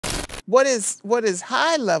What is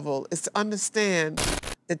high level is to understand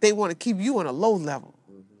that they want to keep you on a low level,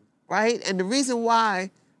 right? And the reason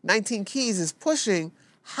why 19 Keys is pushing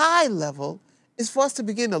high level is for us to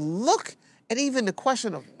begin to look at even the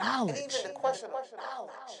question of knowledge.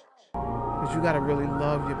 Because you got to really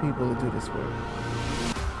love your people to do this work.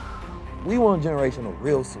 We want a generation of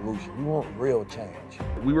real solution. We want real change.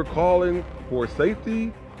 We were calling for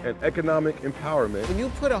safety and economic empowerment. When you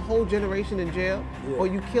put a whole generation in jail, or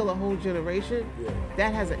you kill a whole generation,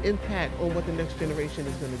 that has an impact on what the next generation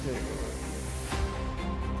is going to do.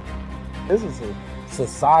 This is a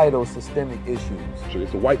societal systemic issue.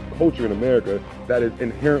 It's a white culture in America that is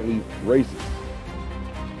inherently racist.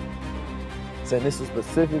 And this is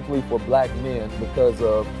specifically for black men because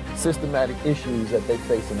of systematic issues that they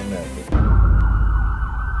face in America.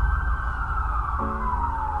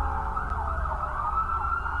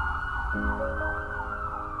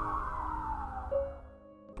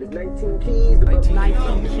 It's 19 keys.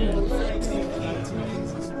 19 keys.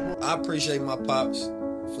 I appreciate my pops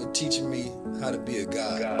for teaching me how to be a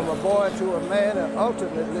guy. From a boy to a man, and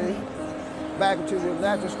ultimately back into the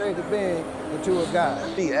natural state of being into a God.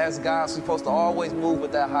 As guys, we're supposed to always move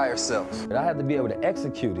with that higher self. I have to be able to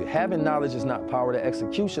execute it. Having knowledge is not power, the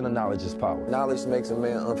execution of knowledge is power. Knowledge makes a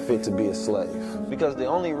man unfit to be a slave. Because the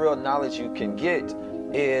only real knowledge you can get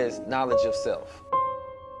is knowledge of self.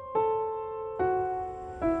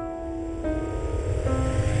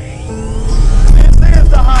 This is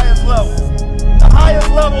the highest level. The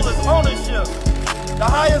highest level is ownership. The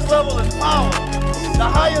highest level is power. The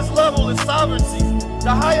highest level is sovereignty. The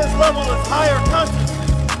highest level is higher consciousness.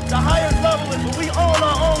 The highest level is when we own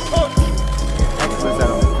our own culture. Excellence at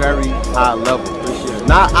a very high level.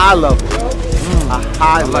 Not eye level. A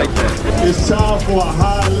high like that. It's time for a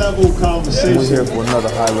high level conversation. We're here for another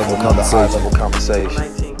high level conversation.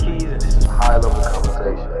 19 keys. High level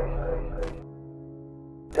conversation.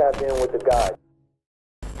 Tap in with the guy.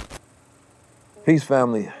 Peace,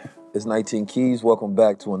 family. It's 19 Keys. Welcome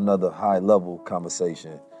back to another high-level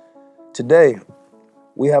conversation. Today,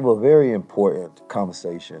 we have a very important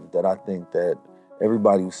conversation that I think that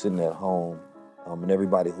everybody who's sitting at home and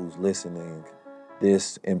everybody who's listening,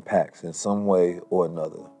 this impacts in some way or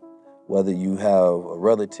another. Whether you have a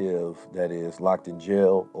relative that is locked in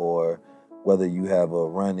jail, or whether you have a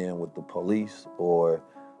run-in with the police, or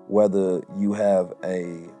whether you have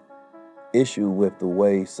a issue with the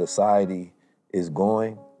way society is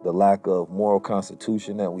going, the lack of moral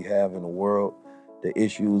constitution that we have in the world, the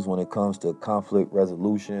issues when it comes to conflict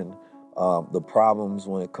resolution, the problems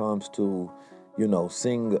when it comes to,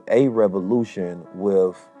 seeing a revolution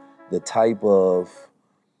with the type of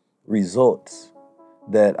results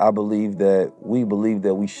that we believe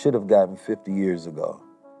that we should have gotten 50 years ago.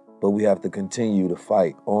 But we have to continue to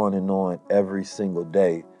fight on and on every single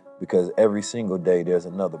day, because every single day there's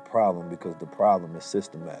another problem, because the problem is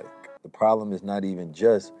systematic. The problem is not even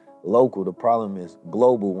just local. The problem is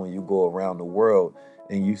global when you go around the world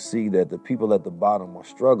and you see that the people at the bottom are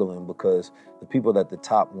struggling because the people at the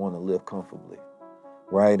top want to live comfortably,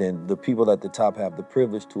 right? And the people at the top have the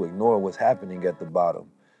privilege to ignore what's happening at the bottom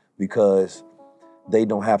because they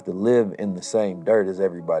don't have to live in the same dirt as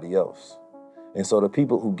everybody else. And so the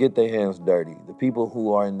people who get their hands dirty, the people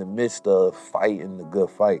who are in the midst of fighting the good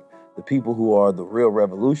fight, the people who are the real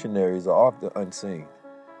revolutionaries are often unseen.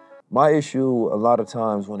 My issue a lot of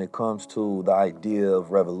times when it comes to the idea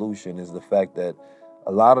of revolution is the fact that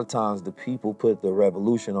a lot of times the people put the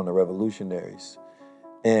revolution on the revolutionaries.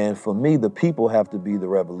 And for me, the people have to be the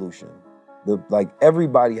revolution.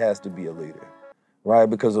 Everybody has to be a leader, right?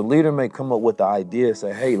 Because a leader may come up with the idea,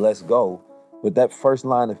 say, hey, let's go. But that first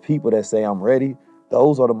line of people that say, I'm ready,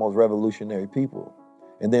 those are the most revolutionary people.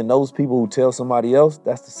 And then those people who tell somebody else,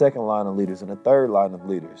 that's the second line of leaders and the third line of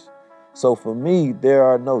leaders. So for me, there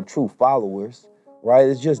are no true followers, right?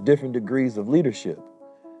 It's just different degrees of leadership.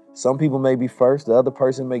 Some people may be first, the other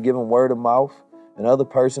person may give them word of mouth, and the other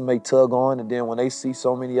person may tug on, and then when they see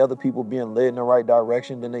so many other people being led in the right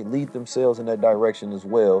direction, then they lead themselves in that direction as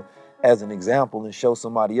well as an example and show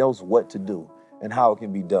somebody else what to do and how it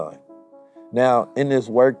can be done. Now, in this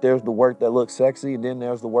work, there's the work that looks sexy, and then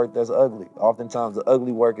there's the work that's ugly. Oftentimes, the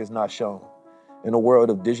ugly work is not shown. In a world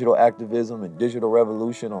of digital activism and digital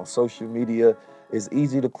revolution on social media, it's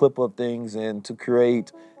easy to clip up things and to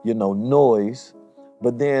create, noise.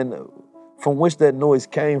 But then from which that noise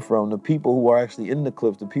came from, the people who are actually in the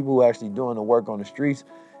clips, the people who are actually doing the work on the streets,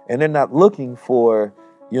 and they're not looking for,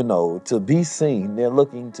 to be seen. They're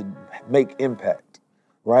looking to make impact,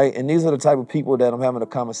 right? And these are the type of people that I'm having a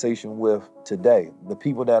conversation with today, the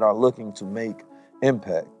people that are looking to make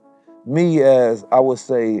impact. Me, as I would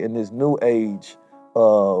say, in this new age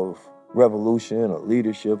of revolution or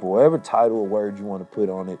leadership or whatever title or word you want to put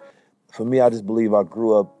on it. For me, I just believe I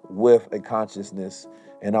grew up with a consciousness,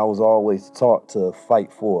 and I was always taught to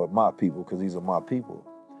fight for my people because these are my people.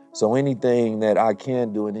 So anything that I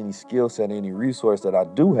can do and any skill set, any resource that I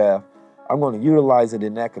do have, I'm going to utilize it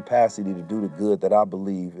in that capacity to do the good that I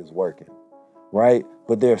believe is working, right?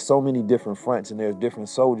 But there are so many different fronts, and there's different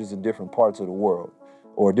soldiers in different parts of the world,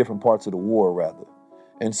 or different parts of the war, rather.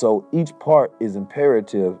 And so each part is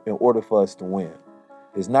imperative in order for us to win.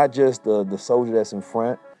 It's not just the soldier that's in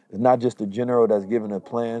front. It's not just the general that's giving the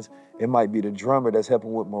plans. It might be the drummer that's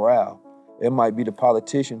helping with morale. It might be the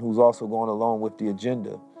politician who's also going along with the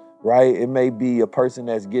agenda, right? It may be a person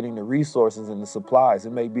that's getting the resources and the supplies.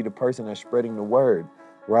 It may be the person that's spreading the word,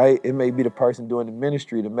 right? It may be the person doing the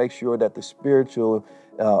ministry to make sure that the spiritual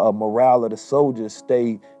morale of the soldiers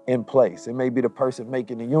stay in place. It may be the person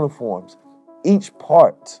making the uniforms. Each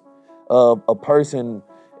part of a person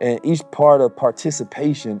and each part of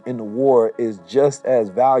participation in the war is just as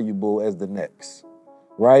valuable as the next,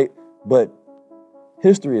 right? But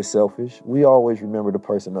history is selfish. We always remember the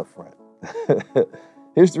person up front.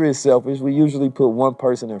 History is selfish. We usually put one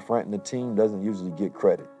person in front and the team doesn't usually get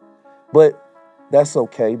credit. But that's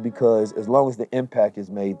okay, because as long as the impact is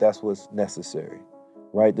made, that's what's necessary,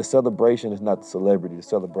 right? The celebration is not the celebrity. The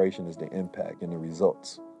celebration is the impact and the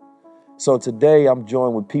results. So today I'm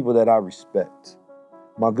joined with people that I respect.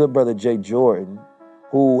 My good brother, Jay Jordan,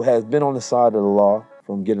 who has been on the side of the law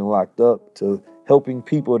from getting locked up to helping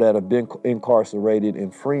people that have been incarcerated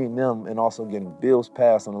and freeing them, and also getting bills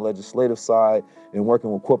passed on the legislative side and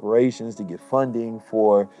working with corporations to get funding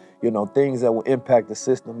for, things that will impact the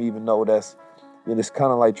system, even though it's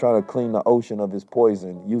kind of like trying to clean the ocean of its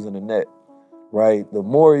poison using a net, right? The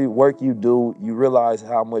more work you do, you realize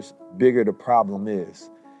how much bigger the problem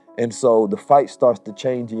is. And so the fight starts to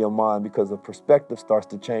change in your mind because the perspective starts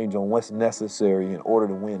to change on what's necessary in order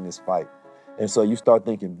to win this fight. And so you start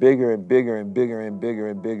thinking bigger and bigger and bigger and bigger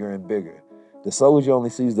and bigger and bigger. The soldier only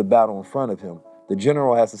sees the battle in front of him. The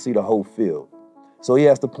general has to see the whole field. So he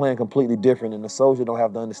has to plan completely different, and the soldier don't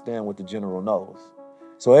have to understand what the general knows.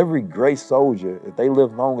 So every great soldier, if they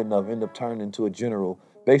live long enough, end up turning into a general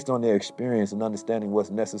based on their experience and understanding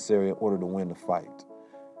what's necessary in order to win the fight.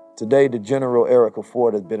 Today, the General Erica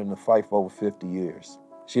Ford has been in the fight for over 50 years.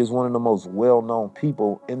 She is one of the most well-known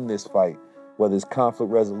people in this fight, whether it's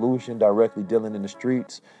conflict resolution, directly dealing in the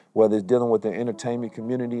streets, whether it's dealing with the entertainment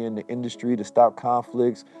community and the industry to stop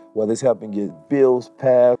conflicts, whether it's helping get bills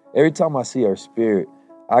passed. Every time I see her spirit,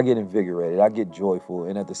 I get invigorated, I get joyful,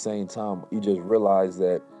 and at the same time, you just realize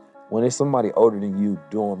that when it's somebody older than you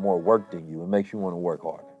doing more work than you, it makes you want to work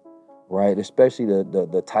harder. Right, especially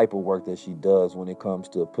the type of work that she does when it comes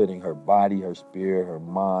to putting her body, her spirit, her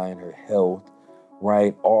mind, her health,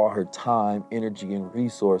 right, all her time, energy, and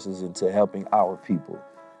resources into helping our people.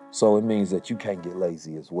 So it means that you can't get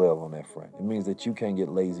lazy as well on that front. It means that you can't get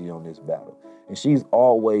lazy on this battle. And she's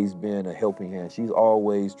always been a helping hand. She's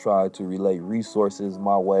always tried to relay resources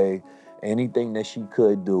my way, anything that she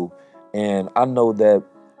could do. And I know that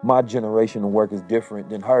my generation of work is different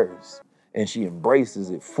than hers. And she embraces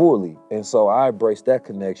it fully. And so I embrace that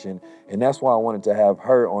connection. And that's why I wanted to have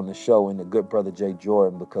her on the show and the good brother Jay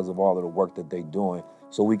Jordan, because of all of the work that they're doing.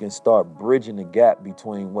 So we can start bridging the gap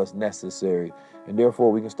between what's necessary. And therefore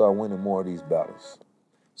we can start winning more of these battles.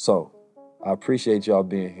 So I appreciate y'all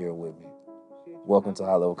being here with me. Welcome to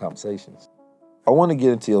High Level Conversations. I want to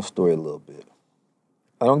get into your story a little bit.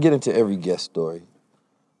 I don't get into every guest story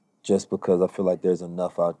just because I feel like there's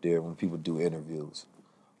enough out there when people do interviews.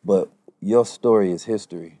 But your story is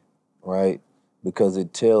history, right? Because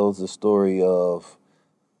it tells the story of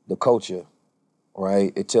the culture,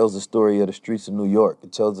 right? It tells the story of the streets of New York.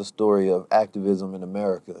 It tells the story of activism in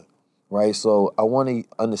America, right? So I want to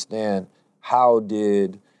understand, how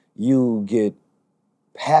did you get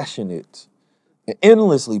passionate, and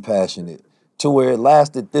endlessly passionate, to where it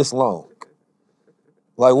lasted this long?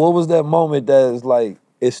 Like, what was that moment that is like,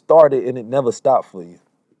 it started and it never stopped for you?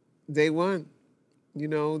 Day one.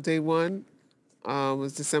 Day one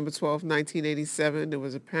was December 12th, 1987. There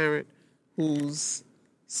was a parent whose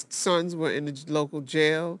sons were in the local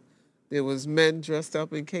jail. There was men dressed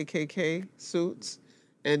up in KKK suits,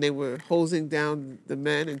 and they were hosing down the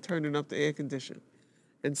men and turning up the air condition.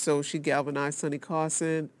 And so she galvanized Sonny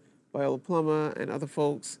Carson, Viola Plummer, and other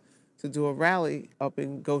folks to do a rally up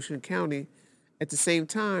in Goshen County. At the same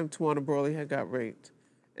time, Tawana Brawley had got raped.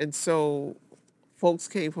 And so folks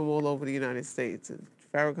came from all over the United States. And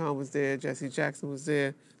Farrakhan was there, Jesse Jackson was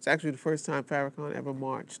there. It's actually the first time Farrakhan ever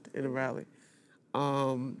marched in a rally.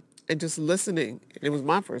 And just listening, it was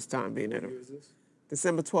my first time being at a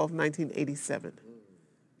December 12th, 1987.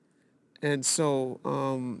 And so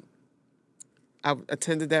I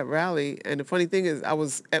attended that rally. And the funny thing is I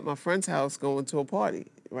was at my friend's house going to a party,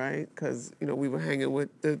 right? Because, you know, we were hanging with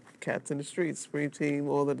the cats in the streets, Supreme Team,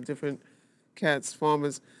 all of the different cats,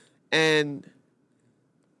 farmers. And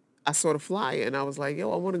I saw the flyer and I was like,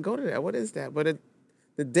 yo, I want to go to that. What is that? But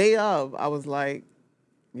the day of, I was like,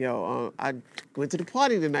 yo, I went to the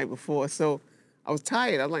party the night before, so I was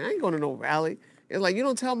tired. I was like, I ain't going to no rally. It's like, you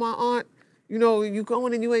don't tell my aunt, you know, you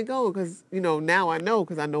going and you ain't going, because, you know, now I know,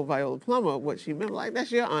 because I know Viola Plummer, what she meant. Like,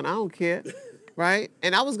 that's your aunt, I don't care, right?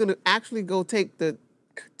 And I was going to actually go take the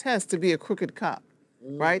test to be a crooked cop,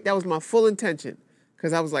 right? That was my full intention,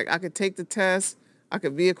 because I was like, I could take the test, I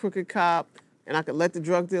could be a crooked cop, and I could let the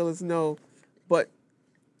drug dealers know, but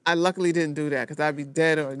I luckily didn't do that, because I'd be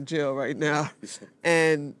dead or in jail right now.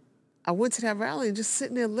 And I went to that rally and just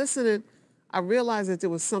sitting there listening, I realized that there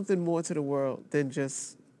was something more to the world than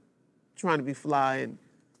just trying to be fly and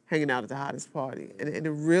hanging out at the hottest party. And it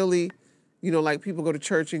really, you know, like people go to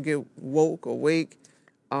church and get woke or wake.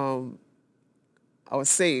 I was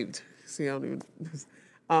saved. See, I don't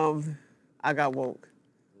even, I got woke.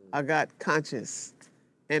 I got conscious.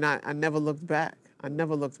 And I never looked back. I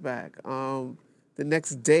never looked back. The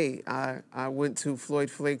next day, I went to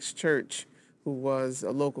Floyd Flake's church, who was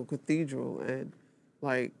a local cathedral, and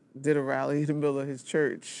like did a rally in the middle of his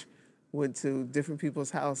church, went to different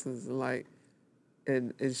people's houses,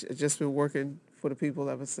 and it's just been working for the people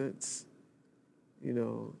ever since, you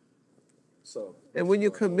know. So, and when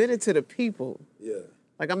you're committed to the people, yeah,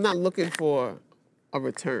 like I'm not looking for a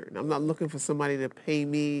return. I'm not looking for somebody to pay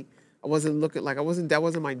me. I wasn't looking, like that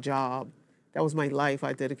wasn't my job. That was my life.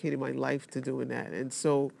 I dedicated my life to doing that. And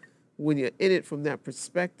so when you're in it from that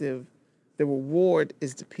perspective, the reward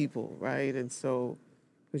is the people, right? And so,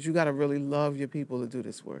 because you got to really love your people to do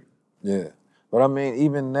this work. Yeah. But I mean,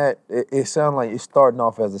 even that, it sounds like it's starting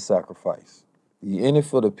off as a sacrifice. You're in it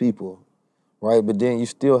for the people, right? But then you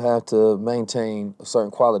still have to maintain a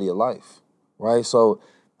certain quality of life, right? So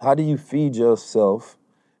how do you feed yourself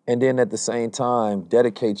and then at the same time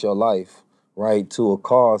dedicate your life, right, to a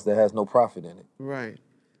cause that has no profit in it? Right.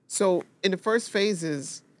 So in the first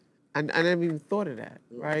phases, I never even thought of that,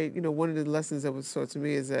 right? You know, one of the lessons that was taught to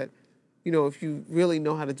me is that, you know, if you really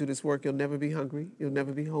know how to do this work, you'll never be hungry, you'll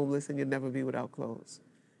never be homeless, and you'll never be without clothes.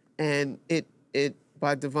 And it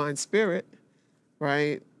by divine spirit,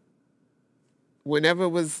 right? Whenever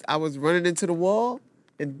I was running into the wall,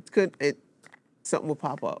 and something would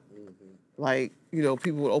pop up. Like, you know,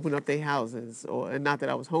 people would open up their houses, and not that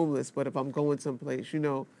I was homeless, but if I'm going someplace, you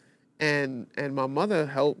know, and my mother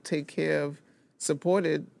helped take care of,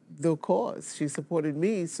 supported the cause. She supported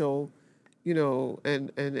me, so, you know,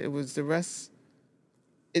 and it was the rest.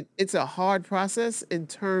 It's a hard process in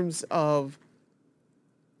terms of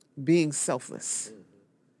being selfless,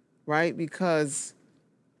 right? Because,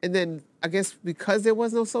 and then I guess because there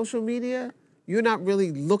was no social media, you're not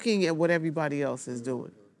really looking at what everybody else is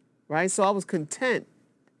doing, right? So I was content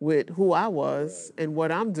with who I was and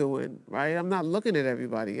what I'm doing, right? I'm not looking at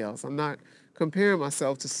everybody else. I'm not comparing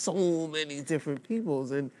myself to so many different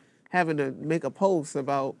peoples and having to make a post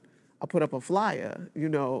about, I put up a flyer, you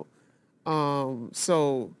know.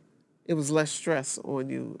 So it was less stress on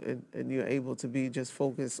you, and you're able to be just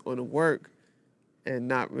focused on the work and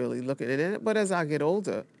not really looking at it. But as I get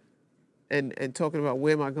older and talking about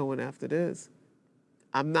where am I going after this,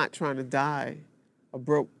 I'm not trying to die a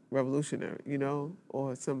broke revolutionary, you know,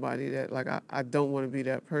 or somebody that, like, I don't want to be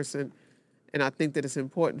that person. And I think that it's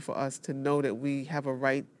important for us to know that we have a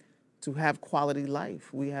right to have quality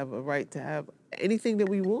life. We have a right to have anything that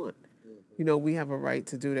we want. You know, we have a right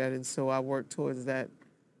to do that. And so I work towards that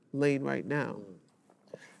lane right now.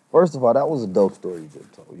 First of all, that was a dope story you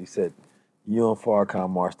just told. You said you and Farrakhan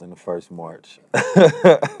marched in the first march.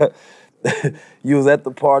 You was at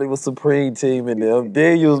the party with Supreme Team and them.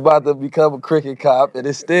 Then you was about to become a cricket cop, and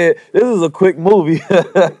instead, this is a quick movie.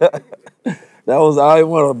 I didn't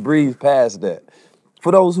want to breeze past that.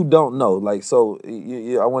 For those who don't know, like, so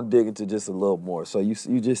I want to dig into just a little more. So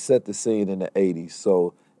you just set the scene in the 80s.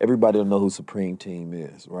 So everybody will know who Supreme Team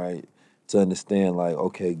is, right? To understand, like,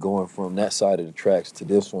 okay, going from that side of the tracks to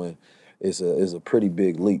this one is a pretty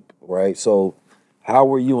big leap, right? So how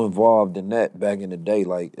were you involved in that back in the day,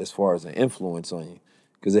 like, as far as an influence on you?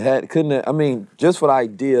 Because just for the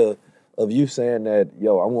idea of you saying that,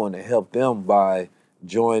 yo, I want to help them by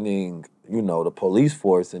joining, you know, the police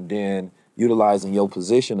force and then utilizing your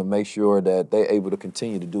position to make sure that they're able to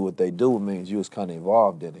continue to do what they do, means you was kind of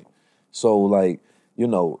involved in it. So, like, you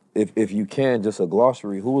know, if you can, just a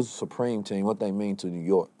glossary, who was the Supreme Team, what they mean to New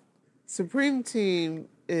York? Supreme Team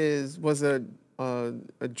was a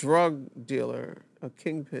drug dealer, a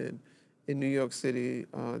kingpin in New York City,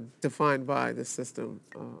 defined by the system.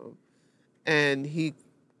 And he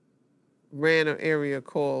ran an area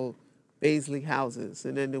called Baisley Houses.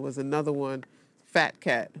 And then there was another one, Fat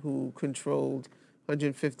Cat, who controlled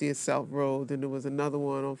 150th South Road. And there was another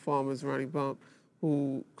one on Farmers Ronnie Bump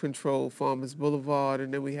who controlled Farmers Boulevard.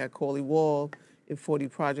 And then we had Corley Wall in 40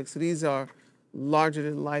 Projects. So these are larger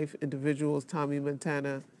than life individuals, Tommy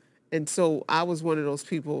Montana. And so I was one of those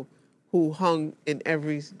people who hung in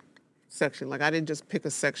every section. Like, I didn't just pick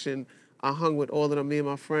a section. I hung with all of them, me and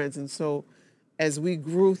my friends. And so as we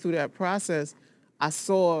grew through that process, I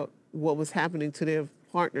saw what was happening to their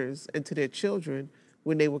partners and to their children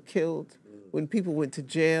when they were killed, when people went to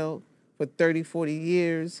jail for 30, 40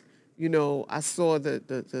 years. You know, I saw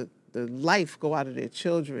the life go out of their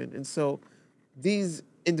children. And so these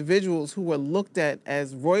individuals who were looked at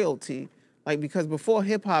as royalty, like, because before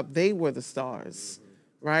hip hop, they were the stars,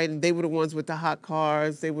 right? And they were the ones with the hot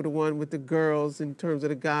cars. They were the one with the girls in terms of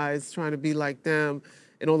the guys trying to be like them,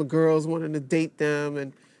 and all the girls wanting to date them,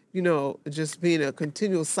 and, you know, just being a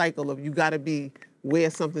continual cycle of you got to be where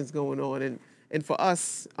something's going on. And for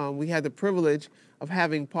us, we had the privilege of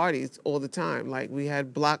having parties all the time. Like, we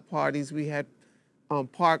had block parties, we had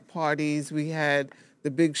park parties, we had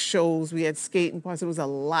the big shows, we had skating parties. It was a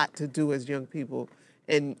lot to do as young people.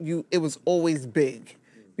 And it was always big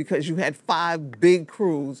because you had 5 big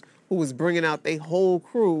crews who was bringing out their whole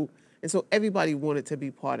crew. And so everybody wanted to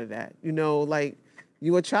be part of that. You know, like,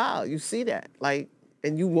 you're a child, you see that, like,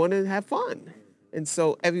 and you want to have fun. And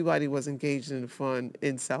so everybody was engaged in the fun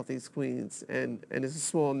in Southeast Queens, and it's a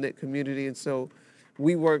small knit community. And so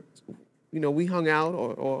we worked, you know, we hung out,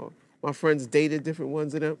 or my friends dated different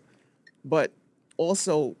ones of them, but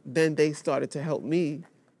also then they started to help me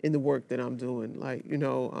in the work that I'm doing. Like, you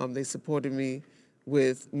know, they supported me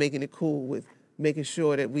with making it cool, with making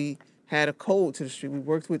sure that we had a code to the street. We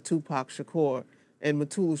worked with Tupac Shakur and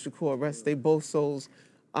Mutulu Shakur, rest they both souls,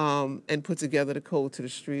 and put together the code to the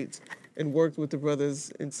streets, and worked with the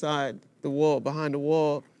brothers inside the wall, behind the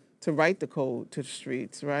wall, to write the code to the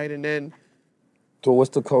streets, right? And then... So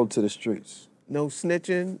what's the code to the streets? No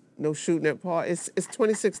snitching, no shooting at parties. It's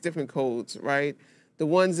 26 different codes, right? The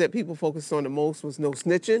ones that people focused on the most was no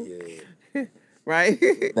snitching, right?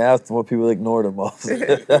 That's what people ignore the most.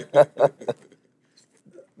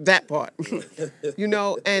 That part, you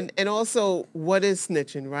know, and also what is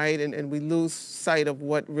snitching, right? And we lose sight of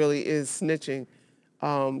what really is snitching,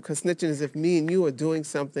 because snitching is if me and you are doing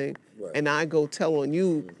something, right, and I go tell on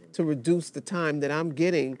you to reduce the time that I'm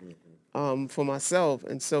getting for myself.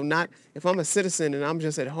 And so not, if I'm a citizen and I'm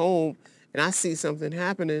just at home and I see something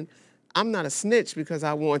happening, I'm not a snitch because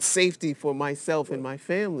I want safety for myself and my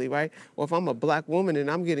family, right? Or if I'm a black woman and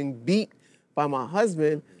I'm getting beat by my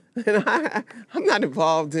husband, and I'm not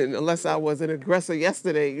involved in, unless I was an aggressor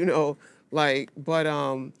yesterday, you know, like, but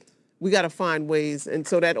we got to find ways. And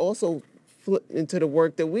so that also flipped into the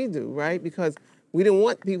work that we do, right? Because we didn't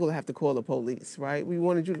want people to have to call the police, right? We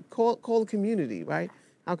wanted you to call the community, right?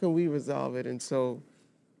 How can we resolve it? And so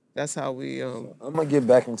that's how we... So I'm going to get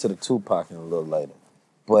back into the Tupac in a little later.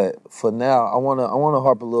 But for now, I want to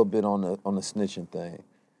harp a little bit on the snitching thing.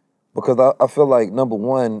 Because I feel like, number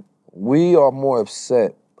one, we are more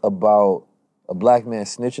upset about a black man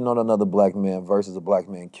snitching on another black man versus a black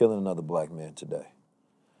man killing another black man today,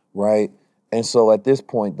 right? And so at this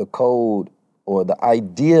point, the code, or the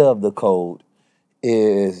idea of the code,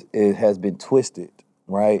 has been twisted,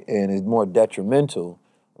 right? And is more detrimental,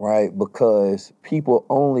 right? Because people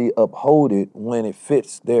only uphold it when it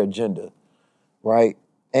fits their agenda, right?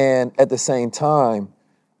 And at the same time,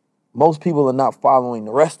 most people are not following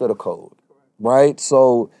the rest of the code, right?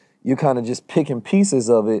 So you're kind of just picking pieces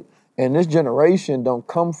of it. And this generation don't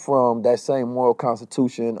come from that same moral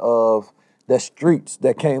constitution of the streets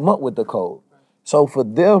that came up with the code. So for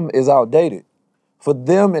them, it's outdated. For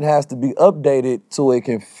them, it has to be updated so it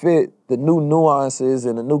can fit the new nuances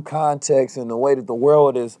and the new context and the way that the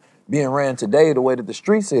world is being ran today, the way that the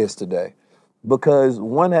streets is today. Because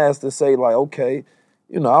one has to say, like, okay,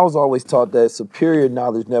 you know, I was always taught that superior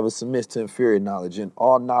knowledge never submits to inferior knowledge, and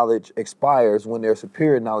all knowledge expires when there's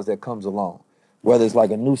superior knowledge that comes along, whether it's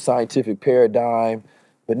like a new scientific paradigm,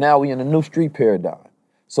 but now we're in a new street paradigm.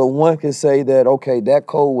 So one can say that, okay, that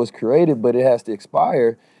code was created, but it has to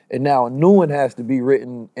expire, and now a new one has to be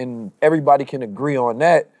written, and everybody can agree on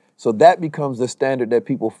that, so that becomes the standard that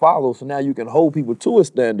people follow. So now you can hold people to a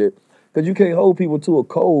standard, because you can't hold people to a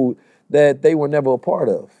code that they were never a part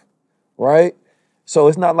of, right? So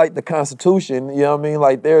it's not like the Constitution, you know what I mean?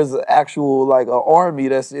 Like, there's an actual, like, an army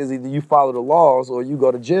that says either you follow the laws or you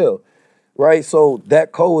go to jail, right? So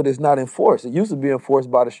that code is not enforced. It used to be enforced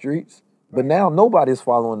by the streets, but now nobody's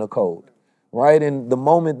following the code. right? And the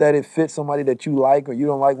moment that it fits somebody that you like or you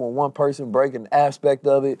don't like when one person breaks an aspect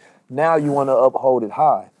of it, now you want to uphold it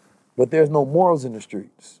high. But there's no morals in the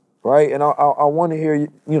streets, right? And I want to hear, you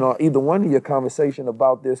know, either one of your conversation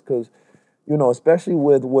about this because, you know, especially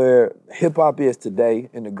with where hip-hop is today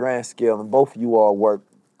in the grand scale, and both of you all work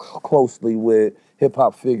closely with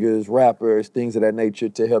hip-hop figures, rappers, things of that nature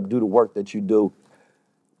to help do the work that you do.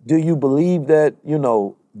 Do you believe that, you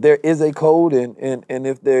know, there is a code and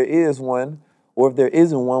if there is one, or if there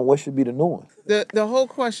isn't one, what should be the new one? The whole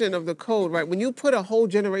question of the code, right? When you put a whole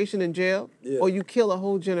generation in jail or you kill a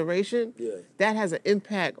whole generation, that has an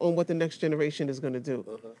impact on what the next generation is going to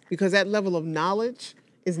do. Because that level of knowledge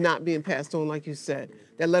is not being passed on, like you said.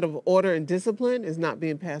 That level of order and discipline is not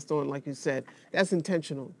being passed on, like you said. That's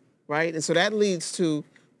intentional, right? And so that leads to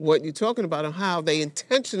what you're talking about and how they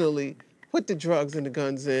intentionally put the drugs and the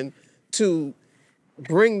guns in to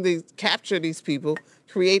capture these people,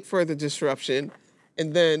 create further disruption,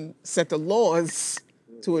 and then set the laws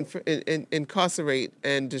to incarcerate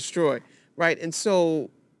and destroy, right? And so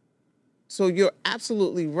you're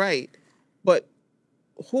absolutely right. But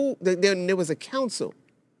there was a council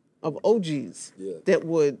of OGs that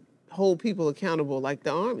would hold people accountable, like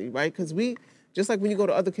the Army, right? Because just like when you go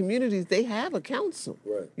to other communities, they have a council.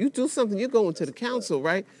 Right. You do something, you're going to the council,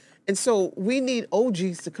 right? And so we need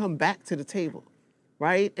OGs to come back to the table,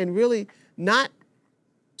 right? And really not,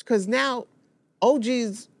 because now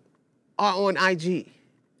OGs are on IG,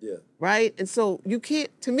 right? And so you can't,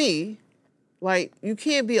 to me, like, you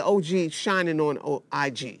can't be an OG shining on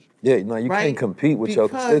IG. Yeah, no, you can't compete with your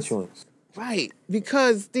constituents. Right,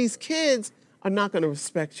 because these kids are not going to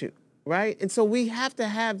respect you, right? And so we have to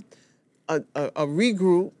have a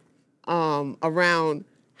regroup around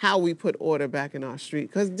how we put order back in our street,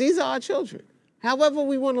 because these are our children. However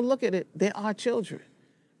we want to look at it, they are children,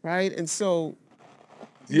 right? And so...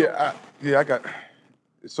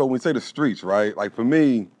 So when we say the streets, right? Like for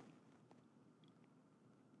me,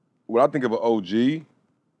 when I think of an OG,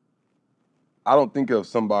 I don't think of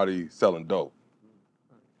somebody selling dope.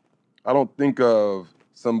 I don't think of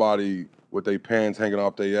somebody with their pants hanging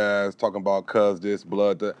off their ass, talking about cuz this,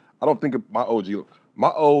 blood that. I don't think of my OG. My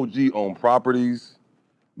OG own properties.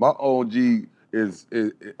 My OG is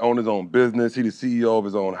on his own business. He the CEO of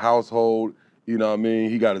his own household. You know what I mean?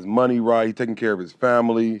 He got his money right. He taking care of his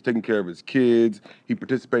family. He's taking care of his kids. He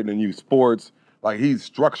participating in youth sports. Like, he's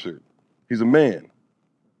structured. He's a man.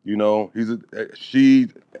 You know,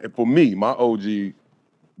 for me, my OG,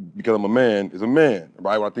 because I'm a man, is a man,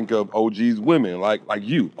 right? When I think of OGs, women, like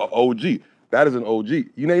you, a OG, that is an OG.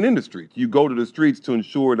 You ain't in the streets. You go to the streets to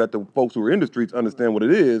ensure that the folks who are in the streets understand what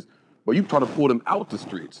it is, but you try to pull them out the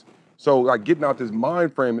streets. So, like, getting out this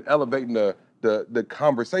mind frame and elevating the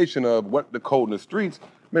conversation of what the code in the streets,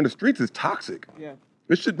 man, the streets is toxic. Yeah.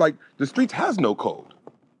 The streets has no code.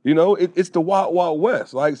 You know, it's the wild, wild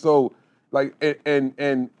west. Like, so, like, and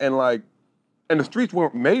the streets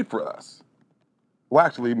weren't made for us. Well,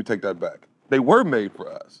 actually, let me take that back. They were made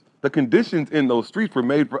for us. The conditions in those streets were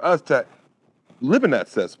made for us to live in that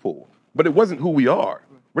cesspool, but it wasn't who we are.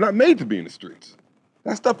 We're not made to be in the streets.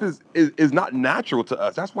 That stuff is not natural to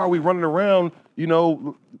us. That's why we're running around, you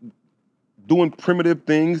know, doing primitive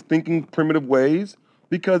things, thinking primitive ways,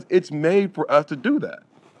 because it's made for us to do that.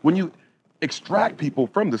 When you extract people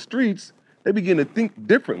from the streets, they begin to think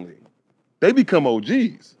differently. They become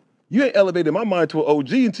OGs. You ain't elevated my mind to an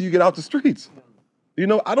OG until you get out the streets. You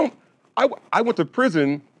know, I went to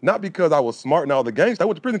prison not because I was smart and all the gangsters. I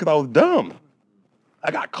went to prison because I was dumb. I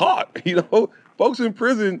got caught, you know. Folks in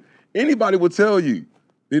prison, anybody would tell you,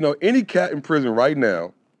 you know, any cat in prison right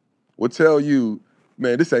now would tell you,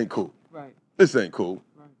 man, this ain't cool. Right. This ain't cool.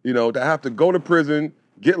 Right. You know, to have to go to prison,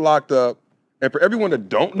 get locked up, and for everyone that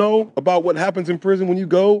don't know about what happens in prison when you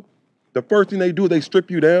go, the first thing they do is they strip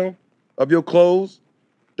you down of your clothes.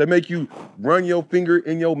 They make you run your finger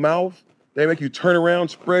in your mouth. They make you turn around,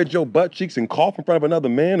 spread your butt cheeks, and cough in front of another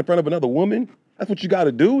man, in front of another woman. That's what you got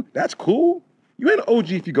to do. That's cool. You ain't an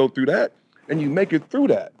OG if you go through that, and you make it through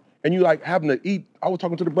that. And you like having to eat. I was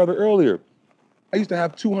talking to the brother earlier. I used to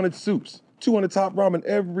have 200 soups, 200 top ramen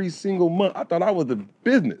every single month. I thought I was the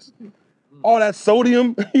business. All that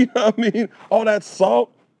sodium, you know what I mean? All that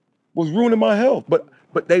salt was ruining my health.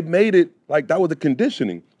 But they made it like that was the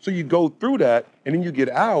conditioning. So you go through that, and then you get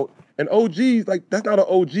out. And OGs, like, that's not an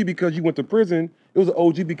OG because you went to prison. It was an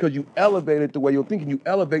OG because you elevated the way you're thinking. You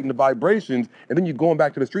elevating the vibrations, and then you're going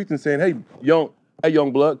back to the streets and saying, hey,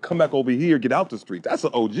 young blood, come back over here, get out the streets. That's an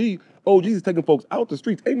OG. OGs is taking folks out the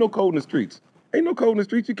streets. Ain't no code in the streets. Ain't no code in the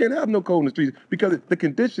streets. You can't have no code in the streets because the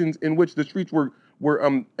conditions in which the streets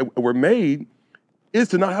were made is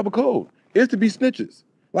to not have a code. Is to be snitches.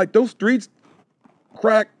 Like, those streets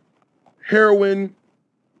crack, heroin,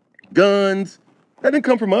 guns. That didn't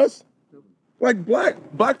come from us. Like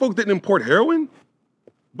black folks didn't import heroin.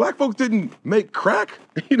 Black folks didn't make crack.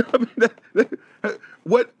 You know what I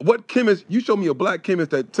mean? What chemist, you show me a black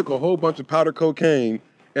chemist that took a whole bunch of powder cocaine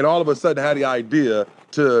and all of a sudden had the idea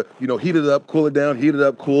to, heat it up, cool it down, heat it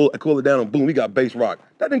up, cool it down, and boom, we got base rock.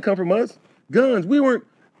 That didn't come from us. Guns,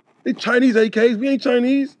 they Chinese AKs, we ain't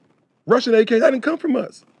Chinese. Russian AKs, that didn't come from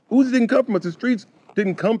us. Uzi didn't come from us. The streets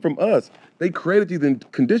didn't come from us. They created these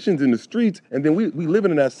conditions in the streets, and then we live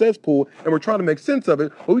in that cesspool, and we're trying to make sense of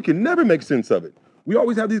it, but we can never make sense of it. We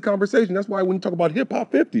always have these conversations. That's why when you talk about hip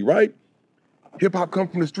hop 50, right? Hip hop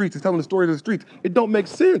comes from the streets. It's telling the stories of the streets. It don't make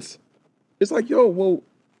sense. It's like, well,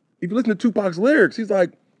 if you listen to Tupac's lyrics, he's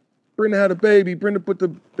like, Brenda had a baby. Brenda put the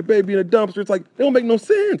baby in a dumpster. It's like, they don't make no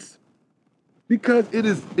sense because it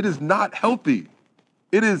is not healthy.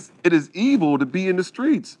 It is evil to be in the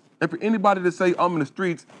streets. And for anybody to say, I'm in the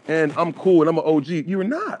streets and I'm cool and I'm an OG, you're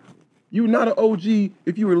not. You're not an OG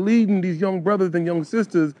if you were leading these young brothers and young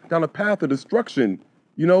sisters down a path of destruction,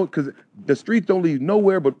 because the streets don't lead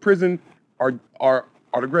nowhere but prison are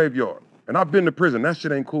the graveyard. And I've been to prison, that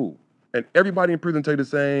shit ain't cool. And everybody in prison tell you the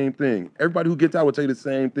same thing. Everybody who gets out will tell you the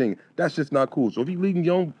same thing. That's just not cool. So if you're leading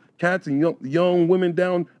young cats and young women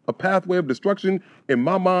down a pathway of destruction, in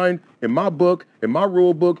my mind, in my book, in my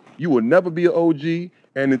rule book, you will never be an OG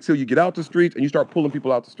and until you get out the streets and you start pulling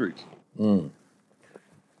people out the streets.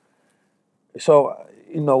 So,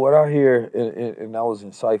 what I hear, and that was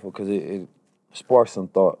insightful because it sparked some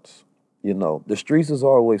thoughts. The streets is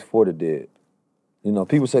always for the dead.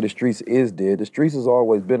 People say the streets is dead. The streets has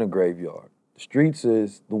always been a graveyard. The streets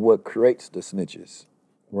is what creates the snitches,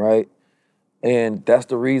 right? And that's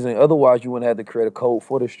the reason, otherwise you wouldn't have to create a code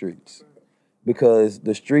for the streets. Because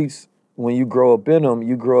the streets, when you grow up in them,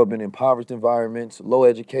 you grow up in impoverished environments, low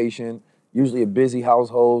education, usually a busy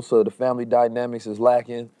household, so the family dynamics is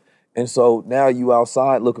lacking. And so now you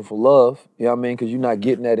outside looking for love, because you're not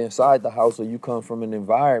getting that inside the house, so you come from an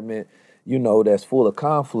environment, that's full of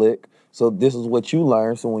conflict. So this is what you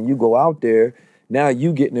learn. So when you go out there, now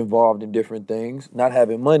you getting involved in different things, not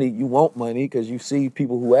having money, you want money because you see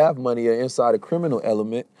people who have money are inside a criminal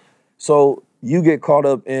element. So you get caught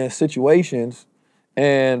up in situations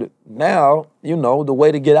and now, the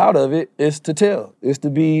way to get out of it is to tell, is to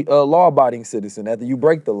be a law-abiding citizen after you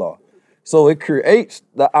break the law. So it creates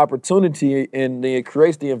the opportunity and it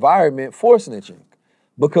creates the environment for snitching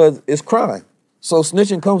because it's crime. So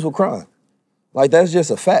snitching comes with crime. Like, that's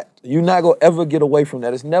just a fact. You're not going to ever get away from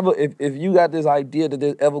that. It's never, if you got this idea that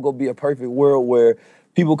there's ever going to be a perfect world where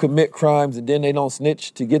people commit crimes and then they don't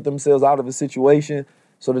snitch to get themselves out of a situation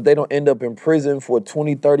so that they don't end up in prison for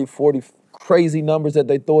 20, 30, 40 crazy numbers that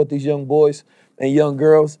they throw at these young boys and young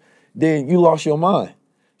girls, then you lost your mind.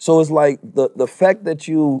 So it's like the fact that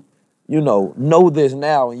you know this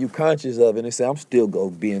now and you conscious of it and say, I'm still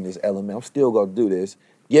going to be in this element. I'm still going to do this.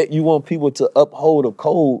 Yet you want people to uphold a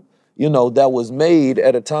code that was made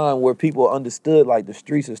at a time where people understood like the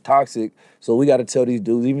streets is toxic. So we got to tell these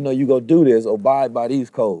dudes, even though you go do this, abide by these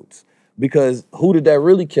codes. Because who did that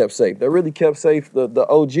really kept safe? That really kept safe the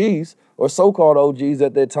OGs or so-called OGs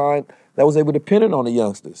at that time that was able to pin it on the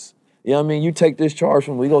youngsters. You take this charge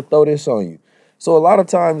from, we going to throw this on you. So a lot of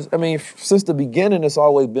times, since the beginning, it's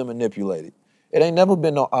always been manipulated. It ain't never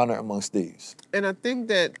been no honor amongst thieves. And I think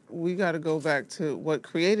that we got to go back to what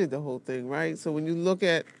created the whole thing, right? So when you look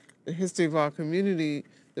at the history of our community,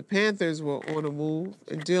 the Panthers were on a move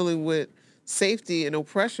and dealing with safety and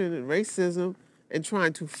oppression and racism and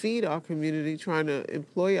trying to feed our community, trying to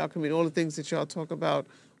employ our community, all the things that y'all talk about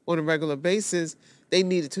on a regular basis. They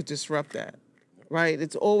needed to disrupt that, right?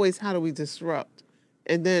 It's always how do we disrupt?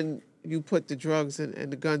 And then you put the drugs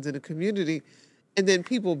and the guns in the community, and then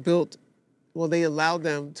people they allowed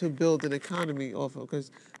them to build an economy off of, because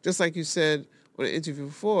just like you said on an interview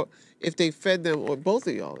before, if they fed them, or both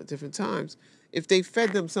of y'all at different times, if they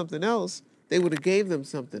fed them something else, they would have gave them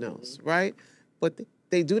something else, right? But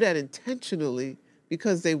they do that intentionally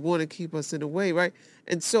because they want to keep us in a way, right?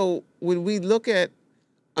 And so when we look at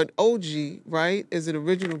an OG, right, as an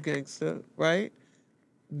original gangster, right,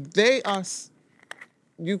 they are,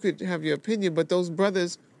 you could have your opinion, but those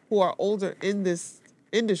brothers who are older in this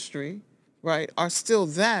industry, right, are still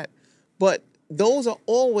that. But those are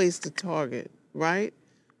always the target, right?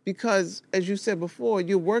 Because, as you said before,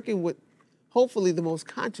 you're working with, hopefully, the most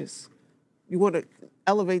conscious. You want to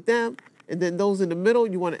elevate them, and then those in the middle,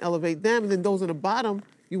 you want to elevate them, and then those in the bottom,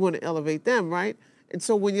 you want to elevate them, right? And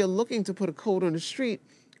so when you're looking to put a code on the street,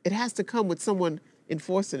 it has to come with someone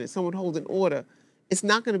enforcing it, someone holding order. It's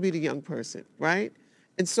not going to be the young person, right?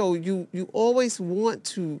 And so you always want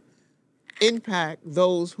to impact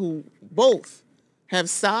those who both have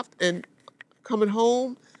stopped and coming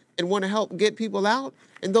home and want to help get people out,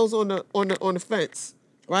 and those on the fence,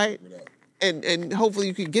 right? And hopefully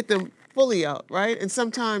you can get them fully out, right? And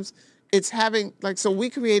sometimes it's having, like, so we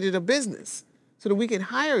created a business so that we can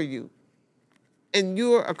hire you. And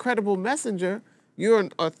you're a credible messenger. You're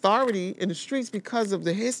an authority in the streets because of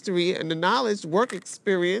the history and the knowledge, work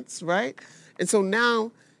experience, right? And so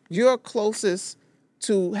now you're closest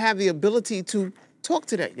to have the ability to talk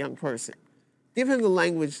to that young person. Give him the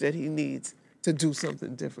language that he needs to do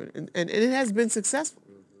something different. And it has been successful.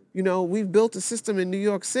 You know, we've built a system in New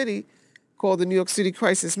York City called the New York City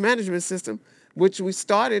Crisis Management System, which we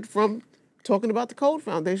started from talking about the Code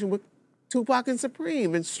Foundation with Tupac and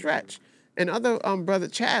Supreme and Stretch and other brother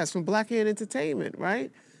Chaz from Black Hand Entertainment,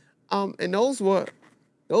 right? And those were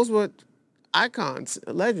icons,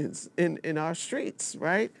 legends in our streets,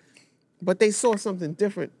 right? But they saw something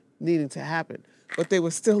different needing to happen, but they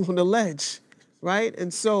were still on the ledge, right?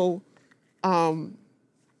 And so I'm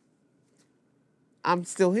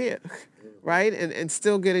still here, right? And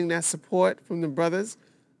still getting that support from the brothers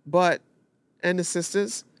and the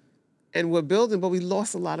sisters, and we're building, but we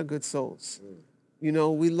lost a lot of good souls. You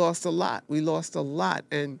know, we lost a lot. We lost a lot.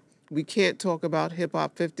 And we can't talk about Hip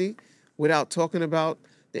Hop 50 without talking about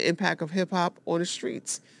the impact of hip hop on the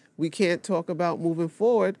streets. We can't talk about moving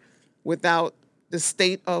forward without the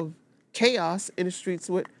state of chaos in the streets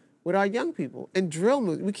with our young people. And drill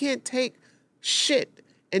music. We can't take shit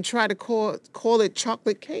and try to call it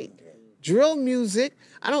chocolate cake. Drill music,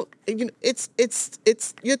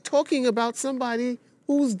 you're talking about somebody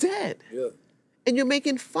who's dead. Yeah. And you're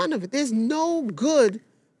making fun of it. There's no good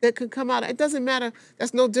that could come out. It doesn't matter.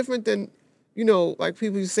 That's no different than, you know, like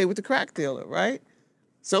people used to say with the crack dealer, right?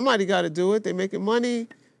 Somebody got to do it. They're making money.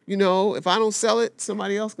 You know, if I don't sell it,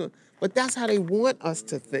 somebody else can. But that's how they want us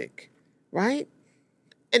to think, right?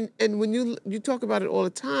 And when you talk about it all the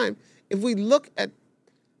time, if we look at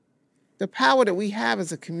the power that we have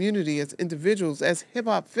as a community, as individuals, as Hip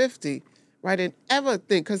Hop 50, right, and ever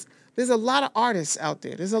think, because there's a lot of artists out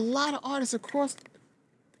there. There's a lot of artists across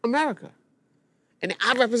America. And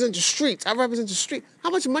I represent the streets. I represent the street. How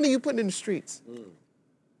much money are you putting in the streets?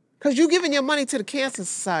 Because you're giving your money to the Cancer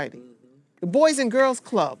Society, the Boys and Girls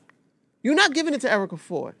Club. You're not giving it to Erica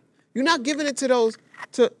Ford. You're not giving it to those,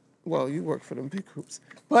 well, you work for them big groups,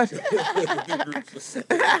 but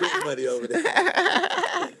money over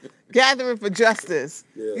there. Gathering for Justice,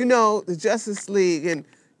 you know, the Justice League, and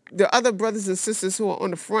the other brothers and sisters who are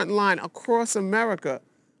on the front line across America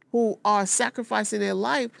who are sacrificing their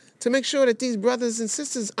life to make sure that these brothers and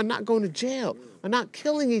sisters are not going to jail, are not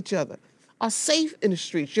killing each other, are safe in the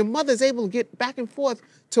streets. Your mother's able to get back and forth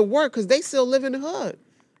to work because they still live in the hood,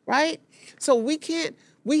 right? So we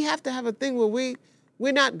have to have a thing where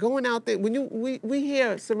we're not going out there. When we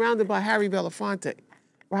hear surrounded by Harry Belafonte,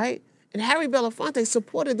 right? And Harry Belafonte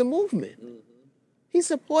supported the movement. He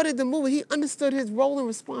supported the movement. He understood his role and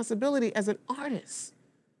responsibility as an artist.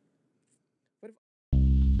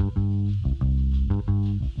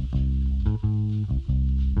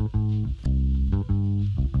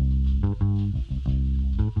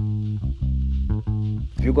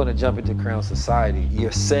 If you're going to jump into Crown Society,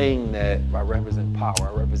 you're saying that I represent power,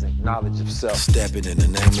 I represent knowledge of self. Stepping in the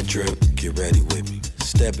name of drip, get ready with me.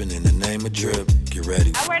 Stepping in the name of drip, get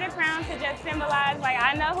ready. I wear the crown to just symbolize, like,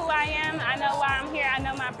 I know who I am, I know why I'm here, I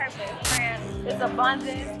know my purpose. It's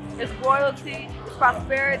abundance, it's royalty, it's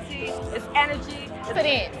prosperity, it's energy. Put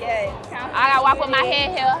in. Yeah. I gotta walk with my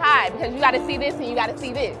head held high because you gotta see this and you gotta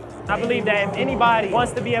see this. I believe that if anybody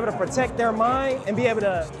wants to be able to protect their mind and be able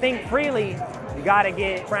to think freely, you gotta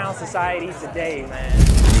get Crown Society today, man.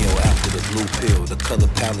 Neo after the blue pill, the color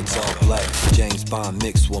palette's all black. James Bond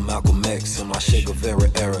mixed with Malcolm X in my Che Guevara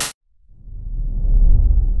era.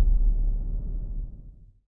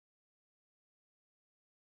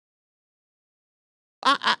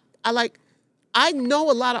 I know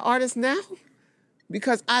a lot of artists now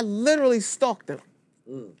because I literally stalk them.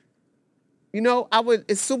 You know,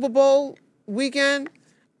 it's Super Bowl weekend,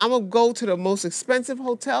 I'm gonna go to the most expensive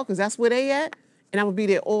hotel because that's where they at, and I'm gonna be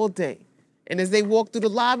there all day. And as they walk through the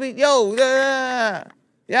lobby, yo,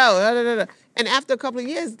 and after a couple of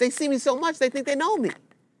years, they see me so much, they think they know me,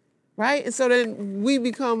 right? And so then we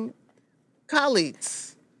become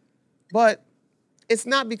colleagues. But it's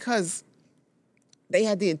not because they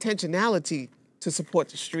had the intentionality to support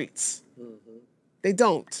the streets. They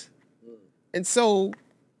don't. And so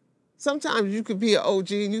sometimes you could be an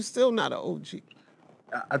OG and you're still not an OG.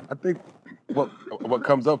 I think what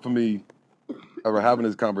comes up for me over having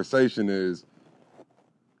this conversation is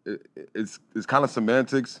it's kind of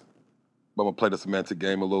semantics, but I'm gonna play the semantic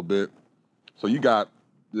game a little bit. So you got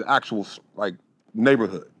the actual like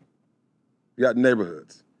neighborhood. You got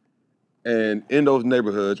neighborhoods. And in those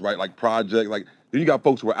neighborhoods, right, like project, like then you got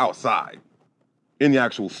folks who are outside in the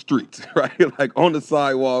actual streets, right? Like on the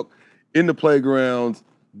sidewalk, in the playgrounds,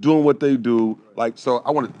 doing what they do. Like, so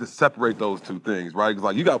I wanted to separate those two things, right? Because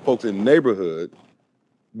like you got folks in the neighborhood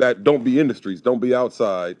that don't be in the streets, don't be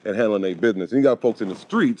outside and handling their business. And you got folks in the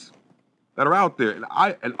streets that are out there. And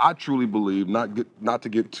I truly believe, not to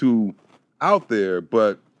get too out there,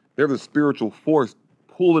 but there's a spiritual force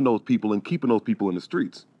pulling those people and keeping those people in the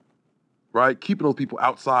streets, right? Keeping those people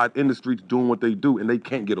outside in the streets doing what they do, and they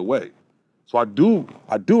can't get away. So I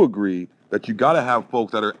do agree that you gotta have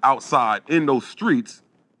folks that are outside in those streets,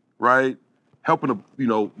 right? Helping to, you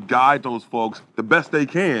know, guide those folks the best they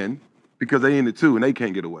can because they in it too and they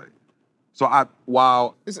can't get away. So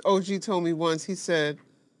while this OG told me once, he said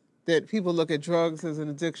that people look at drugs as an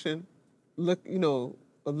addiction,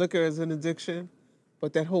 liquor as an addiction,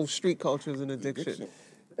 but that whole street culture is an addiction.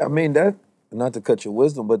 I mean, that, not to cut your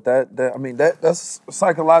wisdom, but that's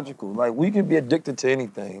psychological. Like, we can be addicted to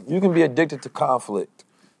anything. You can be addicted to conflict,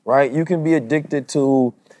 right? You can be addicted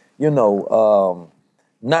to,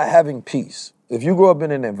 not having peace. If you grow up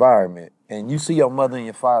in an environment and you see your mother and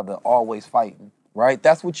your father always fighting, right?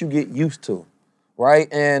 That's what you get used to, right?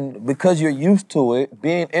 And because you're used to it,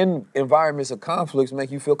 being in environments of conflicts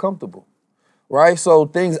make you feel comfortable, right? So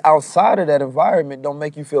things outside of that environment don't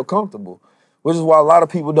make you feel comfortable, which is why a lot of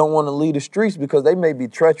people don't want to leave the streets, because they may be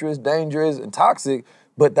treacherous, dangerous, and toxic,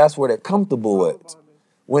 but that's where they're comfortable at.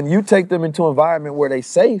 When you take them into an environment where they're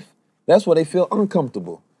safe, that's where they feel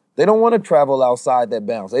uncomfortable. They don't want to travel outside that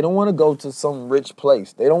bounds. They don't want to go to some rich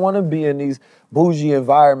place. They don't want to be in these bougie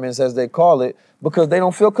environments, as they call it, because they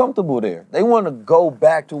don't feel comfortable there. They want to go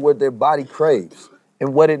back to what their body craves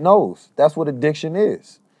and what it knows. That's what addiction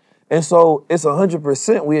is. And so it's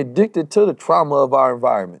 100%, we're addicted to the trauma of our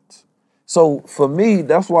environments. So for me,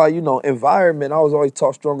 that's why, environment, I was always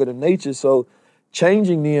taught stronger than nature. So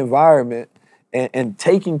changing the environment and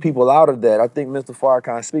taking people out of that. I think Mr.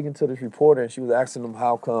 Farrakhan speaking to this reporter, and she was asking him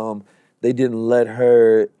how come they didn't let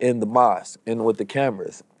her in the mosque and with the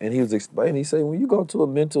cameras. And he was explaining, he said, when you go to a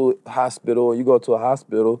mental hospital or you go to a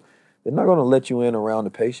hospital, they're not gonna let you in around the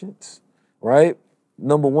patients, right?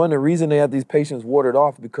 Number one, the reason they have these patients warded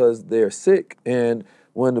off because they're sick. And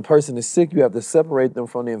when the person is sick, you have to separate them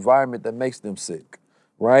from the environment that makes them sick,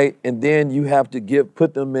 right? And then you have to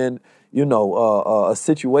put them in, a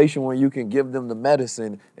situation where you can give them the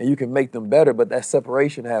medicine and you can make them better, but that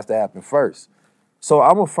separation has to happen first. So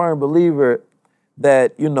I'm a firm believer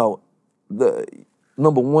that, the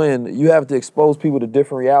number one, you have to expose people to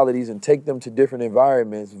different realities and take them to different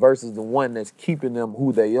environments versus the one that's keeping them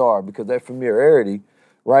who they are, because that familiarity,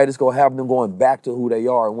 right, it's gonna have them going back to who they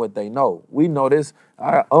are and what they know. We know this,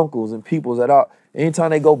 our uncles and peoples anytime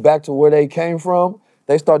they go back to where they came from,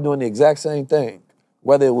 they start doing the exact same thing.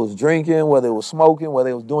 Whether it was drinking, whether it was smoking, whether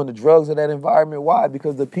it was doing the drugs in that environment. Why?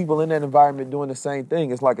 Because the people in that environment doing the same thing.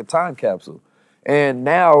 It's like a time capsule. And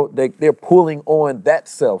now they're pulling on that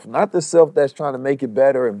self, not the self that's trying to make it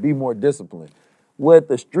better and be more disciplined. What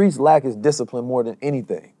the streets lack is discipline more than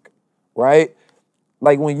anything, right?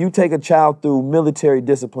 Like when you take a child through military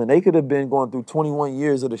discipline, they could have been going through 21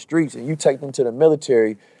 years of the streets, and you take them to the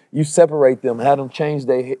military, you separate them, have them change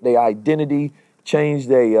their identity, change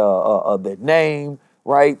their name,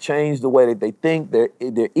 right? Change the way that they think, their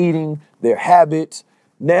eating, their habits.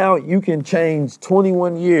 Now you can change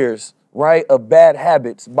 21 years, right, of bad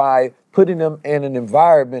habits by putting them in an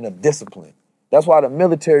environment of discipline. That's why the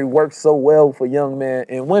military works so well for young men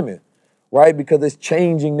and women, right? Because it's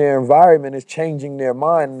changing their environment, it's changing their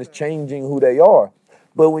mind, and it's changing who they are.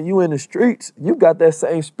 But when you in the streets, you got that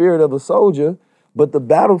same spirit of a soldier, but the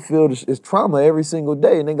battlefield is trauma every single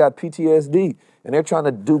day, and they got PTSD. And they're trying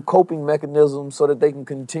to do coping mechanisms so that they can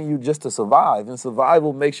continue just to survive. And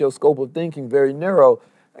survival makes your scope of thinking very narrow.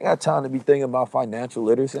 I ain't got time to be thinking about financial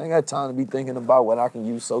literacy. I ain't got time to be thinking about what I can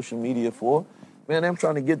use social media for. Man, I'm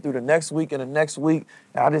trying to get through the next week and the next week.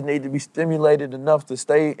 And I just need to be stimulated enough to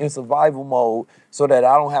stay in survival mode so that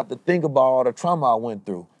I don't have to think about all the trauma I went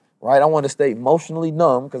through, right? I want to stay emotionally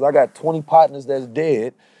numb because I got 20 partners that's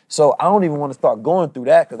dead. So I don't even want to start going through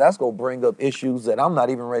that because that's going to bring up issues that I'm not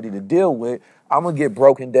even ready to deal with. I'm going to get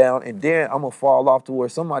broken down, and then I'm going to fall off to where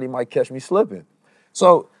somebody might catch me slipping.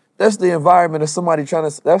 So that's the environment of somebody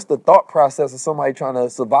that's the thought process of somebody trying to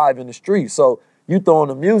survive in the street. So you throw on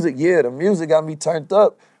the music, yeah, the music got me turned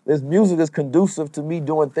up. This music is conducive to me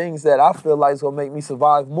doing things that I feel like is going to make me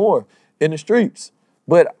survive more in the streets.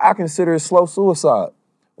 But I consider it slow suicide,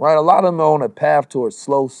 right? A lot of them are on a path towards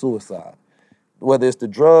slow suicide. whether it's the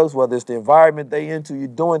drugs, whether it's the environment they into, you're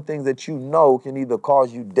doing things that you know can either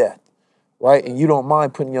cause you death, right? And you don't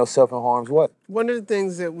mind putting yourself in harm's way. One of the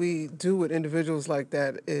things that we do with individuals like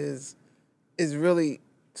that is really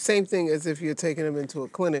same thing as if you're taking them into a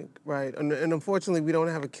clinic, right? And unfortunately, we don't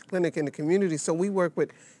have a clinic in the community, so we work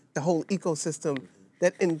with the whole ecosystem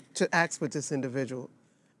that interacts with this individual.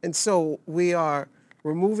 And so we are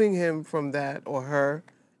removing him from that or her,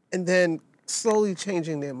 and then slowly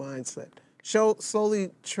changing their mindset, slowly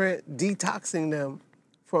detoxing them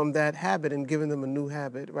from that habit and giving them a new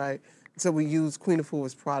habit, right? So we use Queen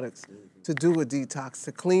Afua's products to do a detox,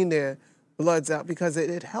 to clean their bloods out, because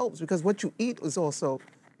it helps, because what you eat is also,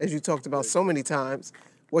 as you talked about so many times,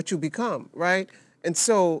 what you become, right? And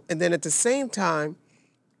so, and then at the same time,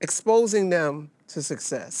 exposing them to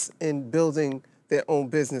success in building their own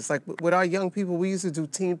business. Like with our young people, we used to do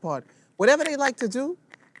teen party. Whatever they like to do,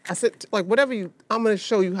 I said, like, whatever I'm gonna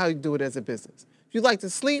show you how you do it as a business. If you like to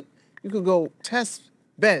sleep, you could go test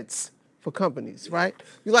beds for companies, right?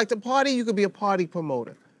 You like to party, you could be a party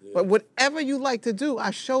promoter. But whatever you like to do, I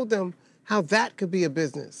showed them how that could be a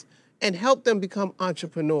business and help them become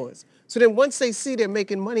entrepreneurs. So then once they see they're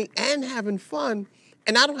making money and having fun,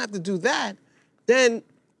 and I don't have to do that, then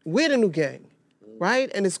we're the new gang, right?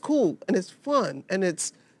 And it's cool, and it's fun, and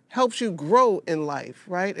it's helps you grow in life,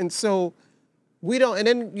 right? And so we don't, and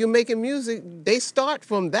then you're making music, they start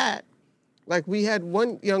from that. Like we had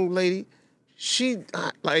one young lady, she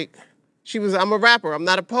was, I'm a rapper, I'm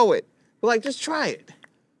not a poet, but like, just try it.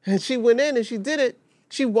 And she went in and she did it.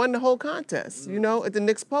 She won the whole contest, you know, at the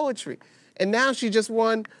Knicks Poetry. And now she just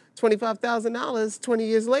won $25,000 20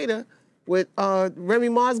 years later with Remy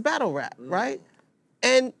Ma's battle rap, right?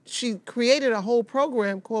 And she created a whole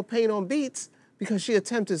program called Pain on Beats because she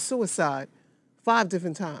attempted suicide 5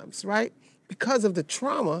 different times, right? Because of the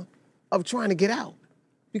trauma of trying to get out.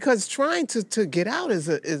 Because trying to get out is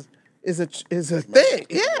a thing,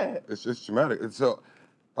 yeah. It's just traumatic. And so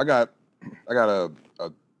I got a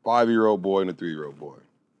 5-year-old boy and a 3-year-old boy.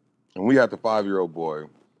 And we had the 5-year-old boy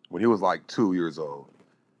when he was like 2 years old.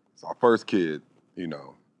 It's our first kid, you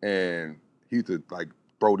know, and he used to like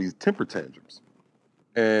throw these temper tantrums.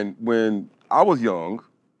 And when I was young,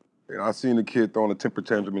 and I seen the kid throwing a temper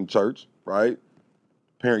tantrum in church, right?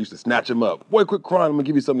 Parent used to snatch him up. Boy, quit crying, I'm gonna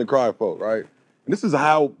give you something to cry for, right? And this is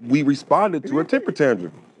how we responded to a temper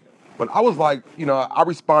tantrum. But I was like, you know, I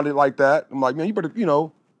responded like that. I'm like, man, you better, you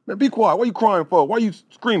know, man, be quiet. What are you crying for? Why are you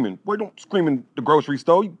screaming? Boy, don't scream in the grocery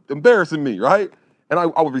store. You embarrassing me, right? And I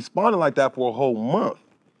was responding like that for a whole month.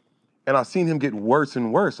 And I seen him get worse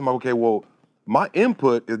and worse. I'm like, okay, well, my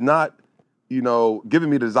input is not, you know, giving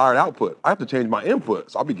me the desired output. I have to change my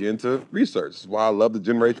input. So I began to research. This is why I love the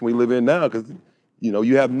generation we live in now, because, you know,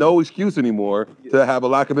 you have no excuse anymore to have a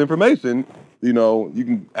lack of information. You know, you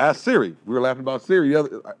can ask Siri. We were laughing about Siri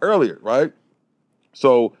earlier, right?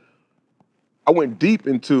 So I went deep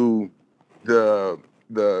into the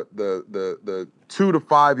 2 to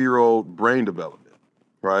 5-year-old brain development,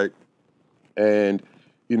 right? And,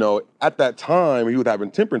 you know, at that time, he was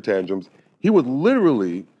having temper tantrums. He was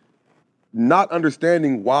literally not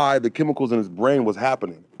understanding why the chemicals in his brain was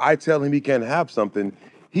happening. I tell him he can't have something.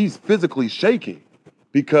 He's physically shaking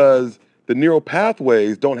because the neural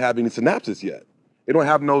pathways don't have any synapses yet. They don't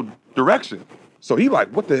have no direction. So he like,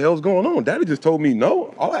 what the hell's going on? Daddy just told me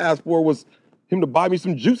no. All I asked for was him to buy me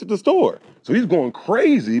some juice at the store. So he's going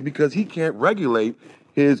crazy because he can't regulate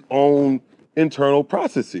his own internal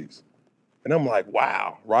processes. And I'm like,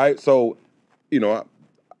 wow, right? So, you know,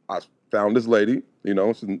 I found this lady, you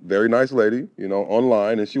know, she's a very nice lady, you know,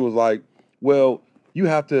 online. And she was like, well, you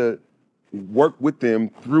have to work with them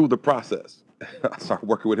through the process. I started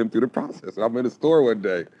working with him through the process. And I'm in the store one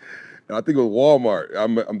day, and I think it was Walmart.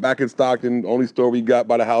 I'm back in Stockton, only store we got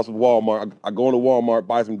by the house of Walmart. I go into Walmart,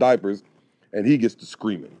 buy some diapers, and he gets to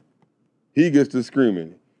screaming.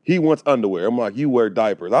 He wants underwear. I'm like, you wear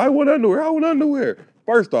diapers. I want underwear.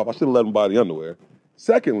 First off, I should have let him buy the underwear.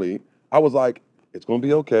 Secondly, I was like, it's gonna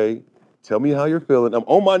be okay. Tell me how you're feeling. I'm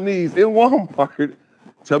on my knees in Walmart.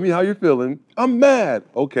 Tell me how you're feeling. I'm mad.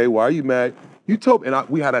 Okay, why are you mad? You told me, and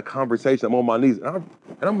we had a conversation. I'm on my knees, and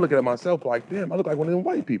I'm looking at myself like, damn, I look like one of them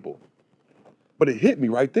white people. But it hit me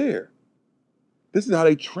right there. This is how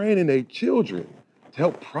they train in their children to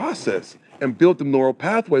help process and build the neural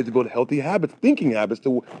pathways to build healthy habits, thinking habits,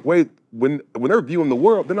 to way when they're viewing the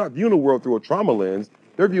world, they're not viewing the world through a trauma lens.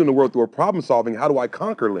 They're viewing the world through a problem solving, how do I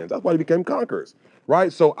conquer lens. That's why they became conquerors,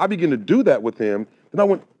 right? So I began to do that with him.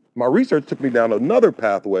 Then my research took me down another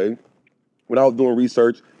pathway when I was doing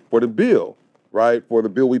research for the bill, right? For the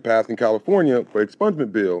bill we passed in California, for the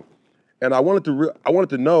expungement bill. And I wanted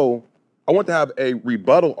to have a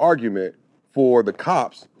rebuttal argument for the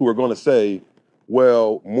cops who are going to say,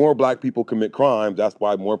 well, more black people commit crimes. That's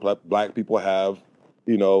why more black people have,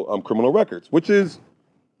 criminal records, which is,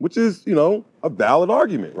 a valid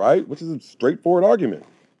argument, right? Which is a straightforward argument.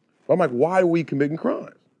 But I'm like, why are we committing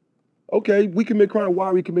crimes? Okay, we commit crime. Why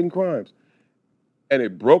are we committing crimes? And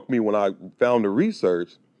it broke me when I found the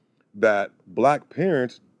research that black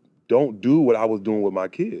parents don't do what I was doing with my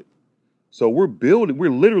kid. So we're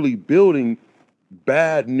literally building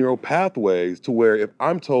bad neural pathways to where if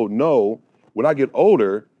I'm told no, when I get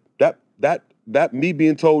older, that me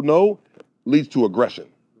being told no leads to aggression.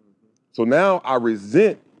 So now I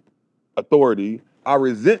resent authority. I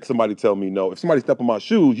resent somebody telling me no. If somebody step on my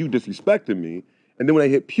shoes, you disrespecting me. And then when they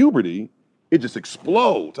hit puberty, it just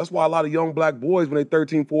explodes. That's why a lot of young black boys, when they're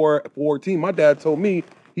 13, 14, my dad told me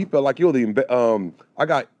he felt like, I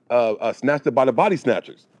got snatched up by the body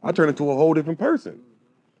snatchers. I turned into a whole different person.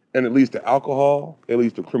 And it leads to alcohol, it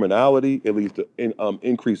leads to criminality, it leads to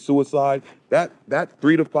increased suicide. That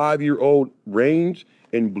 3 to 5 year old range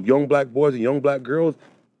in young black boys and young black girls,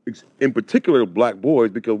 in particular black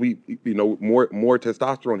boys, because more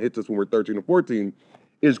testosterone hits us when we're 13 or 14,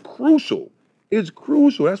 is crucial. It's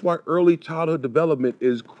crucial. That's why early childhood development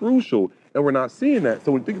is crucial, and we're not seeing that.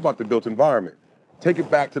 So when you think about the built environment, take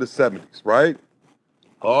it back to the 70s, right?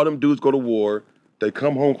 All them dudes go to war, they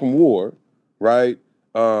come home from war, right?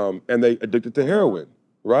 And they addicted to heroin,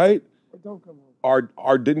 right? Or don't come home.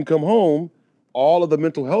 Or didn't come home. All of the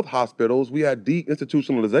mental health hospitals, we had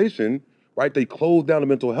deinstitutionalization, right? They closed down the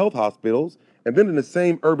mental health hospitals. And then in the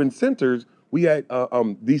same urban centers, we had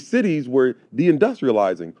these cities were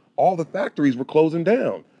deindustrializing. All the factories were closing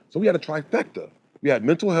down. So we had a trifecta. We had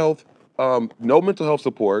mental health, no mental health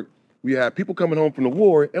support. We had people coming home from the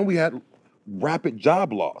war, and we had rapid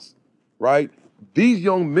job loss, right? These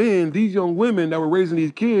young men, these young women that were raising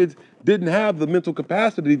these kids didn't have the mental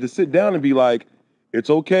capacity to sit down and be like, it's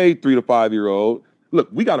okay, 3 to 5 year old. Look,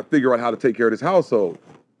 we got to figure out how to take care of this household.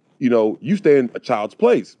 You stay in a child's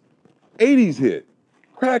place. 80s hit,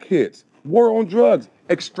 crack hits, war on drugs,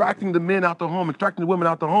 extracting the men out the home, extracting the women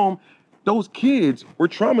out the home. Those kids were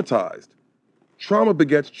traumatized. Trauma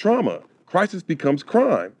begets trauma. Crisis becomes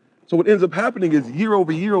crime. So what ends up happening is year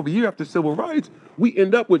over year over year after civil rights, we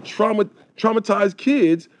end up with traumatized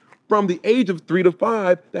kids from the age of 3 to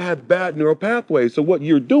 5 that have bad neural pathways. So what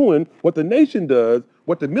you're doing, what the nation does,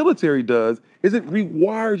 what the military does, is it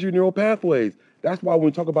rewires your neural pathways. That's why when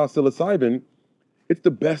we talk about psilocybin, it's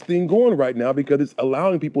the best thing going right now because it's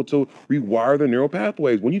allowing people to rewire their neural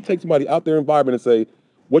pathways. When you take somebody out their environment and say,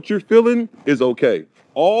 what you're feeling is okay.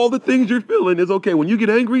 All the things you're feeling is okay. When you get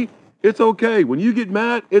angry, it's okay. When you get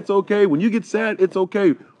mad, it's okay. When you get sad, it's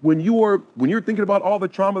okay. When you're thinking about all the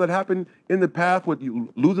trauma that happened in the past with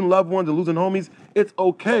you losing loved ones and losing homies, it's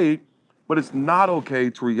okay, but it's not okay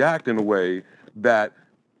to react in a way that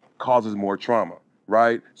causes more trauma,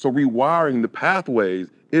 right? So rewiring the pathways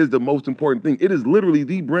is the most important thing. It is literally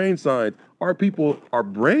the brain science. Our people are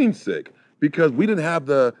brain sick because we didn't have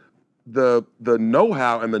the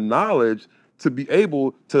know-how and the knowledge to be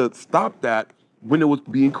able to stop that when it was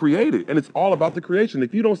being created. And it's all about the creation.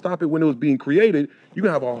 If you don't stop it when it was being created, you're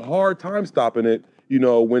gonna have a hard time stopping it,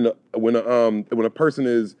 when a person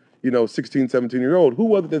is, 16, 17-year-old. Who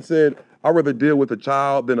was it that said, I'd rather deal with a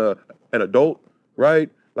child than an adult, right?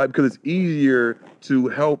 Because it's easier to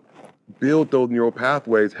help build those neural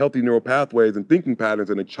pathways, healthy neural pathways and thinking patterns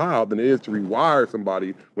in a child than it is to rewire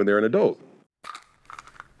somebody when they're an adult.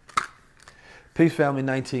 Peace, family.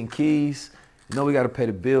 19 Keys. We got to pay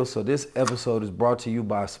the bills, so this episode is brought to you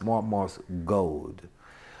by Smart Moss Gold.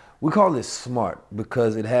 We call it smart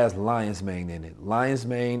because it has lion's mane in it. Lion's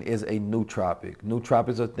mane is a nootropic.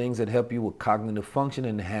 Nootropics are things that help you with cognitive function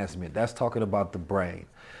and enhancement. That's talking about the brain.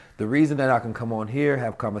 The reason that I can come on here,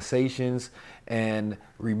 have conversations, and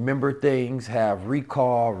remember things, have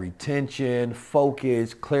recall, retention,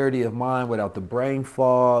 focus, clarity of mind without the brain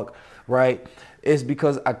fog, right? Is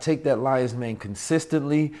because I take that lion's mane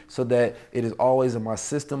consistently so that it is always in my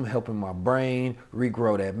system, helping my brain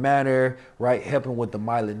regrow that matter, right? Helping with the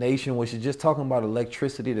myelination, which is just talking about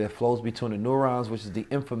electricity that flows between the neurons, which is the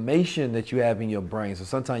information that you have in your brain. So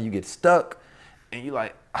sometimes you get stuck and you're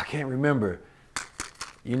like, I can't remember.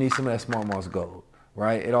 You need some of that Smart Moss Gold,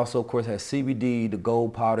 right? It also, of course, has CBD, the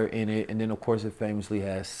gold powder in it, and then, of course, it famously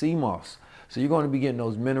has sea moss. So you're going to be getting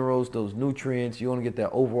those minerals, those nutrients. You're going to get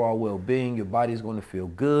that overall well-being. Your body's going to feel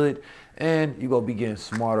good, and you're going to be getting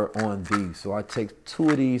smarter on these. So I take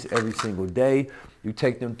 2 of these every single day. You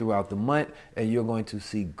take them throughout the month, and you're going to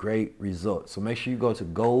see great results. So make sure you go to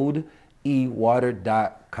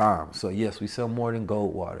goldewater.com. So yes, we sell more than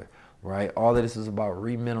gold water. right? All of this is about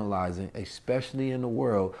remineralizing, especially in the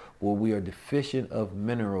world where we are deficient of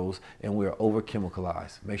minerals and we are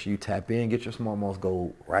over-chemicalized. Make sure you tap in, get your small moss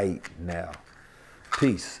gold right now.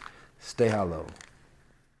 Peace. Stay high level.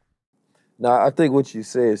 Now, I think what you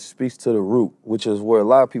said speaks to the root, which is where a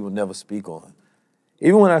lot of people never speak on.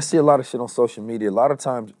 Even when I see a lot of shit on social media, a lot of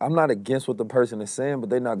times I'm not against what the person is saying, but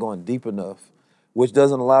they're not going deep enough, which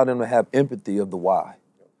doesn't allow them to have empathy of the why,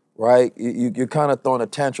 right? You're kind of throwing a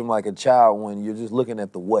tantrum like a child when you're just looking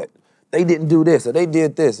at the what. They didn't do this or they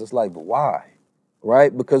did this. It's like, but why,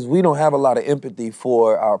 right? Because we don't have a lot of empathy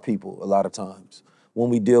for our people a lot of times when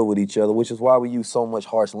we deal with each other, which is why we use so much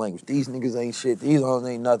harsh language. These niggas ain't shit. These hoes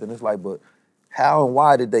ain't nothing. It's like, but how and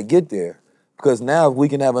why did they get there? Because now if we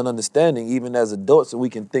can have an understanding, even as adults, so we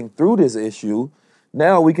can think through this issue,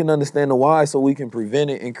 now we can understand the why so we can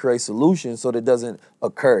prevent it and create solutions so that it doesn't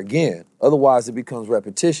occur again. Otherwise, it becomes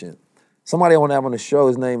repetition. Somebody I want to have on the show,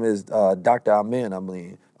 his name is Dr. Amen,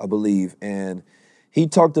 I believe, and he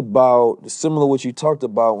talked about similar what you talked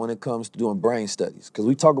about when it comes to doing brain studies. Because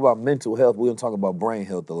we talk about mental health, we don't talk about brain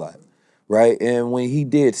health a lot, right? And when he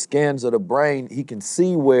did scans of the brain, he can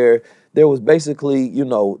see where there was basically, you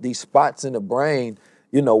know, these spots in the brain,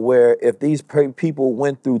 you know, where if these people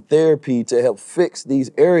went through therapy to help fix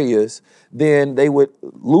these areas, then they would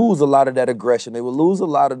lose a lot of that aggression. They would lose a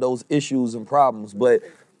lot of those issues and problems. But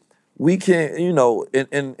we can't, you know,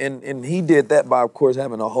 and he did that by, of course,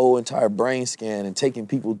 having a whole entire brain scan and taking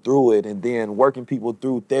people through it and then working people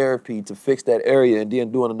through therapy to fix that area and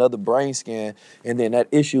then doing another brain scan, and then that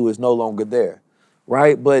issue is no longer there,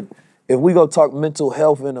 right? But if we go talk mental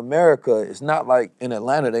health in America, it's not like in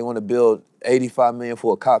Atlanta they want to build 85 million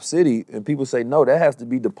for a cop city, and people say, no, that has to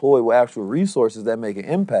be deployed with actual resources that make an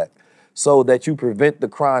impact so that you prevent the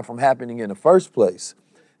crime from happening in the first place.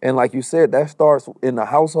 And like you said, that starts in the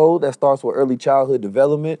household, that starts with early childhood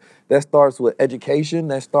development, that starts with education,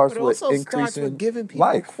 that starts with increasing life. But it also starts with giving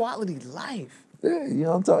people quality life. Yeah, you know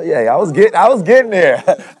what I'm talking. Yeah, I was getting there.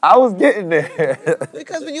 I was getting there.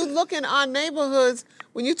 Because when you look in our neighborhoods,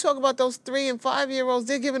 when you talk about those 3- and 5-year-olds,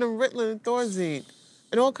 they're giving them Ritalin and Thorazine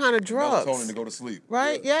and all kind of drugs. Melatonin to go to sleep.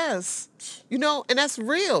 Right? Yeah. Yes. You know, and that's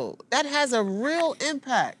real. That has a real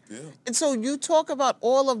impact. Yeah. And so you talk about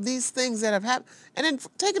all of these things that have happened, and then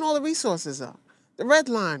taking all the resources up, the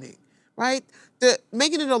redlining, right? The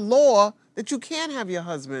making it a law that you can't have your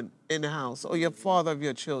husband in the house or your father of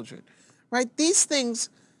your children, right? These things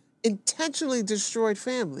intentionally destroyed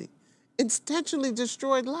family, intentionally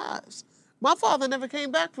destroyed lives. My father never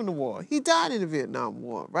came back from the war. He died in the Vietnam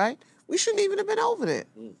War, right? We shouldn't even have been over there,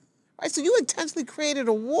 right? So you intentionally created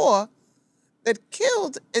a war that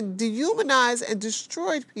killed and dehumanized and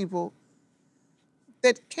destroyed people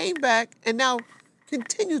that came back and now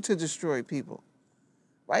continue to destroy people,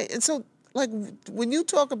 right? And so, like, when you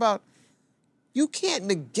talk about, you can't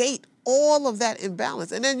negate all of that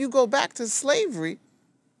imbalance. And then you go back to slavery,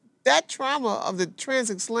 that trauma of the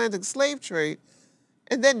transatlantic slave trade,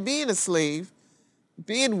 and then being a slave,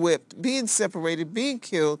 being whipped, being separated, being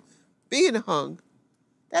killed, being hung,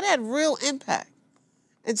 that had real impact.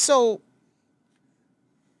 And so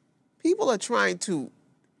people are trying to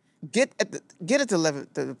get at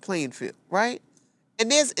the playing field, right?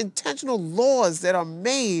 And there's intentional laws that are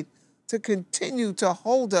made to continue to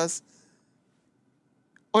hold us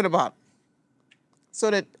on the bottom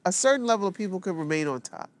so that a certain level of people can remain on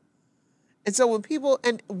top. And so when people,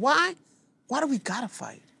 and why do we gotta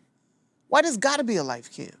fight? Why does gotta be a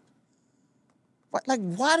life camp?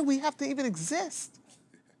 Why do we have to even exist?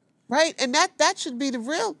 Right? And that should be the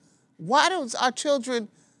real, why does our children,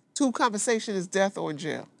 to conversation is death or in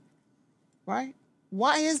jail? Right?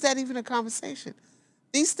 Why is that even a conversation?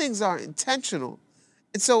 These things are intentional.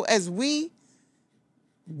 And so as we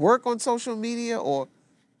work on social media or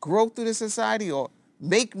grow through the society or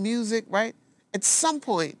make music, right? At some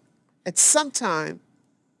point, at some time,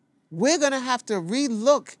 we're gonna have to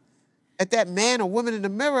relook at that man or woman in the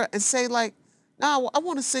mirror and say, like, no, I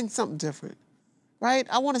wanna sing something different, right?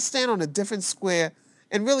 I wanna stand on a different square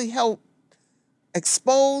and really help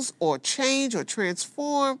expose or change or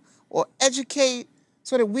transform or educate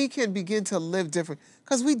so that we can begin to live different.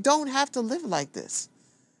 Because we don't have to live like this.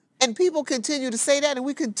 And people continue to say that, and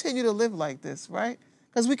we continue to live like this, right?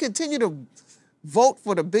 Because we continue to vote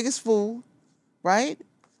for the biggest fool, right?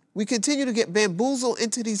 We continue to get bamboozled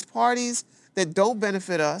into these parties that don't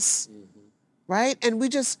benefit us, right? And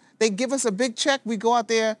they give us a big check, we go out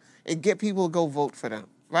there and get people to go vote for them,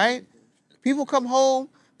 right? People come home,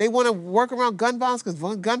 they want to work around gun violence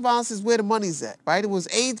because gun violence is where the money's at, right? It was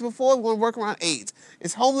AIDS before, we want to work around AIDS.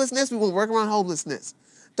 It's homelessness, we want to work around homelessness.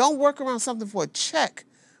 Don't work around something for a check.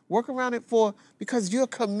 Work around it because you're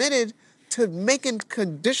committed to making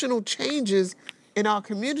conditional changes in our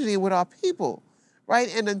community with our people,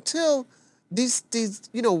 right? And until these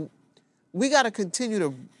we got to continue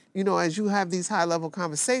to, as you have these high-level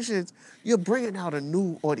conversations, you're bringing out a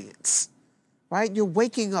new audience, right? You're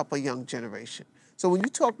waking up a young generation. So when you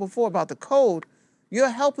talked before about the code, you're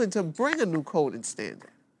helping to bring a new code and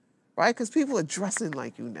standard, right? Because people are dressing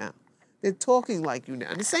like you now. They're talking like you now.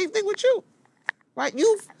 And the same thing with you, right?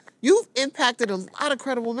 You've impacted a lot of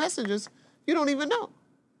credible messengers you don't even know,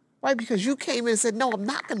 right? Because you came in and said, no, I'm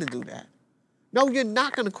not going to do that. No, you're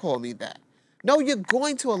not going to call me that. No, you're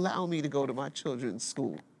going to allow me to go to my children's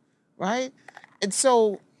school, right? And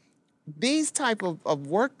so these type of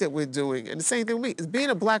work that we're doing, and the same thing with me, is being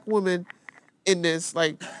a black woman in this,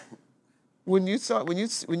 like, when you said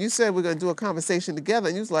we're going to do a conversation together,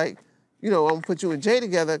 and you was like, I'm going to put you and Jay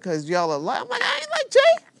together because y'all are alike. I'm like, I ain't like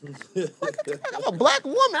Jay. I'm a black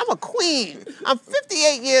woman. I'm a queen. I'm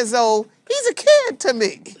 58 years old. He's a kid to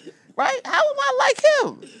me, right? How am I like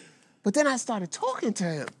him? But then I started talking to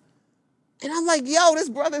him. And I'm like, yo, this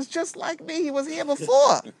brother's just like me. He was here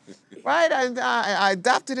before, right? I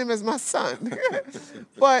adopted him as my son.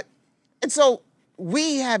 And so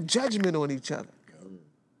we have judgment on each other,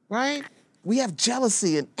 right? We have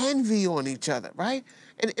jealousy and envy on each other, right?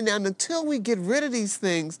 And until we get rid of these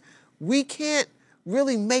things, we can't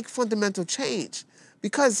really make fundamental change.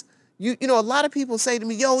 Because, a lot of people say to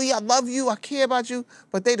me, yo, I love you, I care about you,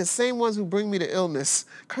 but they the same ones who bring me to illness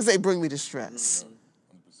because they bring me to stress.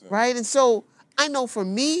 Right? And so I know for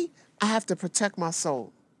me, I have to protect my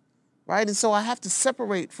soul, right? And so I have to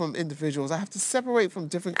separate from individuals. I have to separate from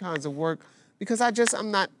different kinds of work because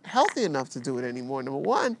I'm not healthy enough to do it anymore, number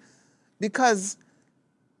one, because,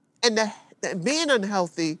 being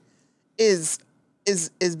unhealthy is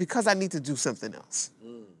because I need to do something else.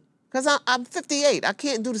 Because I'm 58. I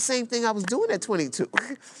can't do the same thing I was doing at 22.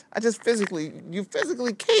 You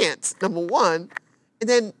physically can't, number one. And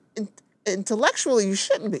then intellectually, you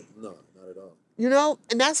shouldn't be. No, not at all.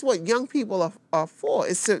 And that's what young people are for,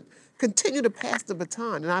 is to continue to pass the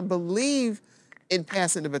baton. And I believe in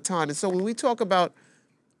passing the baton. And so when we talk about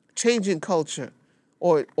changing culture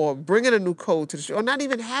or bringing a new code to the street, or not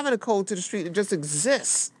even having a code to the street, it just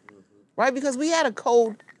exists, right? Because we had a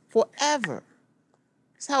code forever.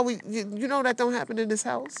 It's how that don't happen in this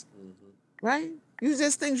house, right?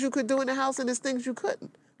 There's things you could do in the house and there's things you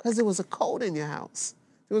couldn't because there was a code in your house.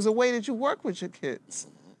 There was a way that you work with your kids,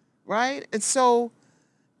 right? And so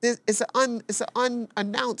it's an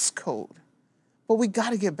unannounced code, but we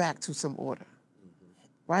got to get back to some order,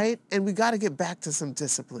 right? And we got to get back to some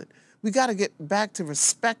discipline. We got to get back to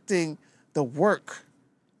respecting the work,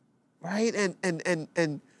 right?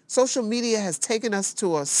 And social media has taken us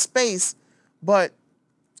to a space, but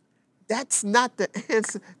that's not the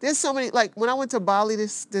answer. There's so many, like when I went to Bali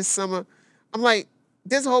this summer, I'm like,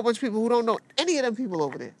 there's a whole bunch of people who don't know any of them people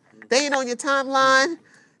over there. They ain't on your timeline.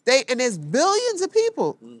 And there's billions of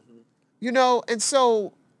people, and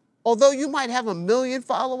so although you might have 1 million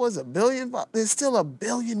followers, 1 billion, there's still 1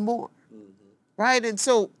 billion more, right? And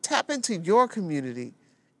so tap into your community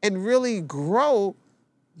and really grow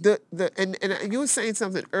and you were saying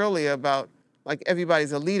something earlier about like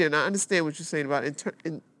everybody's a leader, and I understand what you're saying about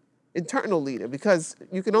internal leader, because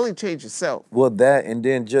you can only change yourself. Well, that, and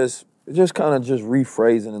then just kind of just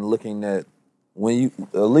rephrasing and looking at when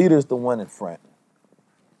a leader's the one in front,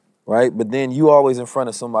 right? But then you always in front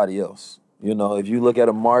of somebody else. If you look at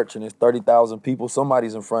a march and there's 30,000 people,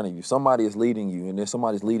 somebody's in front of you. Somebody is leading you, and then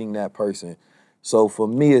somebody's leading that person. So for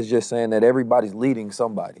me, it's just saying that everybody's leading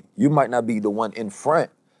somebody. You might not be the one in front,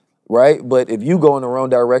 right? But if you go in the wrong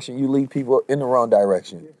direction, you lead people in the wrong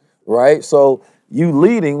direction, right? So you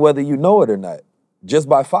leading whether you know it or not, just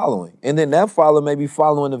by following. And then that follower may be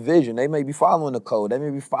following the vision. They may be following the code. They may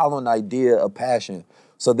be following the idea of passion.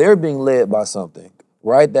 So they're being led by something,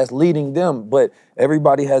 right? That's leading them. But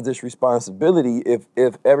everybody has this responsibility.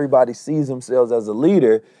 If everybody sees themselves as a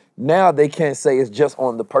leader, now they can't say it's just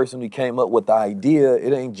on the person who came up with the idea.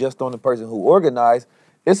 It ain't just on the person who organized.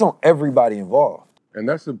 It's on everybody involved. And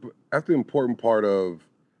that's the important part of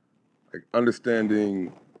like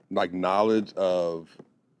understanding like knowledge of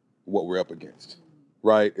what we're up against,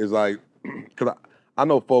 right? It's like, because I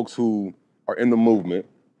know folks who are in the movement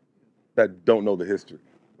that don't know the history,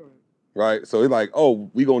 right? So it's like,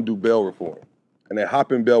 oh, we gonna do bail reform. And they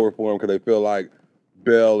hop in bail reform because they feel like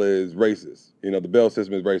bail is racist. The bail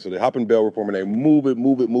system is racist. So they hop in bail reform and they move it.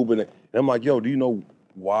 And I'm like, yo, do you know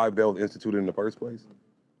why bail was instituted in the first place?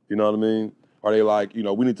 You know what I mean? Are they like, we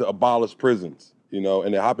need to abolish prisons,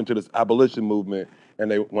 and they hop into this abolition movement and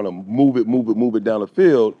they want to move it down the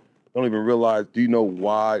field. don't even realize, do you know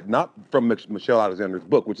why, not from Michelle Alexander's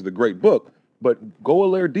book, which is a great book, but go a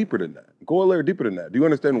layer deeper than that. Go a layer deeper than that. Do you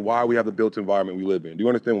understand why we have the built environment we live in? Do you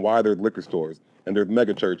understand why there's liquor stores and there's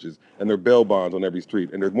mega churches and there are bail bonds on every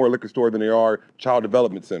street and there's more liquor stores than there are child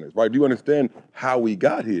development centers, right? Do you understand how we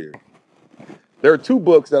got here? There are two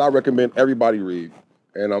books that I recommend everybody read,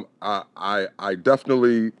 and I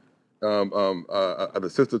definitely, the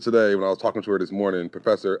sister today, when I was talking to her this morning,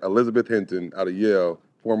 Professor Elizabeth Hinton out of Yale,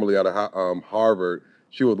 formerly out of Harvard,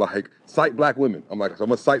 she was like, cite black women. I'm like, so I'm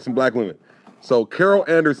gonna cite some black women. So Carol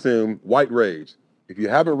Anderson, White Rage. If you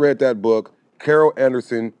haven't read that book, Carol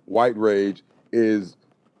Anderson, White Rage is,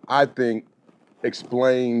 I think,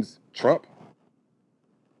 explains Trump,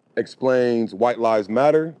 explains White Lives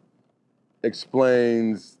Matter,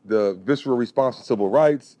 explains the visceral response to civil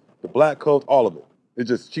rights, the black codes, all of it. It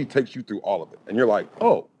just, she takes you through all of it. And you're like,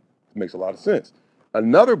 oh, it makes a lot of sense.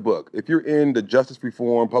 Another book, if you're in the justice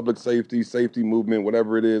reform, public safety, safety movement,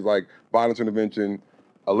 whatever it is, like violence intervention,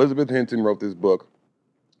 Elizabeth Hinton wrote this book.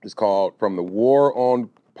 It's called From the War on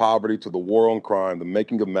Poverty to the War on Crime, The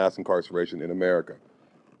Making of Mass Incarceration in America.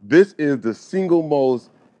 This is the single most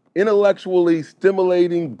intellectually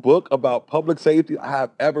stimulating book about public safety I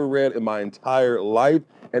have ever read in my entire life,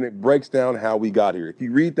 and it breaks down how we got here. If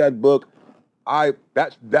you read that book,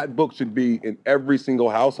 that book should be in every single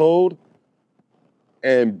household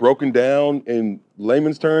and broken down in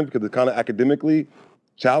layman's terms because it's kind of academically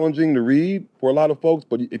challenging to read for a lot of folks.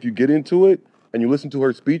 But if you get into it and you listen to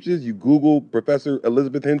her speeches, you Google Professor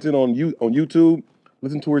Elizabeth Hinton on YouTube,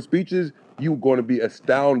 listen to her speeches, you're going to be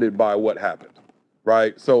astounded by what happened,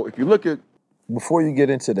 right? So if you look at... Before you get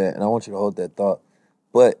into that, and I want you to hold that thought,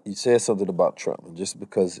 but you said something about Trump, and just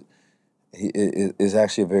because it is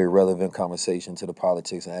actually a very relevant conversation to the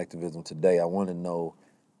politics and activism today, I want to know,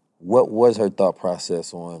 what was her thought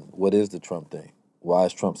process on what is the Trump thing? Why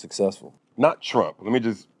is Trump successful? Not Trump. Let me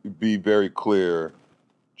just be very clear.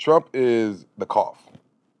 Trump is the cough.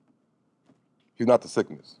 He's not the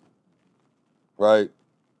sickness, right?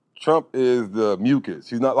 Trump is the mucus.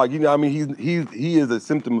 He's not like, I mean, he is a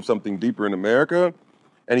symptom of something deeper in America,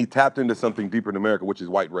 and he tapped into something deeper in America, which is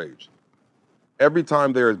white rage. Every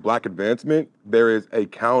time there is black advancement, there is a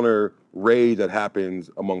counter rage that happens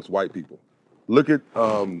amongst white people. Look at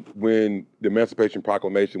when the Emancipation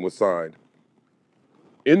Proclamation was signed.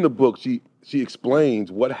 In the book, she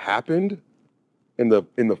explains what happened in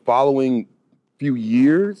the following few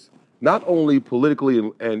years. Not only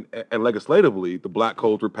politically and legislatively, the black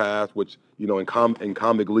codes were passed, which, in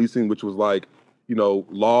convict leasing, which was like,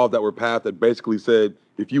 laws that were passed that basically said,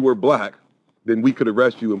 if you were black, then we could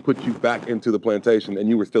arrest you and put you back into the plantation and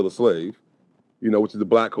you were still a slave, which is the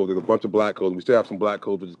black code. There's a bunch of black codes. We still have some black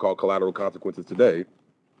codes, which is called collateral consequences today.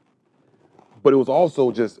 But it was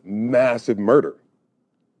also just massive murder.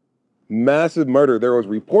 Massive murder. There was a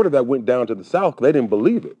reporter that went down to the South because they didn't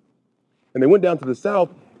believe it. And they went down to the South,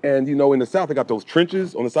 and in the South, they got those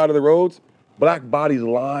trenches on the side of the roads. Black bodies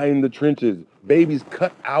lined the trenches. Babies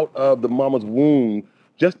cut out of the mama's womb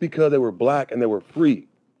just because they were black and they were free.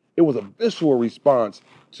 It was a visceral response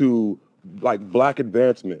to black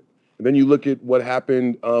advancement. And then you look at what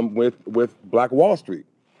happened with Black Wall Street.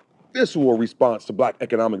 Visceral response to black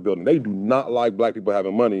economic building. They do not like black people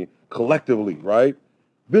having money collectively, right?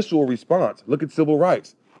 Visceral response. Look at civil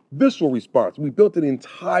rights. Visceral response. We built an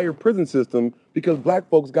entire prison system because black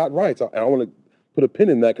folks got rights. And I want to put a pin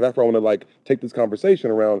in that because that's where I want to take this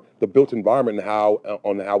conversation around the built environment and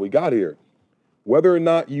how we got here. Whether or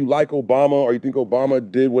not you like Obama or you think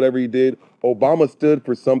Obama did whatever he did, Obama stood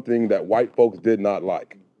for something that white folks did not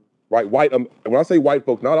like, right? When I say white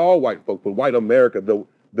folks, not all white folks, but white America,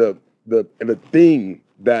 the thing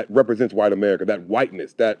that represents white America, that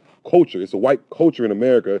whiteness, that culture. It's a white culture in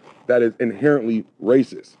America that is inherently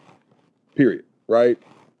racist, period, right?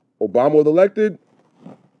 Obama was elected,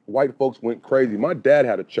 white folks went crazy. My dad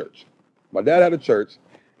had a church.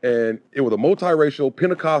 And it was a multiracial,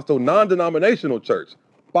 Pentecostal, non-denominational church.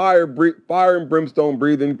 Fire and brimstone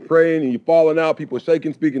breathing, praying, and you falling out, people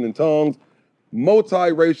shaking, speaking in tongues.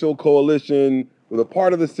 Multiracial coalition with a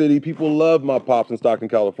part of the city. People love my pops in Stockton,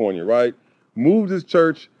 California, right? Moved his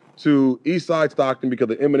church to Eastside Stockton because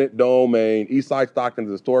of the eminent domain. Eastside Stockton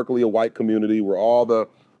is historically a white community where all the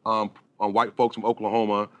white folks from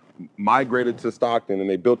Oklahoma migrated to Stockton, and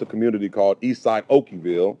they built a community called Eastside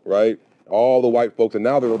Okieville, right? All the white folks, and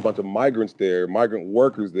now there are a bunch of migrants there, migrant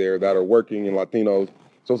workers there that are working, and Latinos.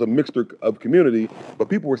 So it's a mixture of community, but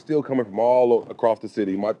people were still coming from all across the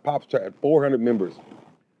city. My pops church had 400 members.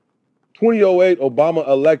 2008, Obama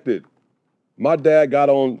elected. My dad got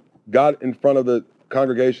in front of the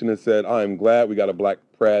congregation and said, I am glad we got a black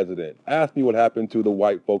president. Ask me what happened to the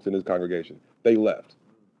white folks in his congregation. They left.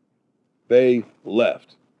 They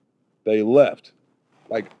left. They left.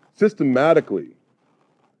 Like, systematically,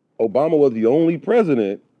 Obama was the only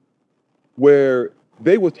president where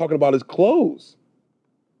they was talking about his clothes.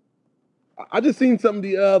 I just seen something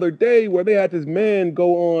the other day where they had this man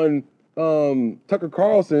go on Tucker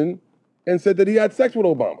Carlson and said that he had sex with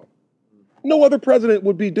Obama. No other president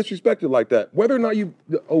would be disrespected like that. Whether or not you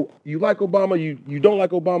like Obama, you don't like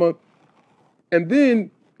Obama. And then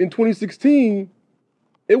in 2016,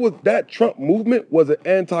 it was that Trump movement was an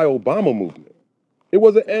anti-Obama movement. It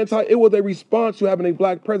was a response to having a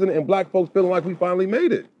black president and black folks feeling like we finally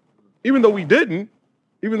made it. Even though we didn't,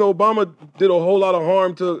 even though Obama did a whole lot of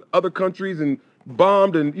harm to other countries and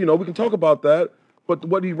bombed, and we can talk about that. But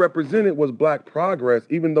what he represented was black progress,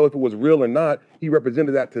 even though if it was real or not, he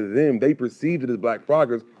represented that to them. They perceived it as black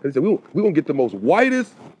progress. They said, we're going to get the most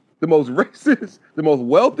whitest, the most racist, the most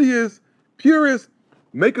wealthiest, purest,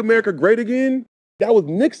 make America great again. That was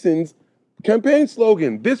Nixon's campaign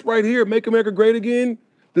slogan. This right here, make America great again.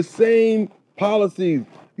 The same policies,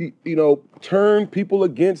 turn people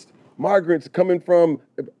against migrants coming from,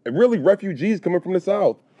 really refugees coming from the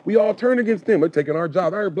South. We all turn against them. They're taking our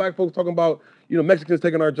jobs. I heard black folks talking about, Mexicans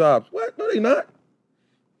taking our jobs. What? No, they not.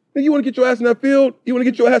 You want to get your ass in that field? You want to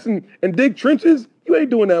get your ass and dig trenches? You ain't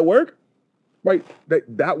doing that work. Right?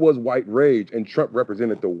 That was white rage, and Trump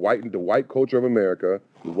represented the white culture of America,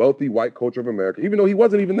 the wealthy white culture of America, even though he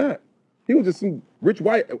wasn't even that. He was just some rich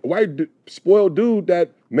white spoiled dude that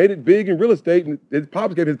made it big in real estate, and his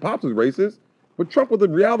pops was racist. But Trump was a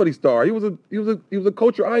reality star. He was a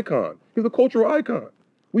culture icon. He was a cultural icon.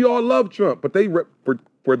 We all love Trump, but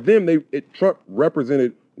for them, Trump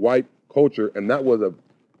represented white culture, and that was a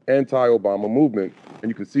anti-Obama movement. And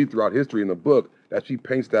you can see throughout history in the book that she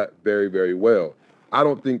paints that very, very well. I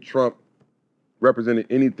don't think Trump represented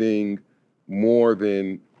anything more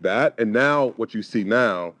than that. And now what you see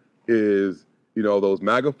now is, those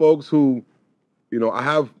MAGA folks who,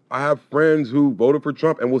 I have friends who voted for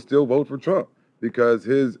Trump and will still vote for Trump because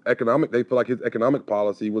they feel like his economic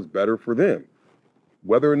policy was better for them.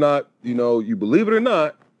 Whether or not, you believe it or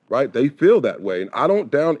not, right, they feel that way. And I don't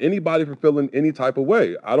down anybody for feeling any type of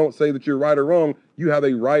way. I don't say that you're right or wrong. You have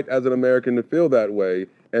a right as an American to feel that way,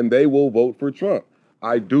 and they will vote for Trump.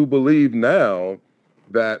 I do believe now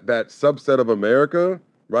that that subset of America,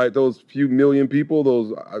 right, those few million people,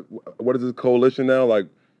 what is this coalition now? Like,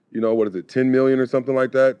 what is it, 10 million or something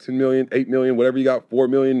like that? 10 million, 8 million, whatever you got, 4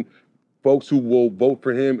 million folks who will vote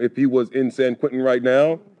for him if he was in San Quentin right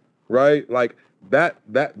now, right? Like,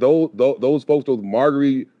 those folks, those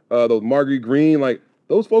Marguerite Green, like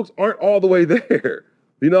those folks aren't all the way there.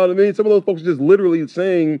 You know what I mean? Some of those folks are just literally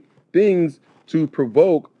saying things to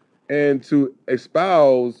provoke and to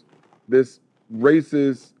espouse this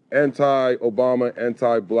racist, anti-Obama,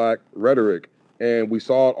 anti-black rhetoric. And we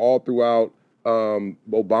saw it all throughout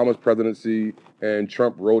Obama's presidency, and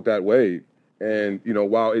Trump rode that wave. And,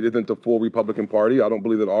 while it isn't the full Republican Party, I don't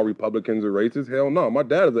believe that all Republicans are racist. Hell no. My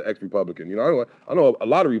dad is an ex-Republican. I know a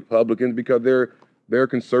lot of Republicans because they're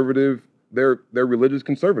conservative. They're religious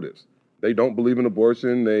conservatives. They don't believe in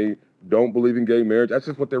abortion. They don't believe in gay marriage. That's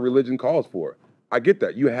just what their religion calls for. I get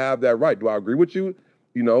that. You have that right. Do I agree with you?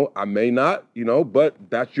 I may not, but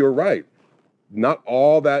that's your right. Not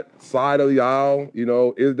all that side of the aisle,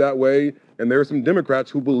 is that way. And there are some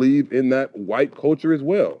Democrats who believe in that white culture as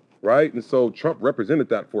well. Right? And so Trump represented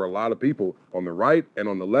that for a lot of people on the right and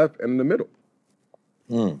on the left and in the middle.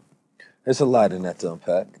 There's a lot in that to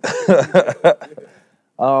unpack.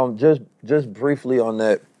 Just briefly on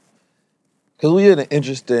that, because we had an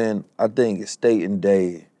interesting, I think, state and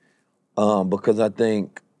day, because I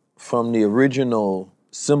think from the original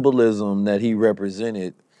symbolism that he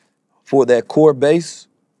represented for that core base,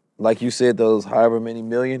 like you said, those however many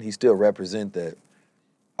million, he still represent that.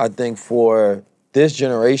 I think for this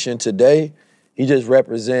generation today, he just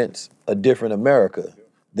represents a different America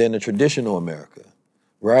than the traditional America,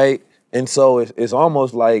 right? And so it's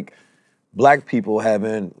almost like black people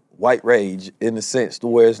having white rage in the sense to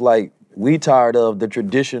where it's like we tired of the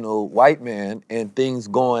traditional white man and things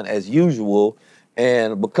going as usual.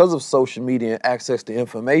 And because of social media and access to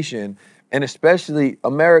information, and especially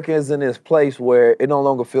America is in this place where it no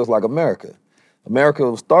longer feels like America.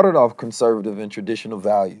 America started off conservative and traditional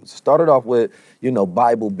values. Started off with,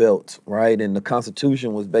 Bible Belt, right? And the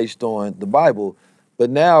Constitution was based on the Bible. But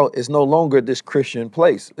now it's no longer this Christian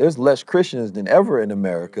place. There's less Christians than ever in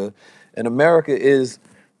America. And America is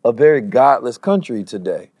a very godless country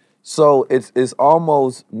today. So it's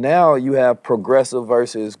almost now you have progressive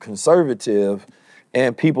versus conservative.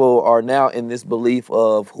 And people are now in this belief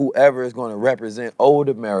of whoever is going to represent old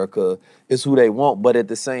America is who they want, but at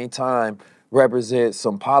the same time represent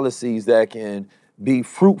some policies that can be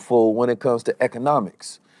fruitful when it comes to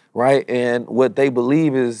economics, right? And what they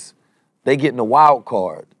believe is they getting a wild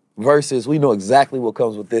card versus we know exactly what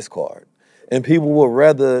comes with this card. And people will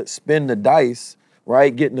rather spin the dice,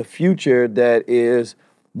 right, getting a future that is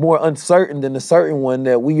more uncertain than the certain one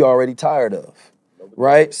that we already tired of,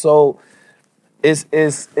 right? So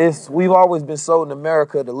it's we've always been sold in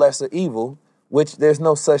America the lesser evil, which there's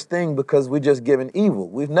no such thing because we're just given evil.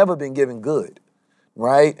 We've never been given good,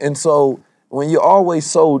 right? And so when you're always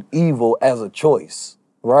sold evil as a choice,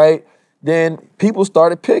 right, then people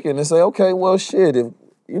started picking and say, okay, well, shit, if,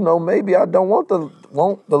 you know, maybe I don't want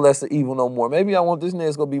the lesser evil no more. Maybe I want this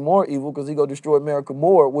nigga's gonna be more evil because he gonna destroy America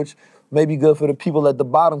more, which may be good for the people at the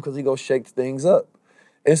bottom because he gonna shake things up.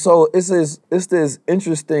 And so it's this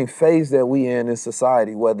interesting phase that we in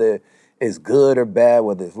society, whether it's good or bad,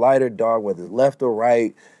 whether it's light or dark, whether it's left or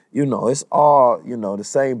right, you know, it's all, you know, the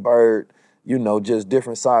same bird, you know, just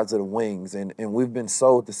different sides of the wings. And we've been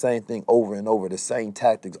sold the same thing over and over, the same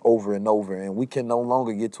tactics over and over. And we can no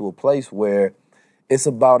longer get to a place where it's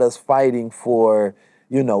about us fighting for,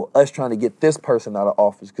 you know, us trying to get this person out of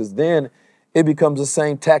office, because then it becomes the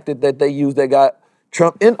same tactic that they use that got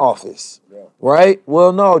Trump in office, right?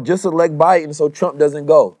 Well, no, just elect Biden so Trump doesn't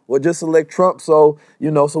go. Well, just elect Trump so,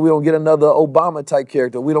 you know, so we don't get another Obama-type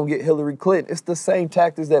character. We don't get Hillary Clinton. It's the same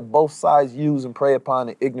tactics that both sides use and prey upon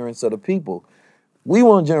the ignorance of the people. We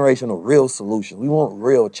want a generation of real solutions. We want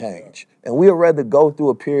real change. And we would rather go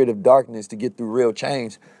through a period of darkness to get through real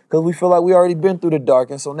change because we feel like we already been through the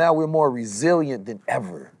dark, and so now we're more resilient than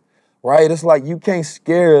ever, right? It's like you can't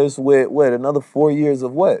scare us with, what, another 4 years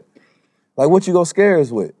of what? Like, what you gonna scare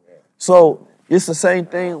us with? So it's the same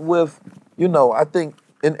thing with, you know, I think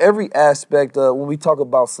in every aspect when we talk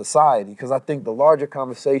about society, because I think the larger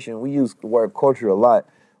conversation, we use the word culture a lot,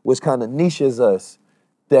 which kind of niches us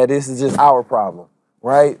that this is just our problem,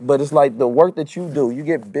 right? But it's like the work that you do, you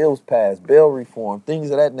get bills passed, bail reform, things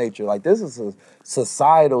of that nature. Like, this is a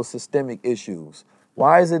societal, systemic issues.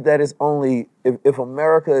 Why is it that it's only, if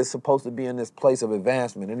America is supposed to be in this place of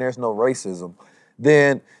advancement and there's no racism,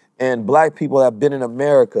 then, and black people have been in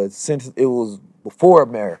America since it was before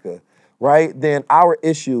America, right? Then our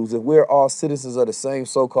issues, if we're all citizens of the same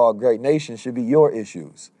so-called great nation, should be your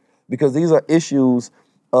issues, because these are issues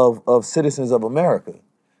of citizens of America.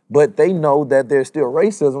 But they know that there's still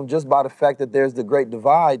racism just by the fact that there's the great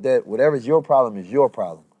divide, that whatever's your problem is your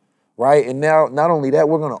problem, right? And now, not only that,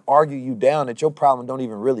 we're going to argue you down that your problem don't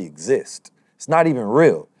even really exist. It's not even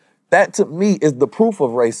real. That, to me, is the proof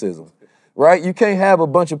of racism, right? You can't have a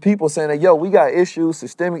bunch of people saying that, yo, we got issues,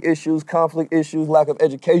 systemic issues, conflict issues, lack of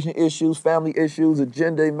education issues, family issues,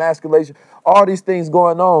 agenda, emasculation, all these things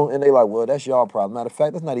going on, and they like, well, that's y'all problem. Matter of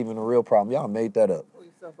fact, that's not even a real problem. Y'all made that up.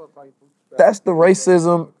 That's the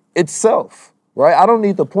racism itself, right? I don't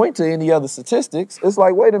need to point to any other statistics. It's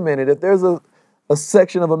like, wait a minute, if there's a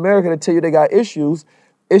section of America that tell you they got issues,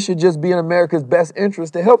 it should just be in America's best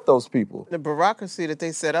interest to help those people. The bureaucracy that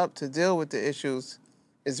they set up to deal with the issues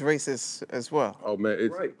is racist as well. Oh man,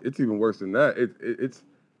 it's even worse than that. It's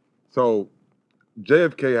so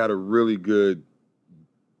JFK had a really good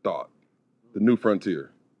thought, the New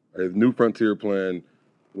Frontier. Right? The New Frontier plan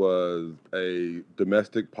was a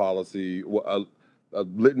domestic policy, a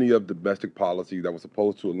litany of domestic policy that was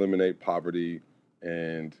supposed to eliminate poverty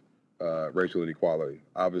and racial inequality.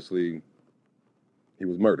 Obviously, he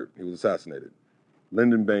was murdered. He was assassinated.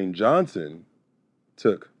 Lyndon Baines Johnson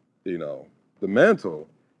took, you know, the mantle,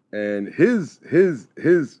 and his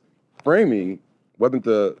framing wasn't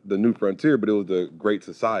the New Frontier, but it was the Great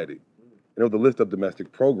Society. It was the list of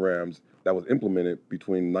domestic programs that was implemented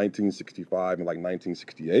between 1965 and like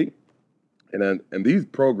 1968. And these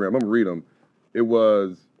programs, I'm gonna read them. It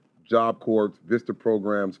was Job Corps, Vista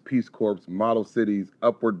programs, Peace Corps, model cities,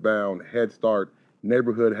 Upward Bound, Head Start,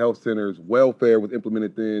 neighborhood health centers, welfare was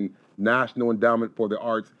implemented then, National Endowment for the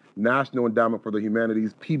Arts, National Endowment for the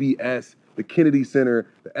Humanities, PBS, the Kennedy Center,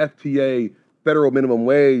 the FTA, federal minimum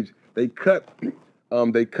wage. They cut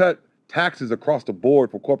taxes across the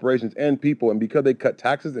board for corporations and people, and because they cut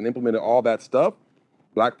taxes and implemented all that stuff,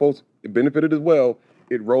 black folks benefited as well.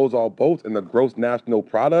 It rose all boats, and the gross national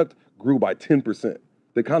product grew by 10%.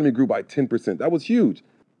 The economy grew by 10%. That was huge.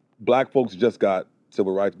 Black folks just got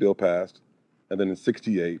civil rights bill passed, and then in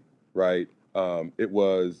 '68, right, it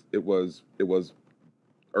was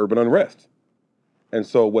urban unrest. And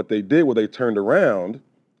so what they did was they turned around.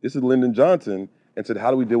 This is Lyndon Johnson, and said, how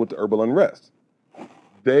do we deal with the urban unrest?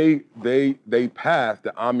 They passed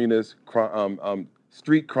the ominous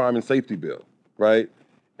street crime and safety bill, right?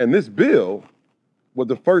 And this bill was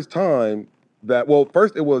the first time that, well,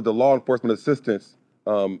 first it was the Law Enforcement Assistance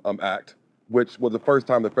Act, which was the first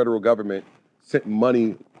time the federal government sent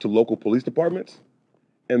money to local police departments.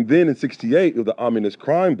 And then in '68, it was the Omnibus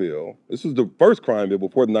Crime Bill. This was the first crime bill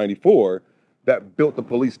before the '94 that built the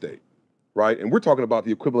police state, right? And we're talking about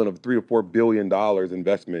the equivalent of $3 to $4 billion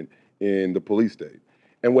investment in the police state.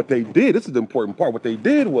 And what they did, this is the important part, what they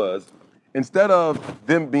did was, instead of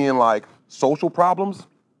them being like social problems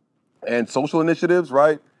and social initiatives,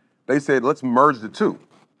 right? They said, let's merge the two.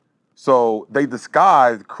 So they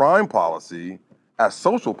disguised crime policy as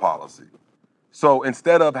social policy. So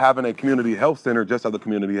instead of having a community health center just as a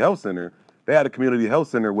community health center, they had a community health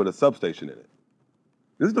center with a substation in it.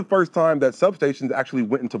 This is the first time that substations actually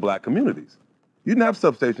went into black communities. You didn't have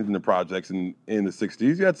substations in the projects in the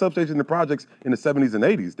 60s. You had substations in the projects in the 70s and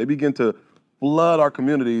 80s. They began to flood our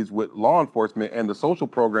communities with law enforcement and the social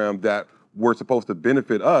program that were supposed to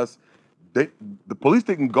benefit us. The police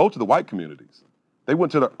didn't go to the white communities. They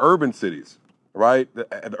went to the urban cities, right?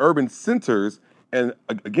 The urban centers. And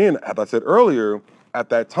again, as I said earlier, at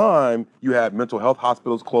that time, you had mental health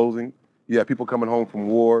hospitals closing. You had people coming home from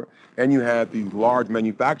war, and you had these large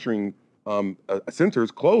manufacturing centers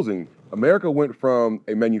closing. America went from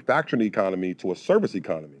a manufacturing economy to a service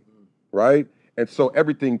economy, right? And so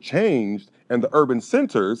everything changed, and the urban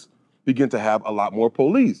centers began to have a lot more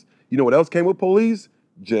police. You know what else came with police?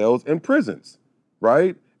 Jails and prisons,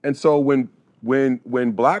 right? And so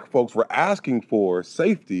when black folks were asking for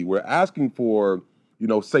safety, we're asking for, you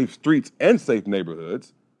know, safe streets and safe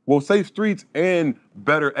neighborhoods. Well, safe streets and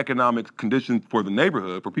better economic conditions for the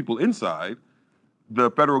neighborhood, for people inside,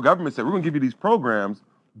 the federal government said, we're gonna give you these programs,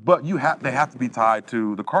 but they have to be tied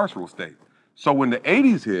to the carceral state. So when the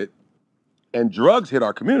 80s hit and drugs hit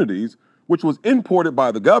our communities, which was imported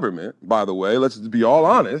by the government, by the way, let's just be all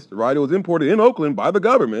honest, right? It was imported in Oakland by the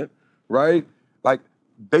government, right? Like,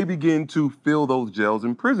 they begin to fill those jails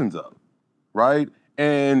and prisons up, right?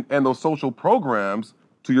 And those social programs,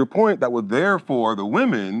 to your point, that were there for the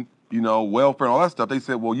women, you know, welfare and all that stuff, they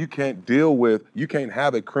said, well, you can't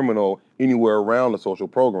have a criminal anywhere around a social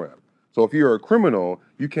program. So if you're a criminal,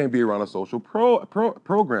 you can't be around a social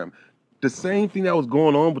program. The same thing that was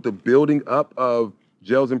going on with the building up of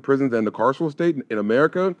jails and prisons and the carceral state in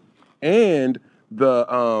America, and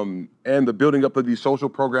the building up of these social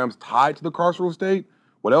programs tied to the carceral state.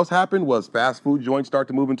 What else happened was fast food joints start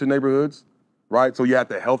to move into neighborhoods, right? So you had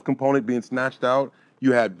the health component being snatched out.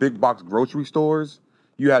 You had big box grocery stores.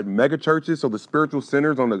 You had mega churches, so the spiritual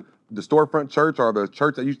centers on the storefront church or the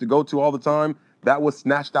church that you used to go to all the time, that was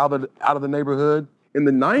snatched out of the neighborhood. In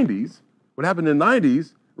the 90s, what happened in the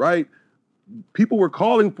 90s, right? People were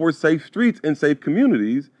calling for safe streets and safe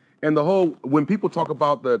communities. And when people talk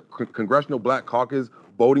about the Congressional Black Caucus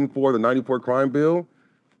voting for the '94 crime bill,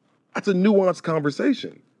 that's a nuanced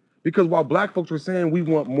conversation. Because while black folks were saying we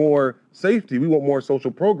want more safety, we want more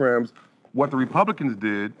social programs, what the Republicans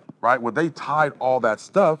did, right, they tied all that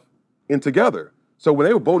stuff in together. So when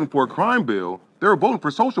they were voting for a crime bill, they were voting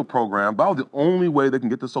for social programs, but that was the only way they can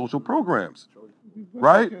get the social programs,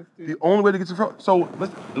 right? The only way to get to, so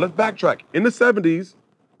let's backtrack. In the 70s,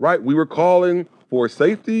 right, we were calling for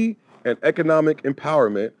safety and economic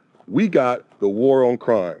empowerment. We got the war on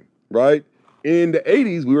crime, right? In the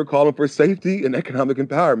 80s, we were calling for safety and economic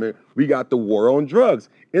empowerment. We got the war on drugs.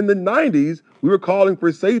 In the 90s, we were calling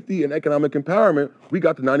for safety and economic empowerment. We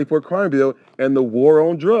got the '94 crime bill and the war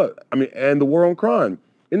on and the war on crime.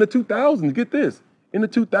 In the 2000s, get this, in the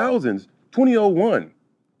 2000s, 2001,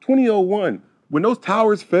 when those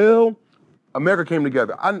towers fell, America came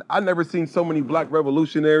together. I never seen so many black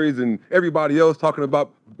revolutionaries and everybody else talking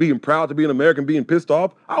about being proud to be an American, being pissed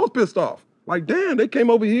off. I was pissed off. Like, damn, they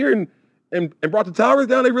came over here and brought the towers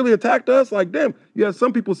down. They really attacked us. Like, damn. You had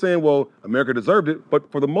some people saying, well, America deserved it. But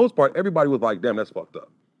for the most part, everybody was like, damn, that's fucked up.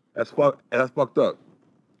 That's fucked up.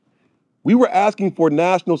 We were asking for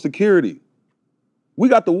national security. We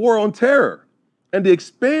got the war on terror and the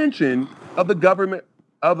expansion of the government,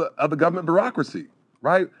 of the government bureaucracy,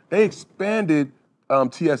 right? They expanded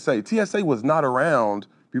TSA. TSA was not around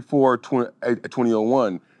before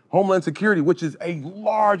 2001. Homeland Security, which is a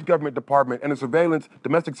large government department, and the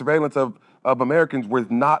domestic surveillance of Americans was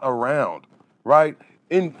not around, right?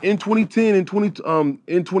 In 2010, in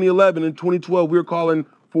 2011, in 2012, we were calling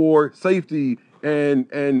for safety and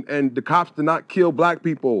the cops to not kill black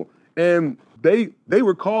people. And they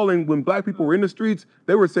were calling, when black people were in the streets,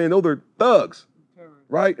 they were saying, oh, they're thugs,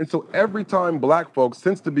 right? And so every time black folks,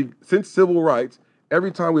 since civil rights,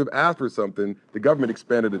 every time we've asked for something, the government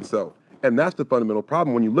expanded itself. And that's the fundamental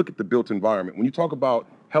problem when you look at the built environment. When you talk about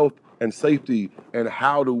health and safety, and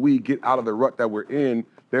how do we get out of the rut that we're in,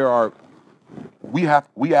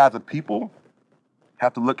 we as a people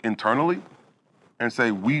have to look internally and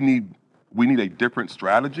say we need a different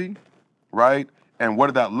strategy, right? And what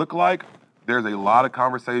did that look like? There's a lot of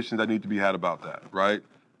conversations that need to be had about that, right?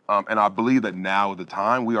 And I believe that now at the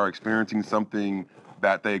time we are experiencing something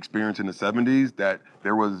that they experienced in the 70s, that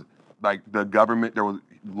there was like there was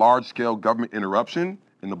large scale government interruption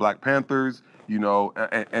in the Black Panthers, you know,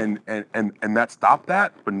 and that stopped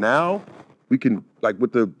that. But now we can, like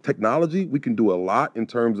with the technology, we can do a lot in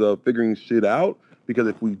terms of figuring shit out, because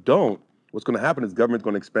if we don't, what's gonna happen is government's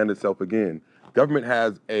gonna expand itself again. Government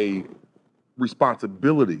has a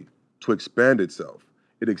responsibility to expand itself.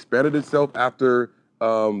 It expanded itself after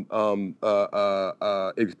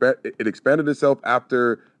it expanded itself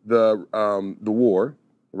after the war,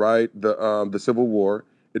 right? The Civil War.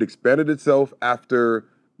 It expanded itself after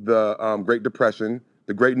the Great Depression,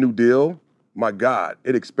 the Great New Deal. My God,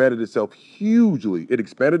 it expanded itself hugely. It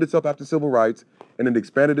expanded itself after civil rights, and it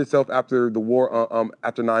expanded itself after the war,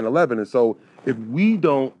 after 9/11. And so if we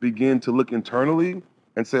don't begin to look internally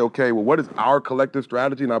and say, okay, well, what is our collective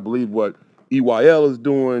strategy? And I believe what EYL is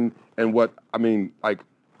doing, and what, I mean, like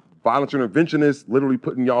violence interventionists literally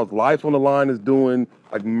putting y'all's lives on the line is doing,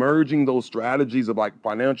 like merging those strategies of like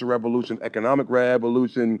financial revolution, economic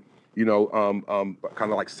revolution, you know,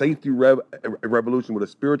 kind of like safety revolution with a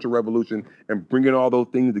spiritual revolution, and bringing all those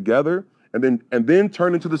things together, and then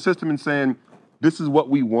turning to the system and saying, this is what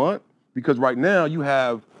we want. Because right now you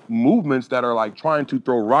have movements that are like trying to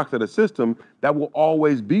throw rocks at a system that will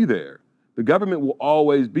always be there. The government will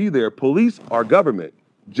always be there. Police are government.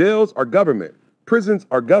 Jails are government. Prisons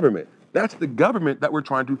are government. That's the government that we're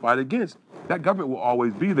trying to fight against. That government will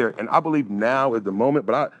always be there. And I believe now is the moment,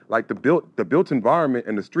 but I like the built environment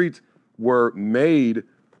and the streets were made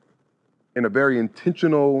in a very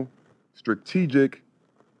intentional, strategic,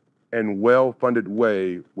 and well-funded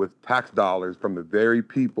way with tax dollars from the very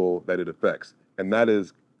people that it affects. And that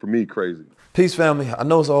is, for me, crazy. Peace, family. I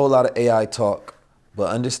know it's a whole lot of AI talk, but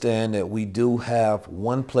understand that we do have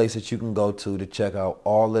one place that you can go to check out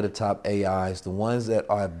all of the top AIs, the ones that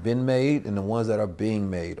have been made and the ones that are being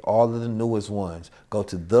made, all of the newest ones. Go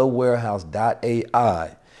to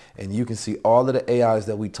thewarehouse.ai and you can see all of the AIs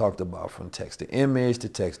that we talked about, from text to image, to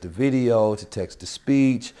text to video, to text to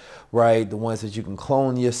speech, right? The ones that you can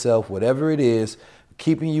clone yourself, whatever it is,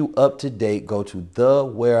 keeping you up to date. Go to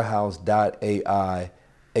thewarehouse.ai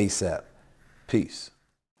ASAP. Peace.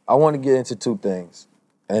 I want to get into two things,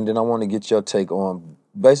 and then I want to get your take on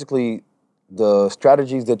basically the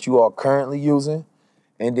strategies that you are currently using,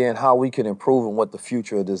 and then how we can improve and what the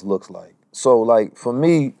future of this looks like. So, like, for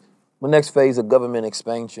me, the next phase of government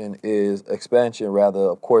expansion,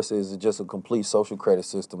 of course, is just a complete social credit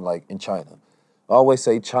system like in China. I always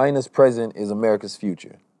say China's present is America's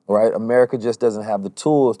future, right? America just doesn't have the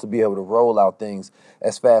tools to be able to roll out things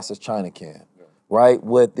as fast as China can. Right,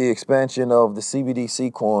 with the expansion of the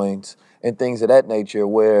CBDC coins and things of that nature,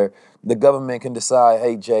 where the government can decide,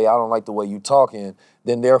 hey, Jay, I don't like the way you're talking,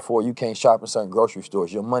 then therefore you can't shop in certain grocery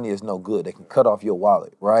stores. Your money is no good. They can cut off your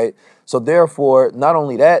wallet, right? So therefore, not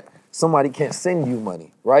only that, somebody can't send you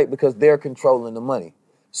money, right? Because they're controlling the money.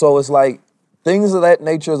 So it's like things of that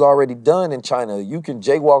nature is already done in China. You can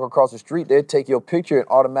jaywalk across the street, they'll take your picture and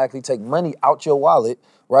automatically take money out your wallet,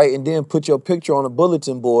 right? And then put your picture on a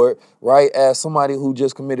bulletin board, right, as somebody who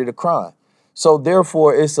just committed a crime. So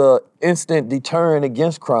therefore, it's a instant deterrent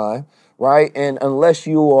against crime, right? And unless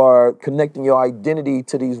you are connecting your identity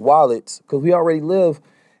to these wallets, because we already live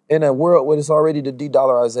in a world where it's already the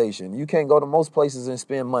de-dollarization. You can't go to most places and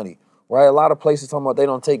spend money, right? A lot of places talking about they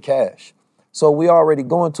don't take cash. So we already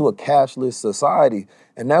going to a cashless society,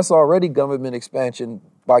 and that's already government expansion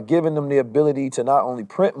by giving them the ability to not only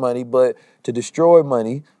print money, but to destroy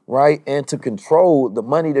money, right? And to control the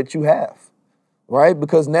money that you have, right?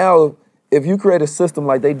 Because now, if you create a system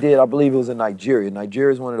like they did, I believe it was in Nigeria.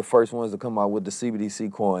 Nigeria is one of the first ones to come out with the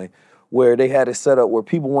CBDC coin, where they had it set up where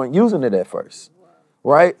people weren't using it at first,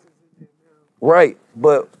 right? Right,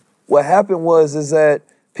 but what happened is that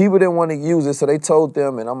people didn't want to use it, so they told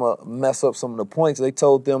them, and I'm going to mess up some of the points, they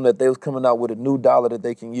told them that they was coming out with a new dollar that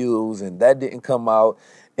they can use, and that didn't come out.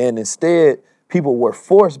 And instead, people were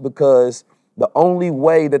forced, because the only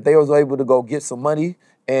way that they was able to go get some money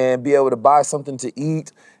and be able to buy something to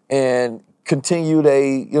eat and continue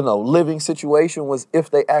their, living situation was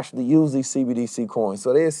if they actually used these CBDC coins.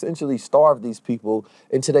 So they essentially starved these people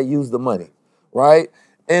until they used the money, right?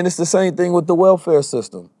 And it's the same thing with the welfare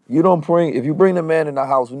system. If you bring the man in the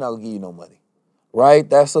house, we're not gonna give you no money, right?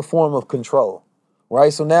 That's a form of control,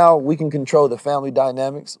 right? So now we can control the family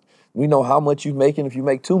dynamics. We know how much you're making. If you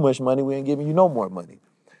make too much money, we ain't giving you no more money.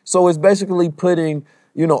 So it's basically putting,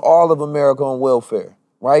 all of America on welfare,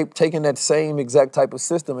 right? Taking that same exact type of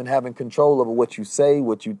system and having control over what you say,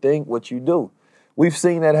 what you think, what you do. We've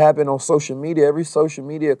seen that happen on social media. Every social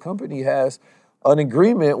media company has an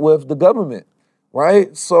agreement with the government,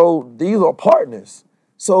 right? So these are partners.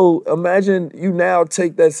 So imagine you now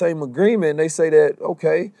take that same agreement and they say that,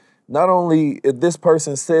 okay, not only if this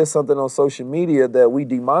person says something on social media that we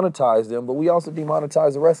demonetize them, but we also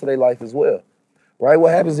demonetize the rest of their life as well, right?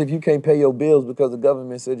 What happens if you can't pay your bills because the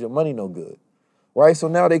government said your money no good, right? So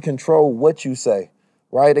now they control what you say,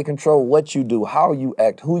 right? They control what you do, how you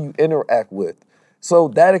act, who you interact with. So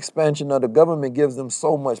that expansion of the government gives them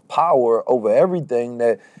so much power over everything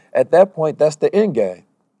that at that point, that's the end game.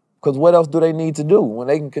 Because what else do they need to do? When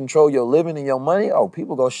they can control your living and your money,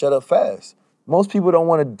 people gonna shut up fast. Most people don't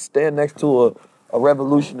want to stand next to a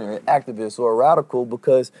revolutionary activist or a radical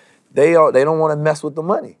because they don't want to mess with the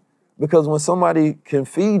money. Because when somebody can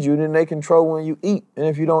feed you, then they control when you eat. And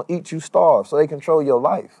if you don't eat, you starve. So they control your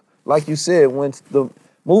life. Like you said, when the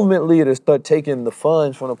movement leaders start taking the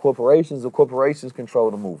funds from the corporations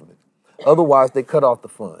control the movement. Otherwise, they cut off the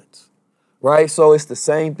funds, right? So it's the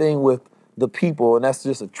same thing with the people, and that's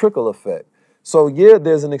just a trickle effect. So yeah,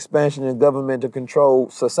 there's an expansion in government to control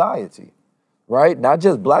society, right? Not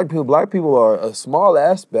just black people. Black people are a small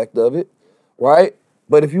aspect of it, right?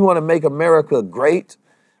 But if you want to make America great,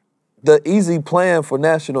 the easy plan for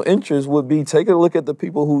national interest would be take a look at the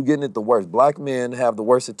people who are getting it the worst. Black men have the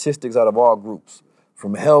worst statistics out of all groups,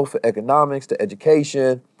 from health, economics, to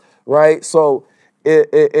education, right? So,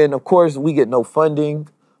 and of course, we get no funding,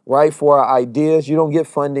 right, for our ideas. You don't get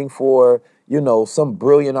funding for, some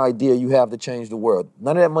brilliant idea you have to change the world.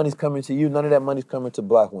 None of that money's coming to you. None of that money's coming to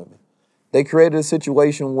black women. They created a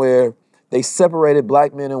situation where they separated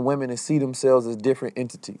black men and women and see themselves as different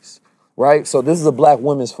entities, right? So this is a black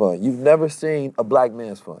women's fund. You've never seen a black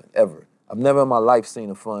man's fund, ever. I've never in my life seen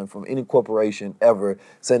a fund from any corporation ever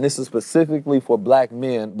saying this is specifically for black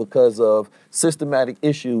men because of systematic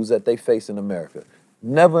issues that they face in America.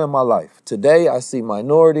 Never in my life. Today, I see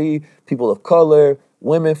minority, people of color,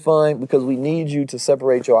 women fund, because we need you to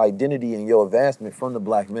separate your identity and your advancement from the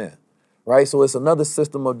black man, right? So it's another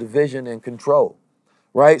system of division and control,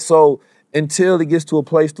 right? So until it gets to a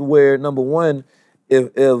place to where, number one,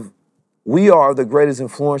 if we are the greatest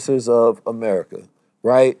influencers of America,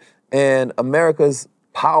 right? And America's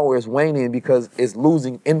power is waning because it's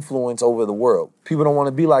losing influence over the world. People don't want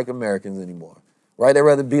to be like Americans anymore, right? They'd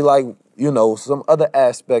rather be like, some other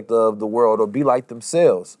aspect of the world or be like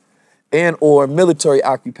themselves and or military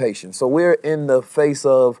occupation. So we're in the face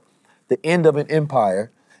of the end of an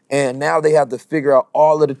empire, and now they have to figure out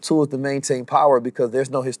all of the tools to maintain power because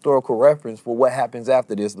there's no historical reference for what happens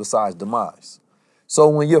after this besides demise. So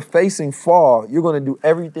when you're facing fall, you're going to do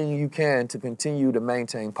everything you can to continue to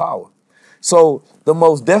maintain power. So the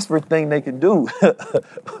most desperate thing they can do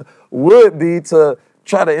would be to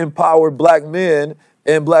try to empower black men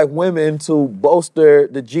and black women to bolster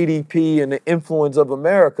the GDP and the influence of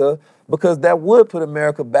America, because that would put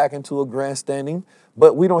America back into a grandstanding.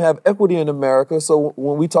 But we don't have equity in America. So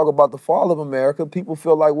when we talk about the fall of America, people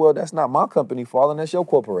feel like, well, that's not my company falling, that's your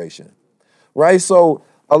corporation, right? So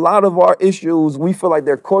a lot of our issues, we feel like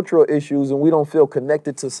they're cultural issues and we don't feel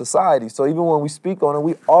connected to society. So even when we speak on it,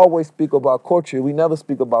 we always speak about culture. We never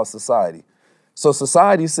speak about society. So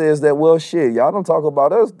society says that, well, shit, y'all don't talk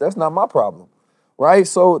about us. That's not my problem, right?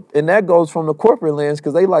 So, and that goes from the corporate lens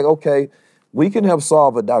because they like, okay, we can help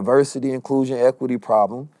solve a diversity, inclusion, equity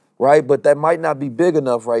problem, right? But that might not be big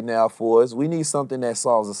enough right now for us. We need something that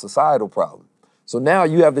solves a societal problem. So now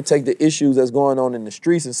you have to take the issues that's going on in the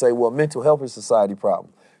streets and say, well, mental health is a society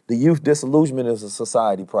problem. The youth disillusionment is a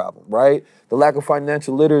society problem, right? The lack of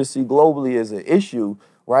financial literacy globally is an issue,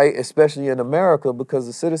 right? Especially in America, because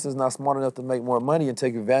the citizens not smart enough to make more money and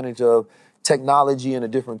take advantage of technology and the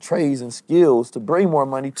different trades and skills to bring more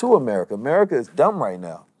money to America. America is dumb right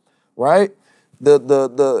now, right?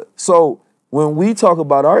 So when we talk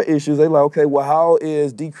about our issues, they like, okay, well, how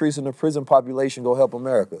is decreasing the prison population going to help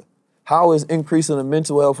America? How is increasing the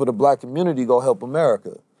mental health for the black community going to help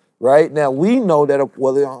America? Right? Now, we know that,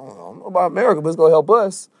 well, I don't know about America, but it's going to help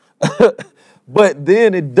us. But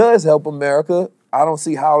then it does help America. I don't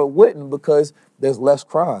see how it wouldn't, because there's less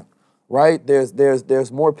crime, right?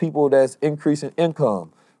 There's more people that's increasing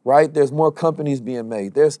income, right? There's more companies being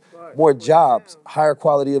made. There's more jobs, higher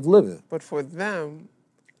quality of living. But for them,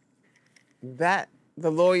 that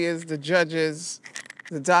the lawyers, the judges,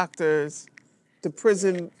 the doctors, the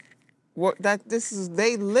prison,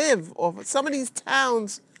 they live off, some of these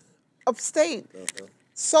towns upstate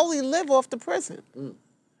solely live off the prison,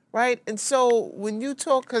 right? And so when you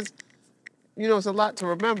talk, because, you know, it's a lot to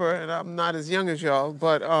remember, and I'm not as young as y'all,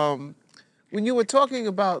 but when you were talking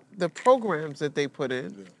about the programs that they put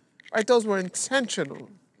in, right, those were intentional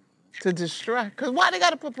to distract. Because why they got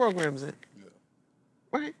to put programs in?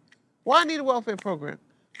 Right? Why need a welfare program?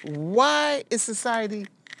 Why is society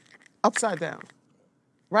upside down?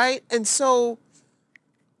 Right? And so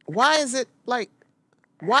why is it like,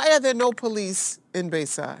 why are there no police in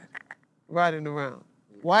Bayside riding around?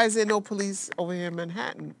 Why is there no police over here in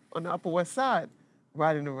Manhattan on the Upper West Side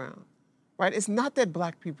riding around? Right? It's not that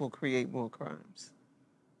black people create more crimes,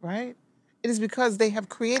 right? It is because they have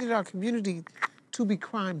created our community to be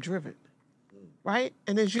crime driven, right?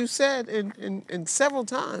 And as you said in several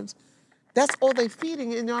times, that's all they're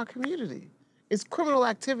feeding in our community. It's criminal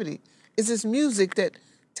activity. It's this music that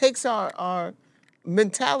takes our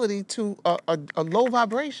mentality to a low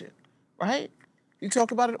vibration, right? You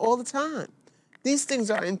talk about it all the time. These things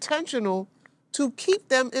are intentional to keep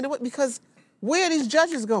them in a way, because where are these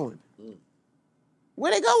judges going?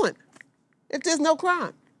 Where are they going if there's no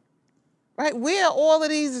crime? Right? Where are all of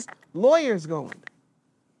these lawyers going?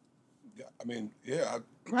 Yeah, I mean, yeah.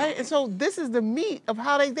 Right? And so this is the meat of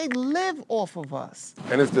how they live off of us.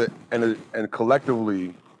 And it's and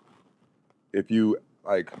collectively, if you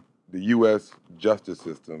like, the U.S. justice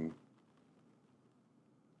system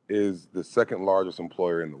is the second largest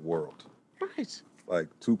employer in the world. Right. Like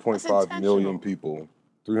 2.5 million people,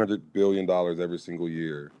 $300 billion every single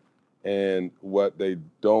year. And what they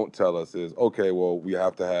don't tell us is, okay, well, we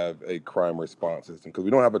have to have a crime response system because we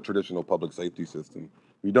don't have a traditional public safety system.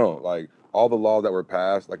 We don't. Like, all the laws that were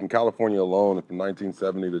passed, like in California alone, from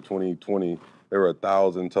 1970 to 2020, there were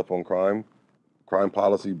 1,000 tough on crime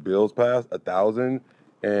policy bills passed, 1,000,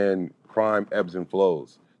 and crime ebbs and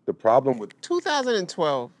flows. The problem with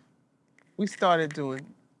 2012, we started doing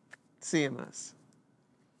CMS.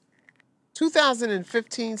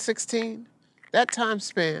 2015, 16, that time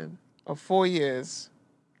span of 4 years,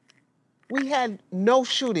 we had no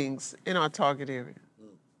shootings in our target area.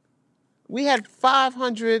 We had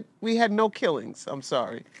no killings,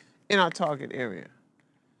 in our target area.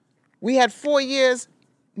 We had 4 years,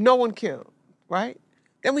 no one killed, right?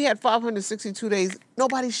 Then we had 562 days,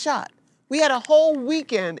 nobody shot. We had a whole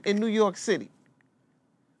weekend in New York City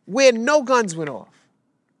where no guns went off.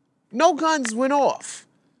 No guns went off,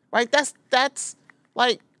 right? That's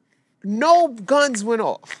like, no guns went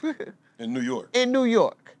off. in New York. In New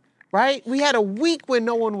York, right? We had a week where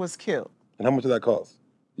no one was killed. And how much did that cost,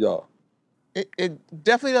 y'all? It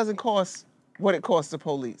definitely doesn't cost what it costs the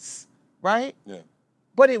police, right? Yeah.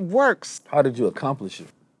 But it works. How did you accomplish it?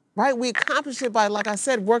 Right, we accomplished it by, like I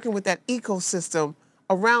said, working with that ecosystem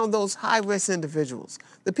around those high-risk individuals.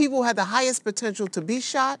 The people who had the highest potential to be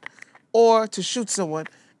shot or to shoot someone,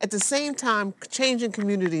 at the same time changing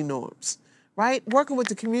community norms, right? Working with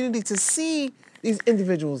the community to see these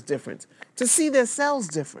individuals different, to see themselves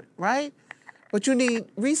different, right? But you need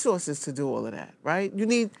resources to do all of that, right? You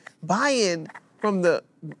need buy-in from the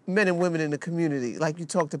men and women in the community, like you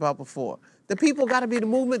talked about before. The people got to be the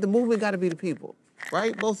movement got to be the people,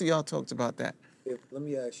 right? Both of y'all talked about that. Let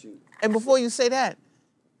me ask you. And before you say that,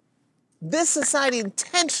 this society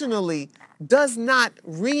intentionally does not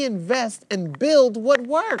reinvest and build what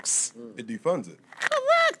works. It defunds it.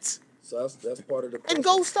 Correct. So that's part of the process. And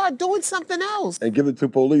go start doing something else. And give it to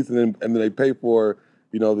police, and then they pay for,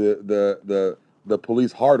 you know, the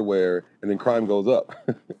police hardware, and then crime goes up.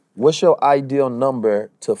 What's your ideal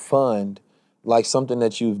number to fund, like something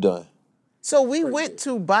that you've done? So we went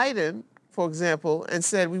to Biden, for example, and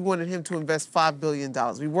said we wanted him to invest $5 billion.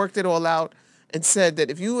 We worked it all out and said that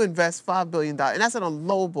if you invest $5 billion, and that's on a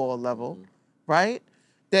low ball level, right?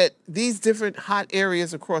 That these different hot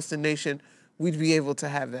areas across the nation, we'd be able to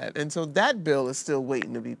have that. And so that bill is still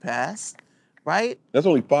waiting to be passed, right? That's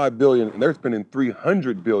only $5 billion, and they're spending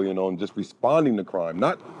 $300 billion on just responding to crime,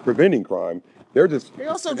 not preventing crime. They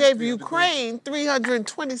also gave Ukraine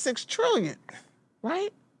 $326 trillion,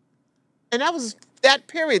 right? And that was that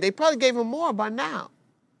period. They probably gave them more by now,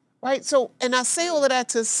 right? So, and I say all of that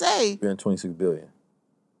to say... $326 billion,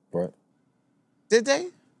 right? Did they?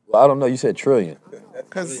 Well, I don't know. You said trillion.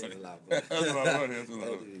 Because...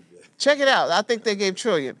 Check it out. I think they gave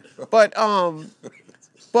trillion. But,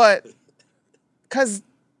 because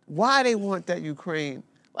why they want that Ukraine...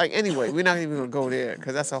 Like, anyway, we're not even going to go there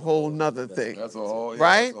because that's a whole nother thing. That's a whole,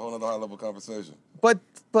 right? That's a whole other high-level conversation. But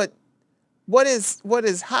what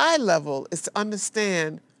is high level is to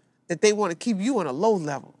understand that they want to keep you on a low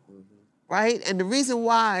level, right? And the reason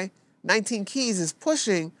why 19 Keys is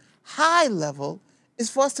pushing high level is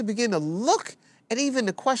for us to begin to look at even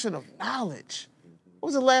the question of knowledge. What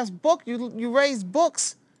was the last book? You raised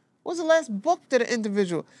books What's the last book that an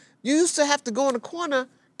individual? You used to have to go in the corner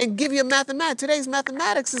and give you a mathematics. Today's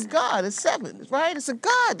mathematics is God. It's 7, right? It's a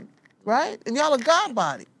God, right? And y'all a God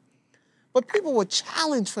body. But people were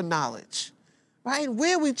challenged for knowledge, right?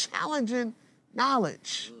 Where are we challenging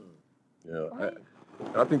knowledge? Yeah, right?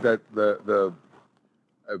 I think that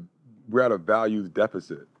we're at a values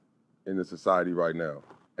deficit in the society right now,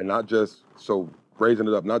 and not just so raising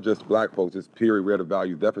it up, not just black folks. It's period. We're at a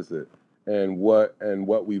value deficit, and what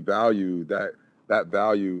we value, that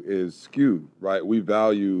value is skewed, right? We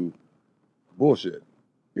value bullshit.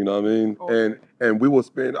 You know what I mean? Okay. And we will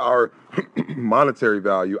spend our monetary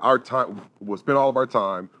value, our time. We'll spend all of our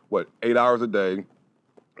time, 8 hours a day,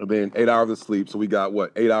 and then 8 hours of sleep. So we got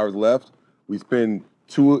 8 hours left. We spend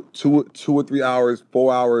two or 3 hours,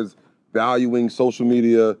 4 hours valuing social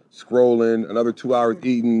media, scrolling, another 2 hours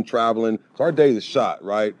eating, traveling. So our day is shot,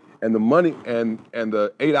 right? And the money and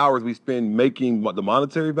the 8 hours we spend making the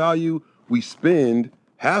monetary value, we spend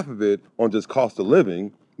half of it on just cost of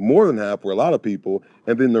living, more than half for a lot of people,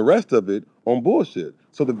 and then the rest of it on bullshit.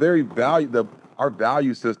 So the very value, our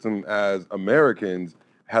value system as Americans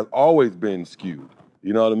has always been skewed.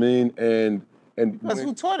 You know what I mean? And because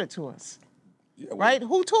who taught it to us? Yeah, right?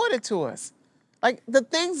 Who taught it to us? Like the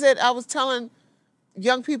things that I was telling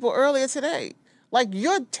young people earlier today. Like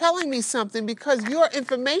you're telling me something because your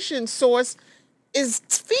information source is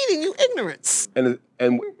feeding you ignorance. And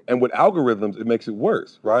with algorithms, it makes it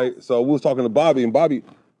worse, right? So we was talking to Bobby, and Bobby,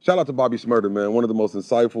 shout out to Bobby Shmurda, man, one of the most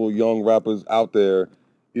insightful young rappers out there.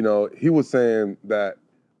 You know, he was saying that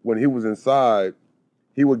when he was inside,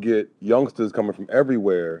 he would get youngsters coming from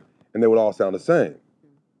everywhere, and they would all sound the same,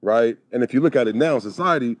 right? And if you look at it now in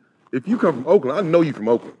society, if you come from Oakland, I know you from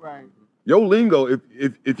Oakland. Right. Your lingo,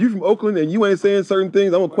 if you from Oakland and you ain't saying certain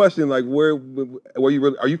things, I'm gonna question like where you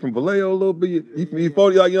really, are you from Vallejo a little bit? You from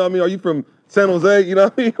Euphoria, like, you know what I mean? Are you from San Jose? You know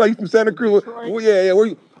what I mean? Like you from Santa Cruz? Well, yeah. Where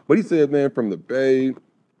you? But he said, man, from the Bay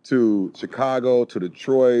to Chicago to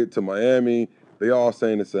Detroit to Miami, they all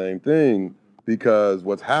saying the same thing because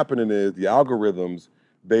what's happening is the algorithms,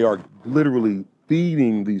 they are literally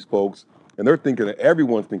feeding these folks. And they're thinking that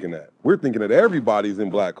everyone's thinking that. We're thinking that everybody's in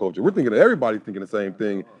black culture. We're thinking that everybody's thinking the same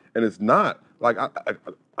thing. And it's not. Like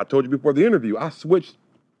I told you before the interview, I switched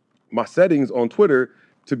my settings on Twitter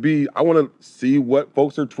to be, I want to see what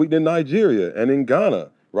folks are tweeting in Nigeria and in Ghana,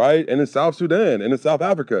 right? And in South Sudan and in South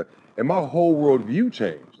Africa. And my whole worldview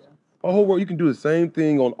changed. My whole world, you can do the same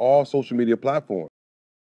thing on all social media platforms.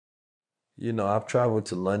 You know, I've traveled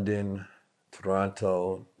to London,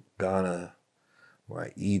 Toronto, Ghana,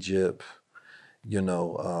 right, Egypt, you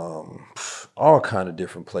know, all kind of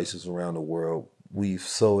different places around the world. We've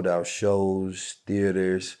sold out shows,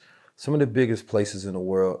 theaters, some of the biggest places in the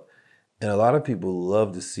world. And a lot of people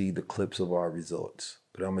love to see the clips of our results.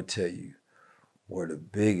 But I'm going to tell you where the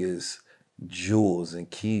biggest jewels and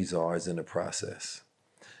keys are is in the process.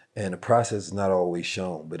 And the process is not always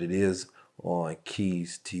shown, but it is on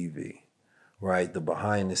Keys TV. Right? The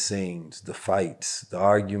behind the scenes, the fights, the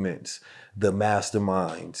arguments, the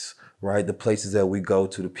masterminds, right? The places that we go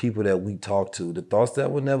to, the people that we talk to, the thoughts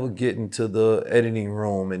that will never get into the editing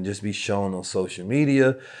room and just be shown on social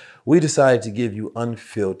media. We decided to give you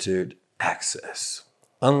unfiltered access,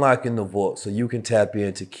 unlocking the vault so you can tap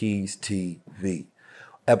into Keys TV.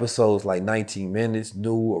 Episodes like 19 Minutes,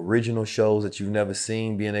 new original shows that you've never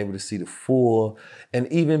seen, being able to see the full, and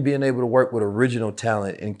even being able to work with original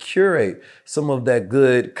talent and curate some of that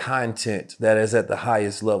good content that is at the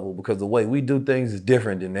highest level, because the way we do things is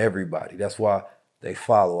different than everybody. That's why they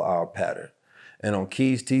follow our pattern. And on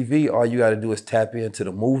Keys TV, all you got to do is tap into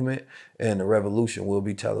the movement, and the revolution will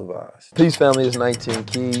be televised. Peace, family. It's 19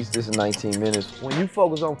 Keys. This is 19 Minutes. When you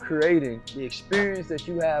focus on creating, the experience that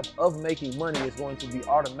you have of making money is going to be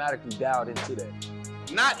automatically dialed into that.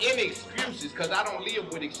 Not any excuses, because I don't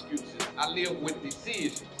live with excuses. I live with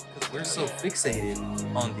decisions. Because we're so fixated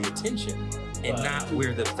on the attention and not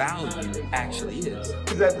where the value actually is.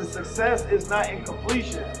 That the success is not in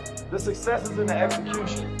completion. The success is in the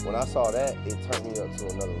execution. When I saw that, it turned me up to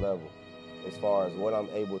another level as far as what I'm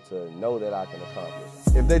able to know that I can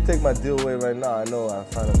accomplish. If they take my deal away right now, I know I'll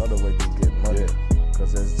find another way to get money.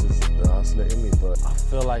 Because it's just the hustler in me, but I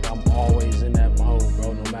feel like I'm always in that mode,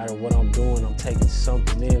 bro. No matter what I'm doing, I'm taking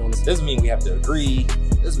something in. Doesn't mean we have to agree,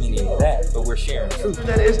 doesn't mean any of that, but we're sharing truth.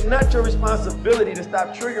 That it's not your responsibility to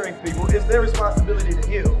stop triggering people, it's their responsibility to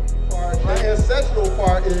heal. My ancestral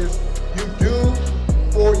part is you do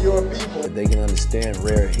for your people. They can understand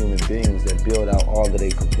rare human beings that build out all of their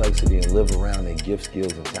complexity and live around their gift,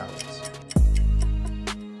 skills, and talents.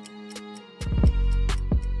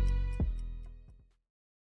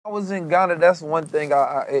 I I was in Ghana, that's one thing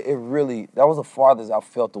it really, that was the farthest I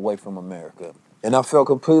felt away from America. And I felt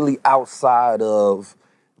completely outside of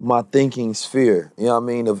my thinking sphere, you know what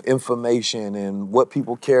I mean, of information and what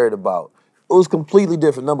people cared about. It was completely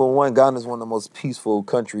different. Number one, Ghana is one of the most peaceful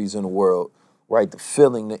countries in the world, right? The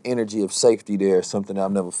feeling, the energy of safety there is something that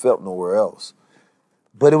I've never felt nowhere else.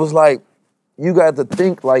 But it was like, you got to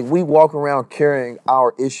think like we walk around carrying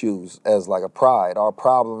our issues as like a pride, our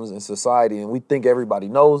problems in society, and we think everybody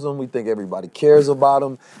knows them, we think everybody cares about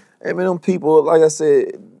them. I mean, them people, like I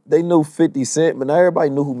said, they knew 50 Cent, but not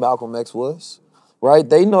everybody knew who Malcolm X was, right?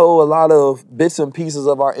 They know a lot of bits and pieces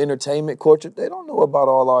of our entertainment culture. They don't know about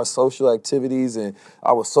all our social activities and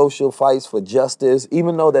our social fights for justice,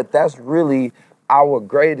 even though that's really our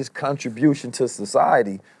greatest contribution to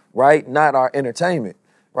society, right? Not our entertainment.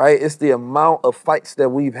 Right? It's the amount of fights that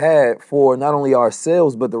we've had for not only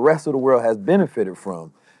ourselves, but the rest of the world has benefited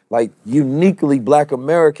from. Like, uniquely, Black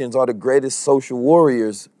Americans are the greatest social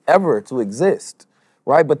warriors ever to exist,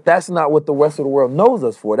 right? But that's not what the rest of the world knows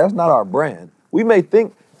us for. That's not our brand. We may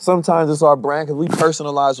think sometimes it's our brand because we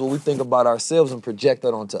personalize what we think about ourselves and project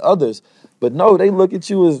that onto others. But no, they look at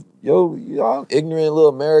you as, yo, y'all ignorant little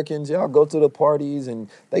Americans. Y'all go to the parties and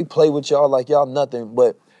they play with y'all like y'all nothing.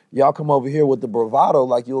 But y'all come over here with the bravado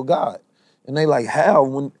like you're a god. And they like, how?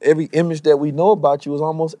 When every image that we know about you is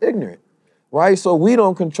almost ignorant, right? So we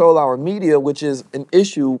don't control our media, which is an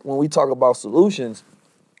issue when we talk about solutions.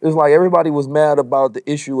 It's like everybody was mad about the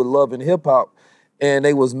issue of love and hip hop, and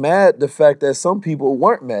they was mad the fact that some people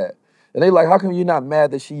weren't mad. And they like, how come you're not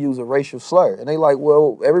mad that she used a racial slur? And they like,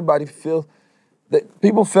 well, everybody feels that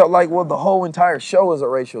people felt like, well, the whole entire show is a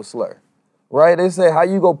racial slur. Right? They say, how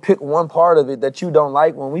you go pick one part of it that you don't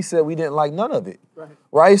like when we said we didn't like none of it.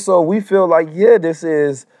 Right? So we feel like, yeah, this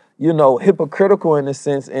is, hypocritical in a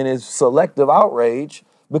sense and is selective outrage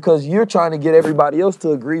because you're trying to get everybody else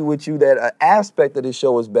to agree with you that an aspect of this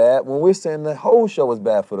show is bad when we're saying the whole show is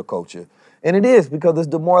bad for the culture. And it is because it's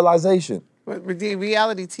demoralization. But the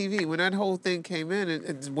reality TV, when that whole thing came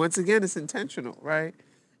in, once again, it's intentional, right?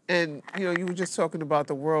 And, you were just talking about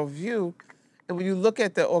the worldview. And when you look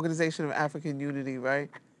at the Organization of African Unity, right,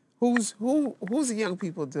 who's the young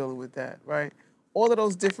people dealing with that, right? All of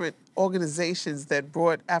those different organizations that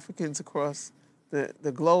brought Africans across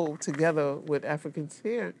the globe together with Africans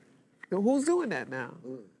here, who's doing that now,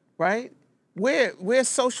 right? We're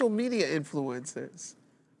social media influencers,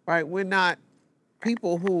 right? We're not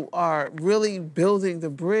people who are really building the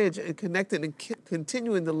bridge and connecting and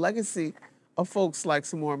continuing the legacy of folks like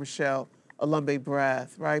Samora Michelle, Alumbe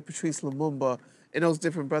Brath, right, Patrice Lumumba, and those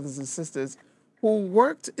different brothers and sisters who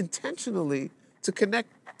worked intentionally to connect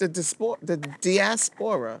the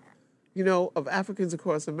diaspora, of Africans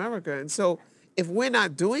across America. And so if we're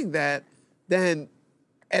not doing that, then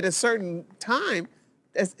at a certain time,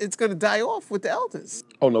 it's going to die off with the elders.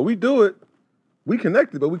 Oh, no, we do it. We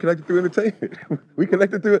connected, but we connected through entertainment. We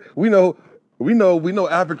connected through, we know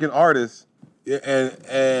African artists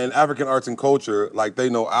and African arts and culture like they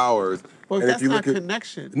know ours. Well, and that's if you not look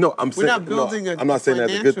connection. No, I'm saying, we're not building I'm not saying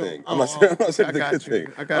that's a good thing. I'm not saying that's a good thing.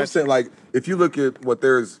 I'm saying, like, if you look at what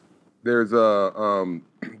there's a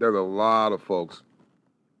lot of folks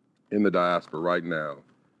in the diaspora right now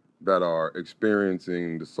that are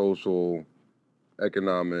experiencing the social,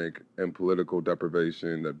 economic, and political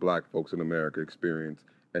deprivation that Black folks in America experience,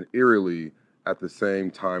 and eerily at the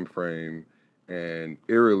same time frame and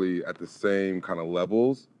eerily at the same kind of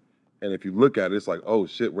levels. And if you look at it, it's like, oh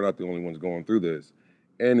shit, we're not the only ones going through this.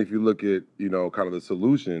 And if you look at, kind of the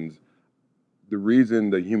solutions, the reason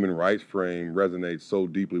the human rights frame resonates so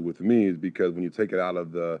deeply with me is because when you take it out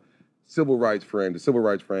of the civil rights frame, the civil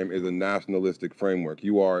rights frame is a nationalistic framework.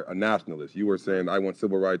 You are a nationalist. You are saying, I want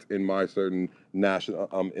civil rights in my certain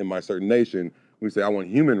nation. When you say, I want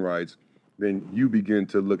human rights, then you begin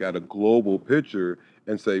to look at a global picture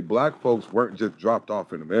and say, Black folks weren't just dropped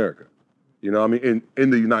off in America. In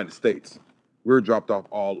the United States. We're dropped off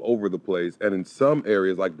all over the place. And in some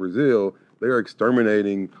areas like Brazil, they are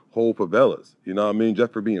exterminating whole favelas,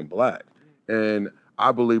 just for being Black. And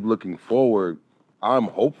I believe looking forward, I'm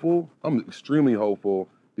hopeful. I'm extremely hopeful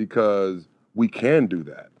because we can do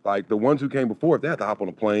that. Like the ones who came before, if they had to hop on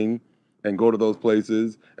a plane and go to those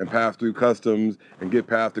places and pass through customs and get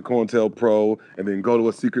past the COINTELPRO and then go to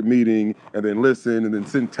a secret meeting and then listen and then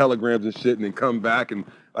send telegrams and shit and then come back. And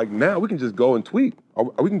like now we can just go and tweet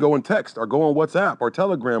or we can go and text or go on WhatsApp or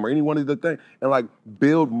Telegram or any one of the things and like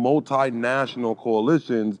build multinational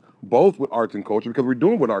coalitions, both with arts and culture, because we're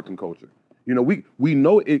doing with arts and culture. We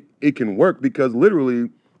know it can work because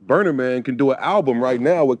literally Burner Man can do an album right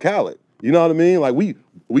now with Khaled. You know what I mean? Like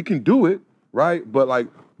we can do it, right? But like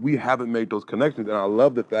we haven't made those connections. And I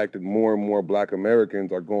love the fact that more and more Black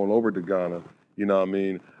Americans are going over to Ghana. You know what I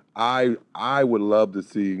mean? I would love to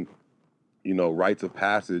see, you know, rites of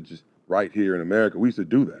passage right here in America. We used to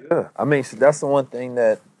do that. Yeah, I mean, so that's the one thing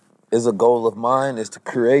that is a goal of mine, is to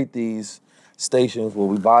create these stations where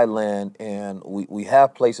we buy land and we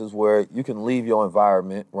have places where you can leave your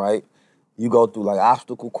environment, right? You go through like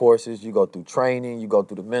obstacle courses, you go through training, you go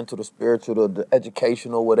through the mental, the spiritual, the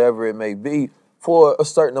educational, whatever it may be, for a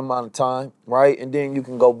certain amount of time, right? And then you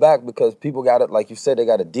can go back, because people got it, like you said, they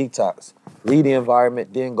got to detox, leave the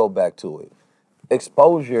environment, then go back to it.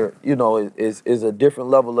 Exposure, you know, is a different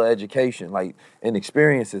level of education, like, and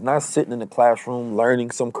experiences, not sitting in the classroom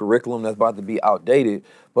learning some curriculum that's about to be outdated,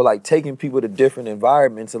 but like taking people to different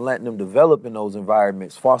environments and letting them develop in those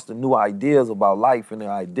environments, foster new ideas about life and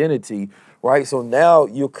their identity, right? So now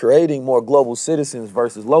you're creating more global citizens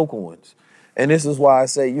versus local ones. And this is why I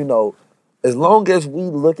say, you know, as long as we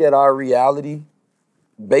look at our reality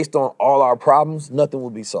based on all our problems, nothing will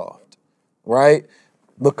be solved, right?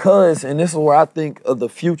 Because, and this is where I think of the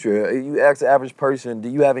future. You ask the average person, do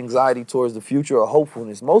you have anxiety towards the future or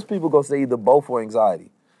hopefulness? Most people go say either both or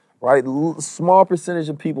anxiety, right? Small percentage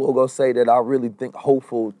of people will go say that I really think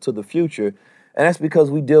hopeful to the future. And that's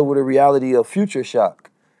because we deal with a reality of future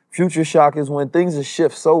shock. Future shock is when things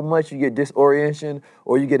shift so much you get disorientation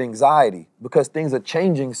or you get anxiety, because things are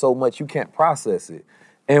changing so much you can't process it.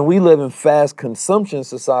 And we live in fast consumption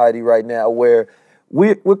society right now, where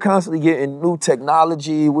we're constantly getting new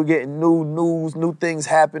technology, we're getting new news, new things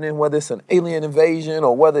happening, whether it's an alien invasion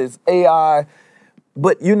or whether it's AI,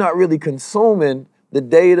 but you're not really consuming the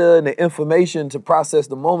data and the information to process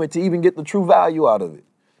the moment to even get the true value out of it,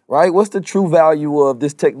 right? What's the true value of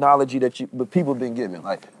this technology that the people have been given?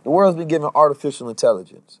 Like, the world's been given artificial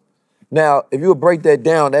intelligence. Now, if you would break that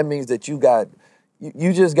down, that means that you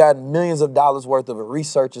just got millions of dollars worth of a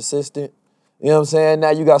research assistant. You know what I'm saying?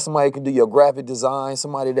 Now you got somebody that can do your graphic design,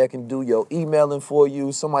 somebody that can do your emailing for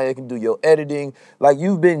you, somebody that can do your editing. Like,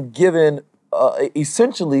 you've been given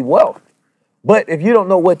essentially wealth. But if you don't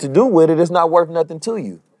know what to do with it, it's not worth nothing to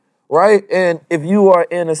you, right? And if you are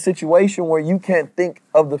in a situation where you can't think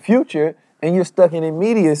of the future and you're stuck in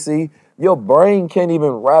immediacy, your brain can't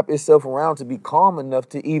even wrap itself around to be calm enough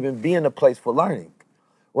to even be in a place for learning,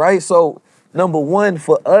 right? So, number one,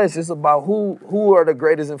 for us, it's about who are the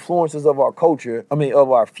greatest influences of our culture,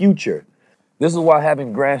 of our future. This is why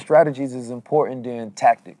having grand strategies is important than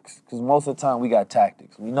tactics, because most of the time we got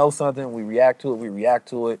tactics. We know something, we react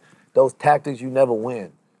to it. Those tactics, you never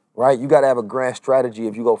win, right? You got to have a grand strategy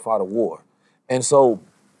if you go fight a war. And so,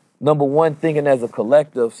 number one, thinking as a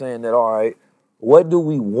collective, saying that, all right, what do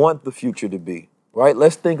we want the future to be, right?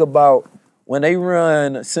 Let's think about when they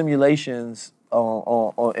run simulations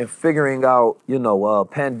and figuring out,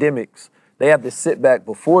 pandemics. They have to sit back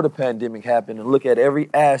before the pandemic happened and look at every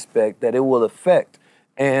aspect that it will affect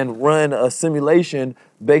and run a simulation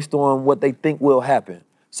based on what they think will happen.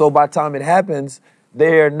 So by the time it happens,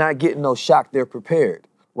 they're not getting no shock, they're prepared,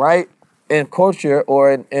 right? In culture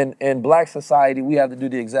or in Black society, we have to do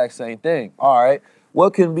the exact same thing. All right,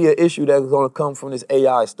 what can be an issue that's going to come from this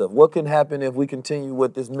AI stuff? What can happen if we continue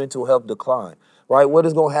with this mental health decline? Right? What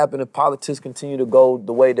is going to happen if politics continue to go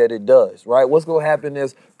the way that it does? Right? What's going to happen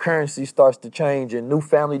as currency starts to change and new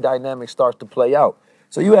family dynamics starts to play out?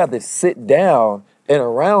 So you have to sit down in a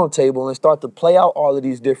round table and start to play out all of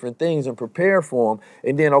these different things and prepare for them.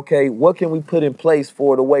 And then, okay, what can we put in place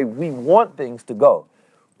for the way we want things to go?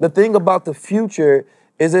 The thing about the future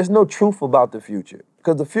is there's no truth about the future,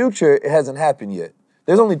 because the future, it hasn't happened yet.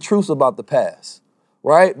 There's only truths about the past.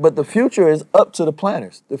 Right? But the future is up to the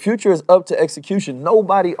planners. The future is up to execution.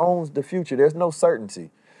 Nobody owns the future. There's no certainty.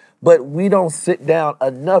 But we don't sit down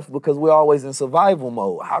enough because we're always in survival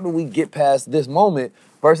mode. How do we get past this moment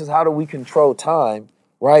versus how do we control time,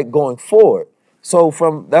 right, going forward? So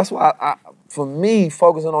that's why, for me,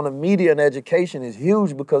 focusing on the media and education is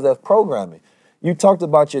huge, because that's programming. You talked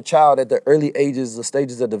about your child at the early ages, the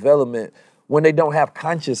stages of development, when they don't have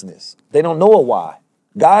consciousness. They don't know a why.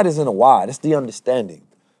 God isn't a why, that's the understanding,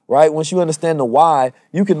 right? Once you understand the why,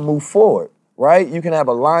 you can move forward, right? You can have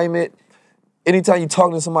alignment. Anytime you're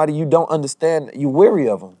talking to somebody you don't understand, you're weary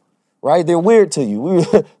of them, right? They're weird to you.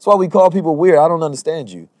 That's why we call people weird. I don't understand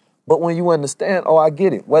you. But when you understand, oh, I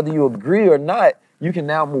get it. Whether you agree or not, you can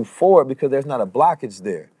now move forward because there's not a blockage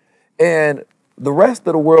there. And the rest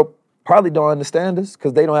of the world probably don't understand us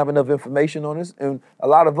because they don't have enough information on us. And a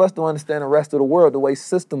lot of us don't understand the rest of the world, the way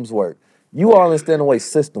systems work. You all understand the way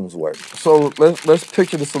systems work. So let's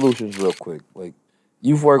picture the solutions real quick. Like,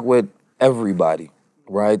 you've worked with everybody,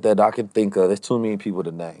 right, that I can think of. There's too many people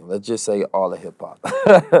to name. Let's just say all of hip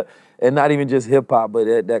hop. and not even just hip hop,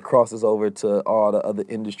 but that crosses over to all the other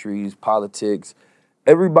industries, politics.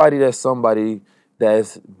 Everybody that's somebody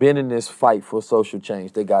that's been in this fight for social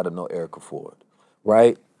change, they got to know Erica Ford,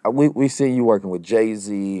 right? We see you working with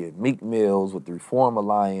Jay-Z and Meek Mills with the Reform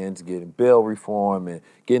Alliance, getting bail reform and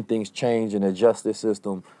getting things changed in the justice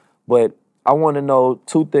system. But I want to know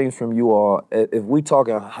two things from you all. If we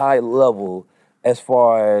talking high level, as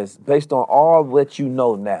far as based on all that you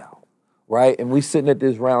know now, right? And we sitting at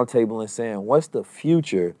this round table and saying, what's the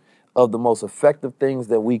future of the most effective things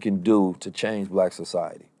that we can do to change Black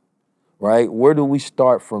society, right? Where do we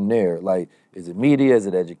start from there? Like, is it media? Is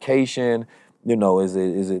it education? You know, is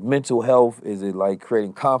it mental health? Is it like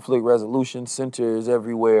creating conflict resolution centers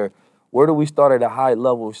everywhere? Where do we start at a high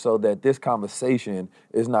level so that this conversation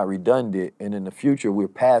is not redundant, and in the future we're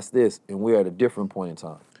past this and we're at a different point in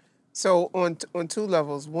time? So on two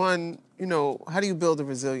levels. One, you know, how do you build a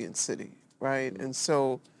resilient city, right? And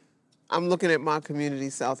so I'm looking at my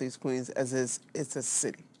community, Southeast Queens, as it's a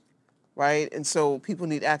city, right? And so people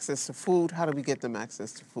need access to food. How do we get them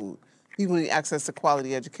access to food? People need access to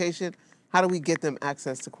quality education. How do we get them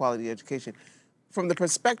access to quality education? From the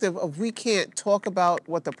perspective of we can't talk about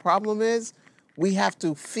what the problem is, we have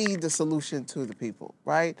to feed the solution to the people,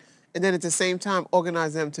 right? And then at the same time,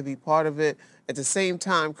 organize them to be part of it. At the same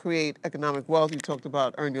time, create economic wealth. You talked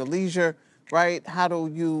about earn your leisure, right? How do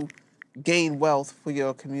you gain wealth for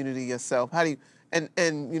your community yourself? How do you,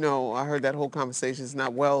 and you know, I heard that whole conversation. It's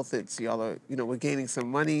not wealth, it's y'all are, you know, we're gaining some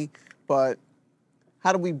money, but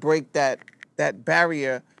how do we break that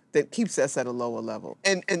barrier that keeps us at a lower level?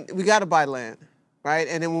 And we got to buy land, right?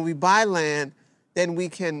 And then when we buy land, then we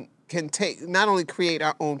can take, not only create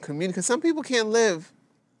our own community, because some people can't live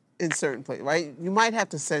in certain places, right? You might have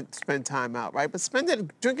to spend time out, right? But spend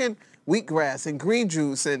it drinking wheatgrass and green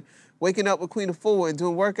juice and waking up with Queen Afua and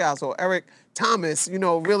doing workouts, or Eric Thomas, you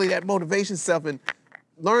know, really that motivation stuff, and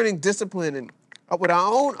learning discipline and with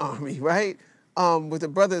our own army, right? With the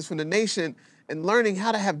brothers from the nation, and learning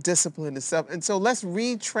how to have discipline and stuff. And so let's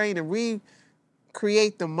retrain and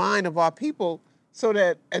recreate the mind of our people so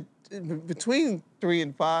that between 3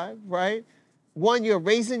 and 5, right? One, you're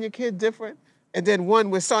raising your kid different. And then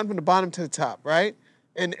one, we're starting from the bottom to the top, right?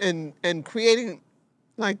 And creating,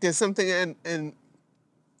 like there's something, and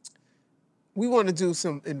we want to do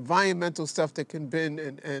some environmental stuff that can bend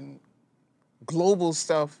and global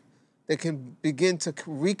stuff that can begin to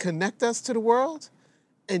reconnect us to the world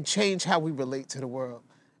and change how we relate to the world.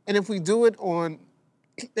 And if we do it and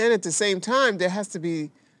at the same time, there has to be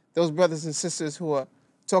those brothers and sisters who are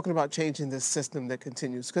talking about changing this system that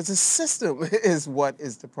continues, because the system is what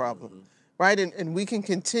is the problem, right? And we can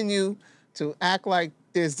continue to act like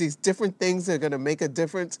there's these different things that are gonna make a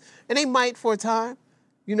difference, and they might for a time,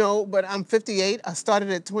 you know, but I'm 58, I started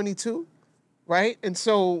at 22, right? And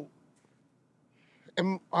so,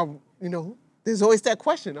 you know, there's always that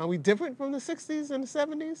question, are we different from the 60s and the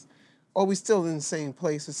 70s? Or are we still in the same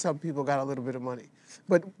place as some people got a little bit of money?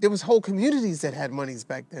 But there was whole communities that had monies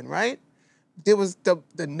back then, right? There was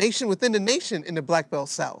the nation within the nation in the Black Belt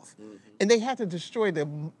South. And they had to destroy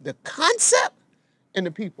the concept and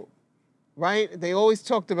the people, right? They always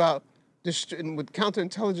talked about, with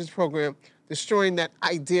counterintelligence program, destroying that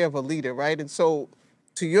idea of a leader, right? And so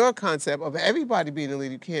to your concept of everybody being a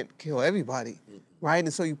leader, you can't kill everybody, right?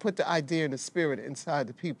 And so you put the idea and the spirit inside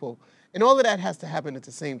the people. And all of that has to happen at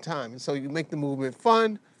the same time. And so you make the movement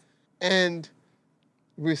fun and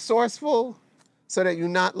resourceful, so that you're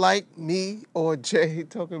not like me or Jay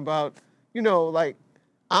talking about, you know, like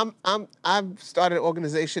I've started an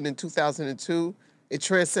organization in 2002. It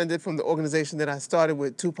transcended from the organization that I started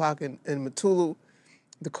with Tupac and Matulu.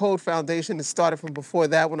 The Code Foundation, it started from before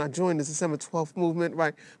that when I joined the December 12th movement,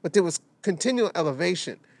 right? But there was continual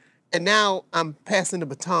elevation. And now I'm passing the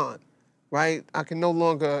baton, right? I can no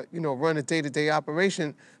longer, you know, run a day-to-day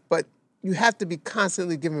operation, but you have to be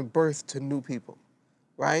constantly giving birth to new people,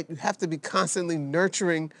 right? You have to be constantly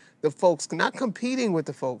nurturing the folks, not competing with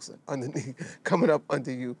the folks underneath, coming up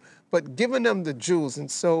under you, but giving them the jewels. And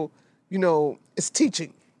so, you know, it's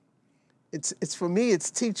teaching. It's for me,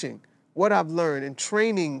 it's teaching what I've learned and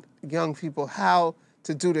training young people how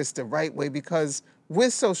to do this the right way, because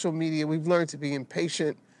with social media, we've learned to be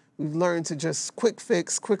impatient. We've learned to just quick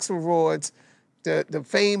fix, quick rewards, the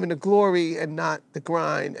fame and the glory, and not the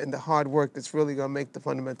grind and the hard work that's really gonna make the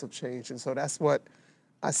fundamental change. And so that's what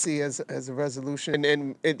I see as a resolution.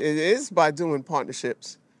 And it is by doing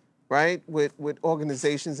partnerships, right? With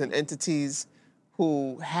organizations and entities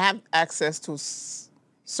who have access to a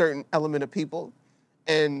certain element of people,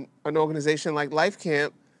 and an organization like Life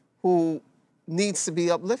Camp who needs to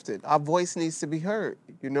be uplifted. Our voice needs to be heard,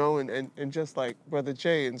 you know, and just like Brother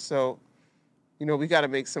Jay. And so, you know, we got to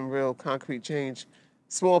make some real concrete change,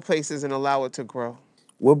 small places, and allow it to grow.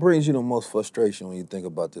 What brings you the most frustration when you think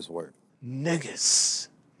about this work? Niggas.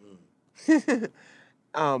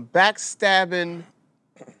 Backstabbing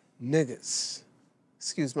niggas.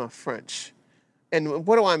 Excuse my French. And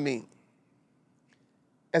what do I mean?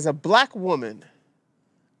 As a black woman,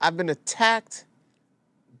 I've been attacked,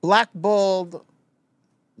 blackballed,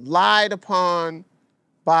 lied upon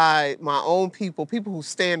by my own people who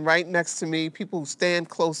stand right next to me, people who stand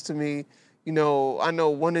close to me. You know, I know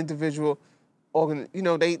one individual, you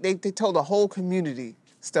know, they told the whole community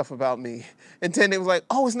stuff about me. And then they was like,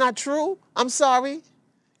 oh, it's not true? I'm sorry.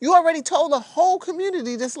 You already told the whole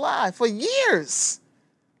community this lie for years,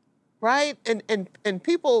 right? And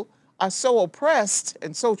people are so oppressed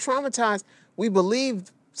and so traumatized, we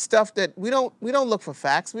believe stuff that we don't look for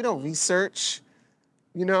facts, we don't research,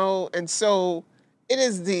 you know? And so it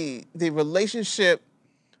is the relationship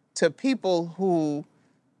to people who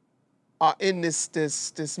are in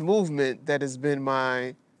this movement that has been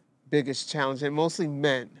my biggest challenge, and mostly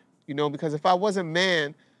men, you know, because if I wasn't a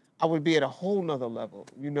man, I would be at a whole nother level,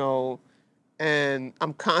 you know, and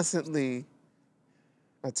I'm constantly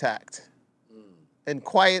attacked, and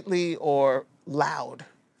quietly or loud,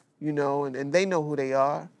 you know, and they know who they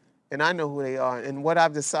are, and I know who they are, and what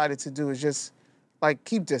I've decided to do is just, like,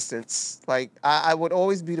 keep distance. Like, I would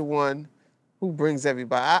always be the one who brings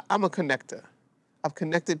everybody. I'm a connector. I've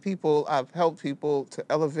connected people, I've helped people to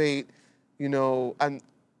elevate, you know,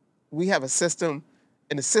 we have a system,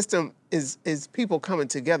 and the system is people coming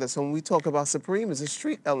together. So when we talk about Supreme, it's a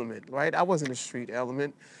street element, right? I wasn't a street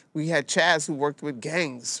element. We had Chaz who worked with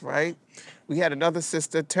gangs, right? We had another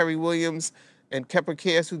sister, Terry Williams, and Kepper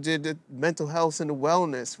Cares who did the mental health and the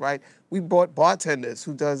wellness, right? We brought bartenders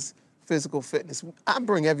who does physical fitness. I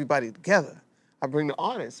bring everybody together. I bring the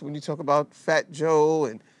artists. When you talk about Fat Joe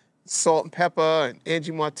and Salt and Pepper and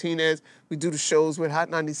Angie Martinez, we do the shows with Hot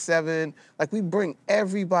 97. Like, we bring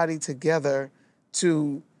everybody together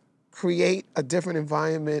to create a different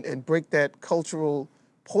environment and break that cultural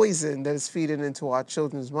poison that is feeding into our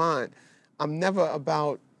children's mind. I'm never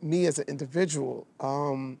about me as an individual.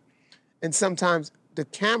 And sometimes the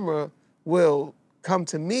camera will come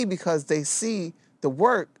to me because they see the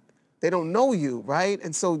work. They don't know you, right?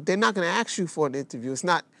 And so they're not gonna ask you for an interview. It's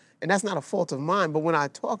not, and that's not a fault of mine, but when I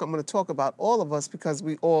talk, I'm gonna talk about all of us because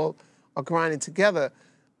we all are grinding together.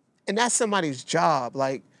 And that's somebody's job,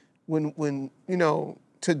 like when you know,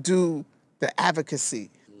 to do the advocacy.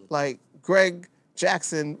 Like Greg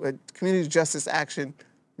Jackson with Community Justice Action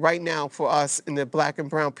right now for us in the Black and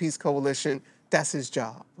Brown Peace Coalition, that's his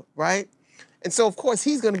job, right? And so of course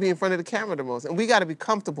he's gonna be in front of the camera the most, and we gotta be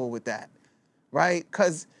comfortable with that, right?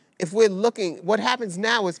 Because if we're looking, what happens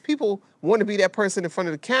now is people want to be that person in front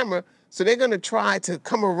of the camera, so they're going to try to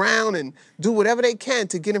come around and do whatever they can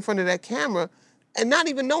to get in front of that camera and not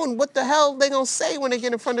even knowing what the hell they're going to say when they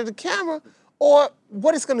get in front of the camera or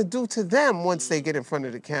what it's going to do to them once they get in front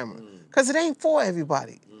of the camera. Because it ain't for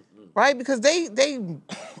everybody, right? Because they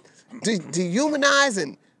dehumanize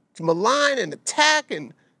and malign and attack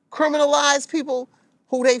and criminalize people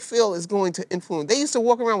who they feel is going to influence. They used to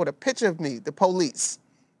walk around with a picture of me, the police,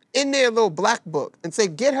 in their little black book and say,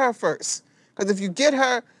 get her first. Because if you get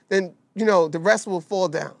her, then, you know, the rest will fall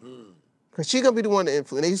down. Because she's going to be the one to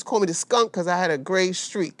influence. They used to call me the skunk because I had a gray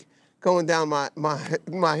streak going down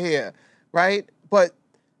my hair, right? But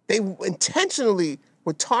they intentionally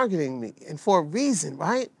were targeting me, and for a reason,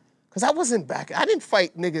 right? Because I wasn't back. I didn't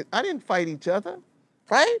fight niggas. I didn't fight each other,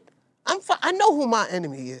 right? I know who my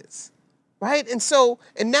enemy is, right? And so,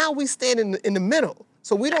 and now we stand in the middle.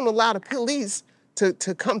 So we don't allow the police to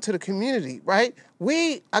come to the community, right?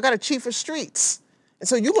 I got a chief of streets. And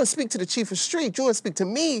so you're gonna speak to the chief of streets, you're gonna speak to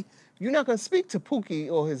me, you're not gonna speak to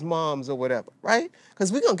Pookie or his moms or whatever, right?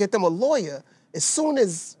 Because we're gonna get them a lawyer as soon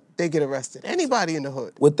as they get arrested, anybody in the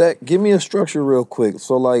hood. With that, give me a structure real quick.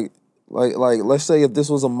 So like let's say if this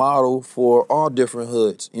was a model for all different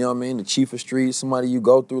hoods, you know what I mean? The chief of streets, somebody you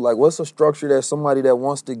go through, like what's a structure that somebody that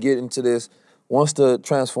wants to get into this, wants to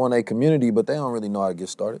transform their community, but they don't really know how to get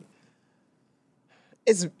started?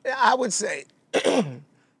 I would say,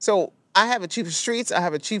 so I have a chief of streets, I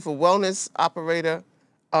have a chief of wellness operator,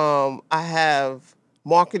 I have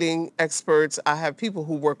marketing experts, I have people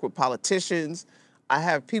who work with politicians, I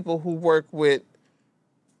have people who work with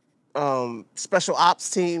special ops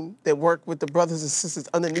team that work with the brothers and sisters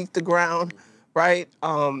underneath the ground, right?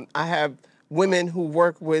 I have women who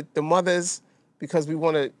work with the mothers because we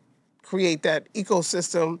want to create that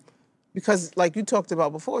ecosystem because like you talked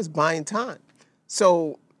about before, it's buying time.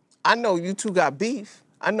 So I know you two got beef.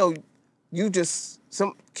 I know you just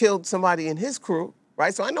killed somebody in his crew,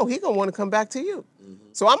 right? So I know he gonna want to come back to you.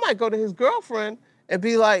 So I might go to his girlfriend and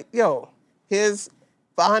be like, yo, here's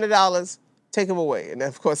 $500, take him away. And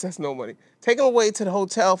of course, that's no money. Take him away to the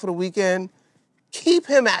hotel for the weekend. Keep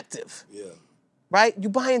him active, right? You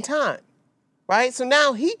buying time, right? So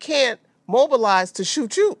now he can't mobilize to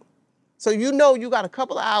shoot you. So you know you got a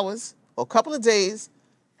couple of hours or a couple of days,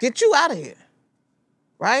 get you out of here,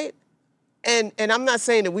 right? And I'm not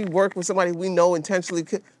saying that we work with somebody we know intentionally,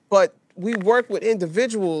 but we work with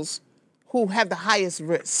individuals who have the highest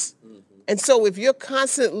risks. And so if you're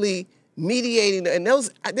constantly mediating, and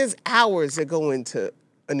there's hours that go into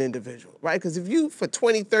an individual, right? Because if you, for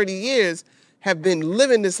 20, 30 years, have been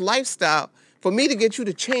living this lifestyle, for me to get you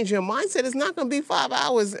to change your mindset, it's not gonna be 5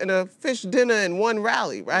 hours and a fish dinner and one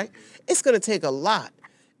rally, right? It's gonna take a lot.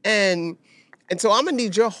 And so I'm gonna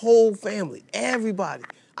need your whole family, everybody.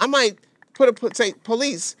 I might say,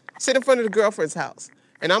 police, sit in front of the girlfriend's house.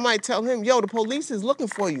 And I might tell him, yo, the police is looking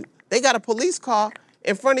for you. They got a police car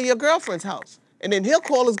in front of your girlfriend's house. And then he'll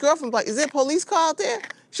call his girlfriend like, is there a police car out there?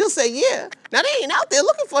 She'll say, yeah. Now, they ain't out there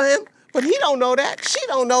looking for him, but he don't know that. She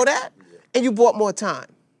don't know that. And you bought more time.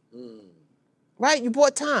 Right? You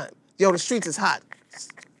bought time. Yo, the streets is hot.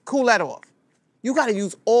 Cool that off. You got to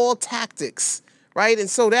use all tactics, right? And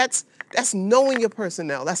so that's knowing your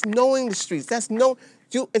personnel. That's knowing the streets.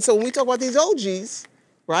 And so when we talk about these OGs,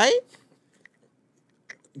 right?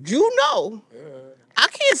 You know, I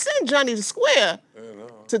can't send Johnny the Square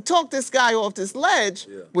to talk this guy off this ledge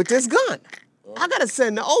with this gun. I got to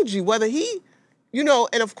send the OG, whether he,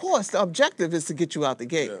 and of course the objective is to get you out the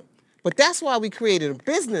game. But that's why we created a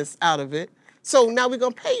business out of it. So now we're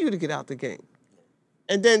going to pay you to get out the game.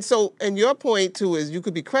 And then and your point too is you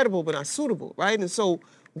could be credible but not suitable, right? And so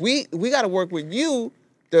we got to work with you,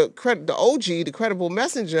 the OG, the credible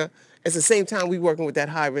messenger, at the same time we working with that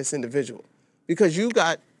high-risk individual. Because you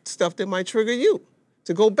got stuff that might trigger you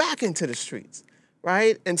to go back into the streets,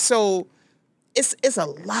 right? And so it's a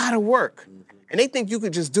lot of work. And they think you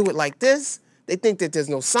could just do it like this. They think that there's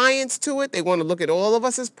no science to it. They want to look at all of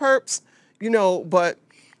us as perps, but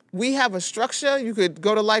we have a structure. You could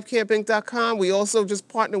go to lifecampinc.com. We also just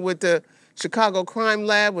partner with the Chicago Crime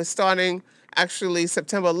Lab. We're starting, actually,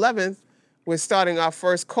 September 11th, we're starting our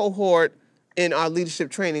first cohort in our Leadership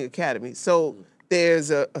Training Academy. So there's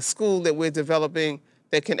a school that we're developing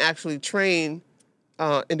that can actually train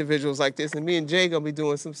individuals like this. And me and Jay going to be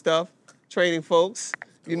doing some stuff, training folks,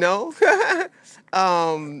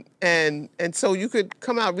 And so you could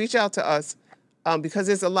come out, reach out to us, because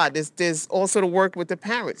there's a lot. There's also the work with the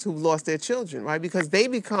parents who've lost their children, right? Because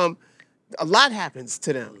a lot happens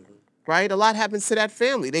to them, right? A lot happens to that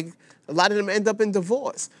family. A lot of them end up in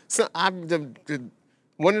divorce. So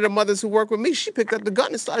one of the mothers who worked with me, she picked up the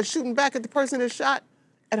gun and started shooting back at the person that shot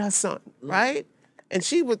at her son, right? And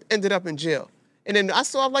she ended up in jail. And then I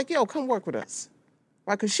saw her like, yo, come work with us,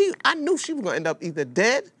 right? Because I knew she was going to end up either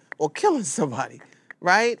dead or killing somebody,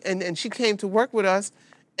 right? And she came to work with us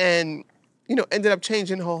and, ended up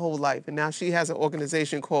changing her whole life. And now she has an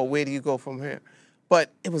organization called Where Do You Go From Here?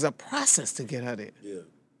 But it was a process to get her there. Yeah.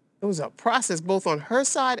 It was a process both on her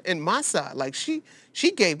side and my side. Like she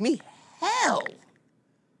gave me hell.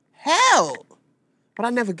 But I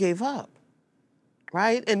never gave up,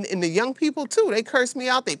 right? And the young people too, they cursed me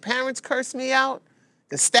out. Their parents cursed me out.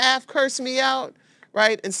 The staff cursed me out,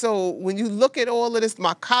 right? And so when you look at all of this,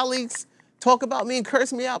 my colleagues talk about me and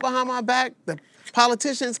curse me out behind my back. The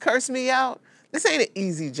politicians curse me out. This ain't an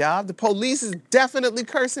easy job. The police is definitely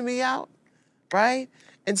cursing me out, right?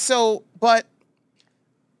 And so, but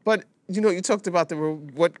you talked about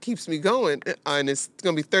what keeps me going, and it's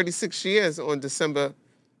going to be 36 years on December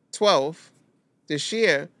 12th this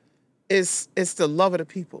year. It's the love of the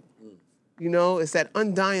people. It's that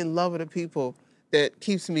undying love of the people that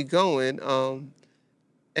keeps me going.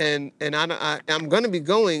 And I'm going to be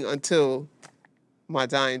going until my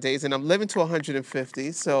dying days, and I'm living to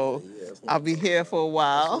 150, so I'll be here for a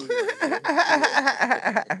while.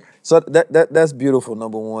 So that's beautiful.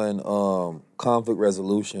 Number one, conflict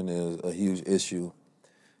resolution is a huge issue.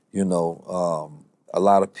 A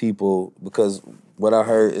lot of people, because what I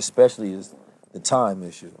heard especially is the time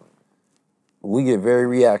issue. We get very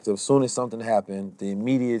reactive. As soon as something happens, the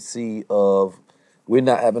immediacy of we're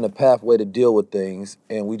not having a pathway to deal with things,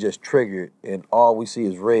 and we just triggered, and all we see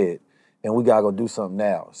is red, and we gotta go do something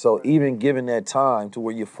now. So even giving that time to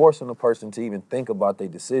where you're forcing a person to even think about their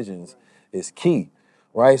decisions is key,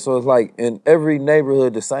 right? So it's like in every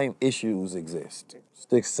neighborhood, the same issues exist. It's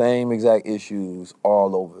the same exact issues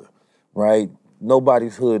all over, right?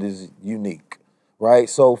 Nobody's hood is unique, right?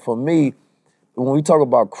 So for me, when we talk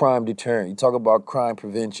about crime deterrent, you talk about crime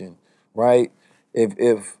prevention, right?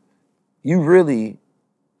 If you really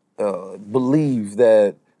believe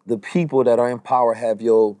that the people that are in power have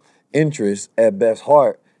your interests at best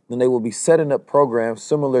heart, then they will be setting up programs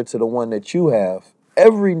similar to the one that you have.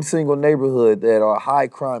 Every single neighborhood that are high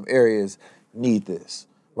crime areas need this,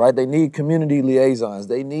 right? They need community liaisons.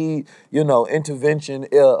 They need, intervention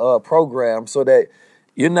programs so that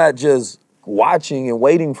you're not just watching and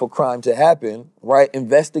waiting for crime to happen, right?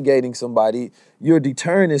 Investigating somebody, you're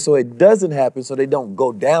deterring it so it doesn't happen, so they don't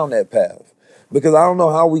go down that path. Because I don't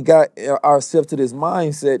know how we got ourselves to this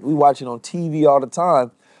mindset. We watch it on TV all the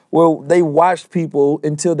time, where they watch people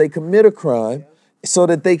until they commit a crime so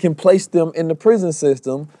that they can place them in the prison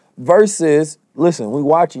system versus, listen, we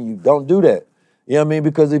watching you, don't do that. You know what I mean?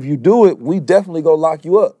 Because if you do it, we definitely go lock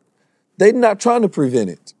you up. They're not trying to prevent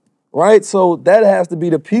it, right? So that has to be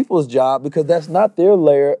the people's job because that's not their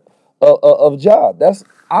layer of job. That's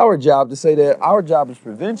our job to say that our job is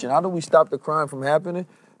prevention. How do we stop the crime from happening?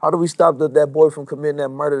 How do we stop that boy from committing that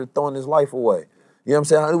murder, throwing his life away? You know what I'm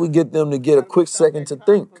saying? How do we get them to get a quick second to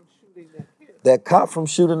think? That cop from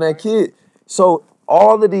shooting that kid. So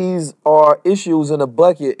all of these are issues in a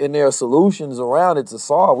bucket and there are solutions around it to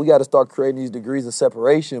solve. We got to start creating these degrees of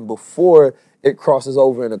separation before it crosses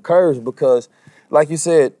over and occurs because, like you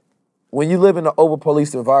said, when you live in an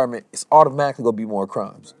over-policed environment, it's automatically going to be more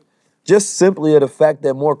crimes. Just simply the fact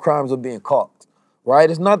that more crimes are being caught.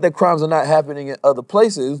 Right? It's not that crimes are not happening in other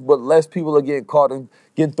places, but less people are getting caught and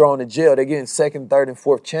getting thrown in jail. They're getting second, third, and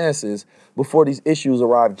fourth chances before these issues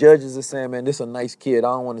arrive. Judges are saying, man, this is a nice kid.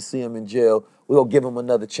 I don't want to see him in jail. We're going to give him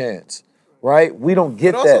another chance. Right? We don't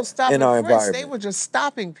get that in our environment. They were just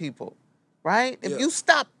stopping people. Right? If you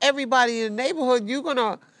stop everybody in the neighborhood,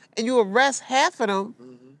 and you arrest half of them,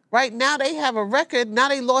 right? Now they have a record. Now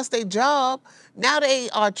they lost their job. Now they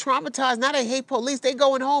are traumatized. Now they hate police. They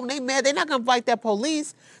going home. They mad. They're not going to fight that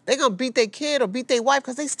police. They're going to beat their kid or beat their wife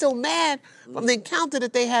because they still mad from the encounter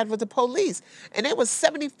that they had with the police. And there was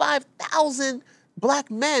 75,000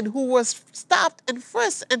 black men who were stopped and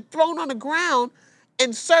frisked and thrown on the ground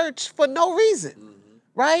and searched for no reason,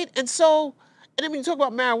 right? And then when you talk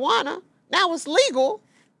about marijuana, now it's legal.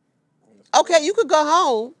 Okay, you could go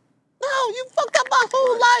home. No, you fucked up my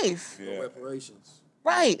whole life. No reparations.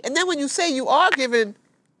 Right. And then when you say you are giving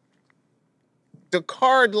the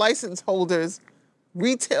card license holders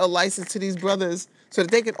retail license to these brothers so that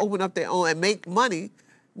they can open up their own and make money,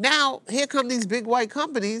 now here come these big white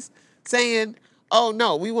companies saying, oh,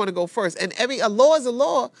 no, we want to go first. And a law is a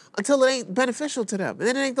law until it ain't beneficial to them. And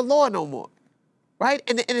then it ain't the law no more. Right?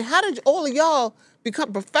 And how did all of y'all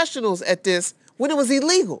become professionals at this when it was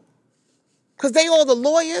illegal? Because they all the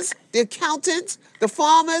lawyers, the accountants, the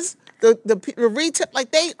farmers, the retail,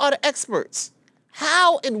 like they are the experts.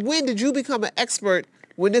 How and when did you become an expert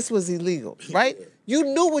when this was illegal, right? You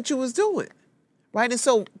knew what you was doing, right? And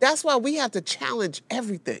so that's why we have to challenge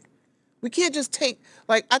everything. We can't just take,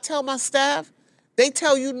 like I tell my staff, they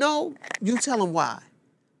tell you no, you tell them why.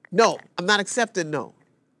 No, I'm not accepting no.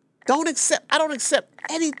 I don't accept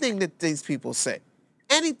anything that these people say.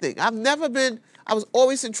 Anything. I was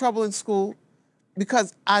always in trouble in school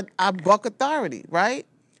because I buck authority, right?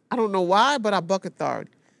 I don't know why, but I buck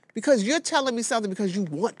authority. Because you're telling me something because you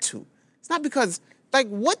want to. It's not because, like,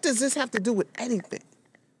 what does this have to do with anything?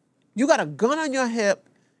 You got a gun on your hip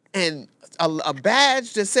and a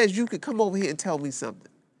badge that says you could come over here and tell me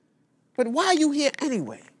something. But why are you here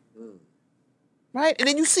anyway? Right? And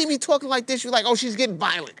then you see me talking like this, you're like, oh, she's getting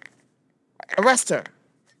violent. Arrest her.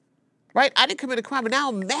 Right? I didn't commit a crime, but now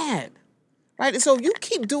I'm mad. Right? And so you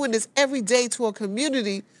keep doing this every day to a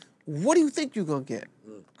community, what do you think you're going to get?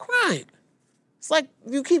 Crime. It's like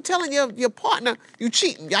you keep telling your partner, you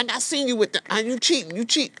cheating. I not seen you with you cheating, you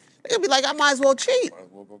cheat. They're going to be like, I might as well cheat.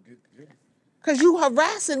 Because you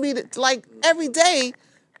harassing me like every day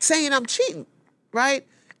saying I'm cheating, right?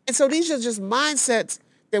 And so these are just mindsets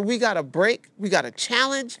that we got to break, we got to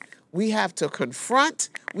challenge, we have to confront,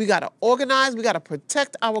 we got to organize, we got to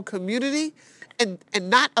protect our community and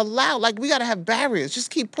not allow, like we got to have barriers. Just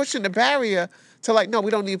keep pushing the barrier to like, no, we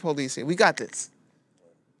don't need police here. We got this.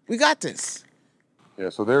 We got this. Yeah,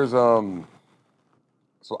 so there's, so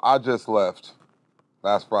I just left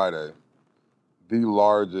last Friday the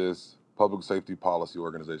largest public safety policy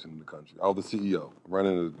organization in the country. I was the CEO,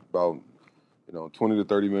 running about, $20 to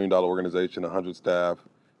 $30 million organization, 100 staff.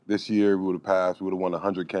 This year we would have passed, we would have won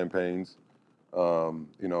 100 campaigns. Our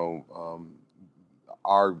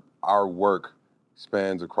work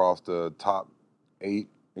spans across the top 8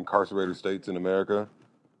 incarcerated states in America.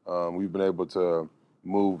 We've been able to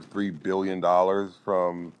move $3 billion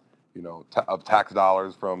from, of tax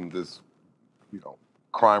dollars from this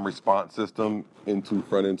crime response system into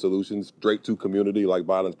front-end solutions, straight to community, like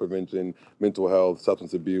violence prevention, mental health,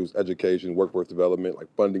 substance abuse, education, workforce development, like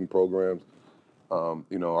funding programs.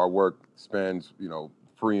 Our work spans,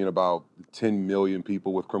 freeing about 10 million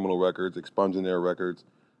people with criminal records, expunging their records,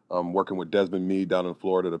 working with Desmond Meade down in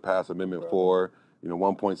Florida to pass Amendment 4.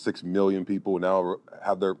 1.6 million people now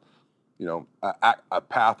have their, a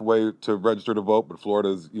pathway to register to vote, but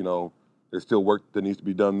Florida's, there's still work that needs to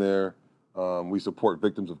be done there. We support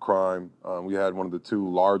victims of crime. We had one of the 2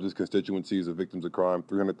 largest constituencies of victims of crime,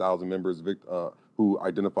 300,000 members who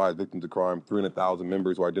identify as victims of crime, 300,000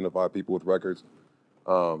 members who identify people with records.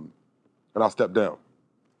 And I stepped down.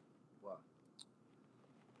 Wow.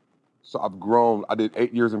 So I've grown. I did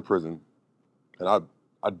 8 years in prison, and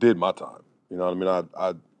I did my time. You know what I mean?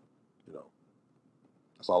 I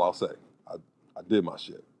that's all I'll say. I did my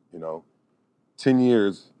shit. 10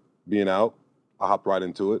 years being out, I hopped right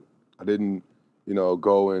into it. I didn't,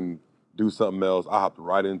 go and do something else. I hopped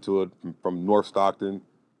right into it from North Stockton,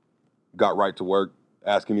 got right to work.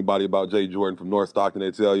 Ask anybody about Jay Jordan from North Stockton,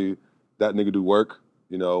 they tell you that nigga do work,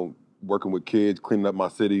 working with kids, cleaning up my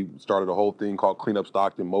city, started a whole thing called Clean Up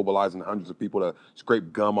Stockton, mobilizing hundreds of people to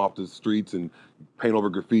scrape gum off the streets and paint over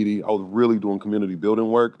graffiti. I was really doing community building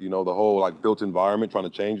work, the whole built environment, trying to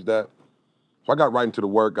change that. So I got right into the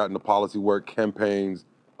work, got into policy work, campaigns.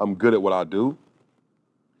 I'm good at what I do.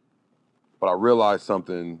 But I realized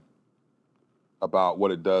something about what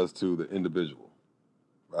it does to the individual,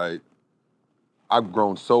 right? I've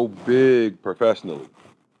grown so big professionally.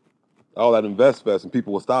 All that InvestFest and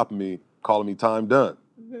people were stopping me, calling me time done.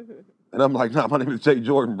 And I'm like, nah, my name is Jay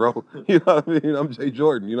Jordan, bro. You know what I mean? I'm Jay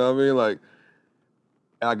Jordan, you know what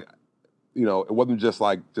I mean? It wasn't just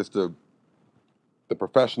the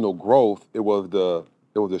professional growth, it was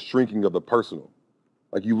the shrinking of the personal.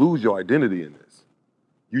 You lose your identity in this.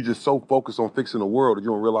 You're just so focused on fixing the world that you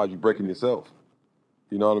don't realize you're breaking yourself.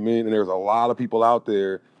 You know what I mean? And there's a lot of people out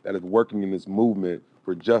there that is working in this movement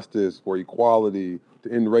for justice, for equality,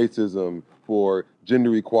 to end racism, for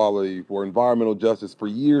gender equality, for environmental justice, for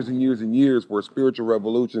years and years and years, for a spiritual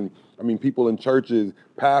revolution. I mean, people in churches,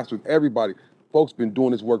 pastors, everybody. Folks been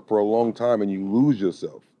doing this work for a long time, and you lose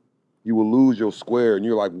yourself. You will lose your square, and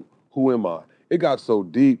you're like, who am I? It got so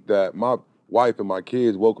deep that my wife and my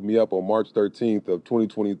kids woke me up on March 13th of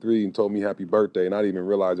 2023 and told me happy birthday, and I didn't even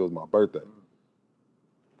realize it was my birthday.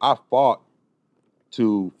 I fought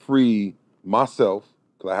to free myself,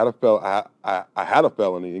 because I had a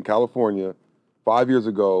felony in California 5 years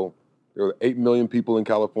ago. There were 8 million people in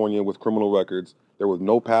California with criminal records. There was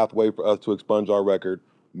no pathway for us to expunge our record.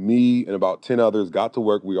 Me and about 10 others got to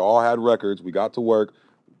work. We all had records. We got to work.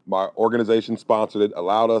 My organization sponsored it,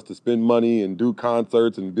 allowed us to spend money and do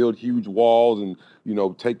concerts and build huge walls and,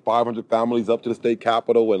 take 500 families up to the state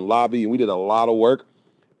capitol and lobby. And we did a lot of work.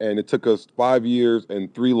 And it took us 5 years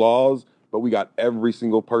and 3 laws, but we got every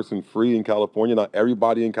single person free in California. Not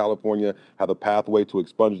everybody in California have a pathway to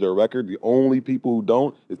expunge their record. The only people who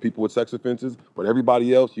don't is people with sex offenses, but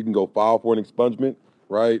everybody else, you can go file for an expungement,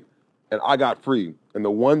 right? And I got free. And the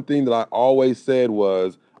one thing that I always said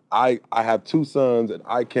was, I have 2 sons, and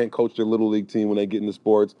I can't coach their little league team when they get into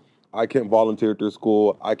sports. I can't volunteer at their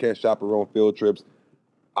school. I can't chaperone field trips.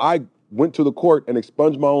 I went to the court and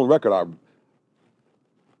expunged my own record.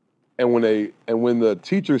 And when the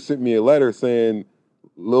teacher sent me a letter saying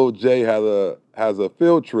Lil J has a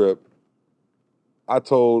field trip, I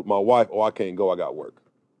told my wife, oh, I can't go, I got work.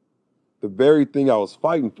 The very thing I was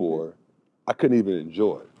fighting for, I couldn't even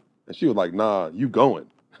enjoy. And she was like, nah, you going.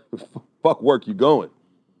 Fuck work, you going.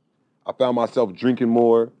 I found myself drinking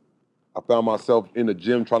more. I found myself in the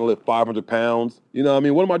gym trying to lift 500 pounds. You know what I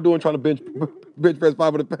mean? What am I doing trying to bench press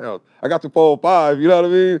 500 pounds? I got to 405, you know what I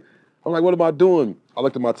mean? I'm like, what am I doing? I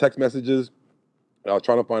looked at my text messages, and I was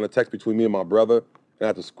trying to find a text between me and my brother, and I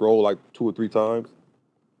had to scroll like 2 or 3 times.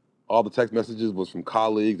 All the text messages was from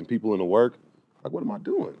colleagues and people in the work. Like, what am I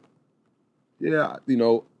doing? Yeah,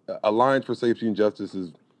 Alliance for Safety and Justice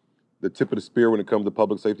is the tip of the spear when it comes to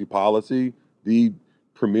public safety policy. The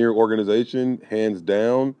premier organization, hands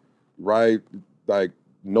down, right? Like,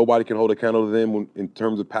 nobody can hold a candle to them in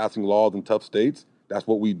terms of passing laws in tough states. That's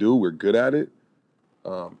what we do. We're good at it.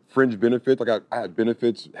 Fringe benefits, like I had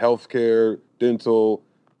benefits, healthcare, dental.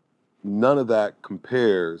 None of that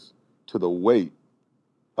compares to the weight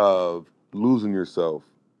of losing yourself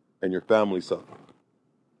and your family suffering,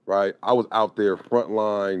 right? I was out there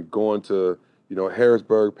frontline going to,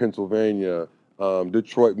 Harrisburg, Pennsylvania,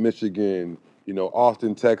 Detroit, Michigan,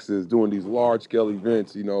 Austin, Texas, doing these large-scale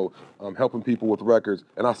events, helping people with records,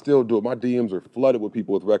 and I still do it. My DMs are flooded with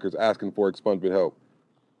people with records asking for expungement help.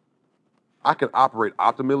 I can operate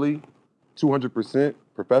optimally 200%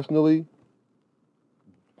 professionally,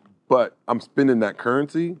 but I'm spending that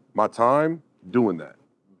currency, my time, doing that.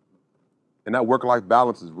 And that work-life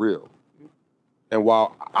balance is real. And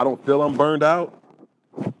while I don't feel I'm burned out,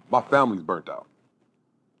 my family's burnt out.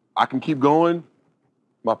 I can keep going,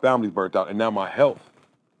 my family's burnt out. And now my health,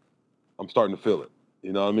 I'm starting to feel it.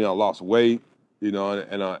 You know what I mean? I lost weight, you know,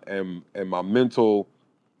 and my mental,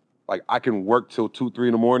 like I can work till 2, 3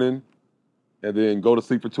 in the morning and then go to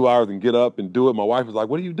sleep for 2 hours and get up and do it. My wife was like,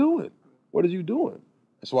 what are you doing? What are you doing?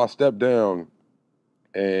 And so I stepped down,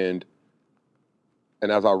 and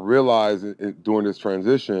as I realized during this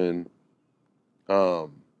transition, I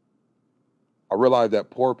realized that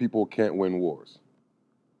poor people can't win wars,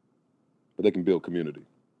 but they can build community.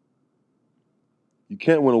 You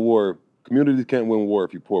can't win a war, communities can't win a war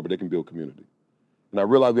if you're poor, but they can build community. And I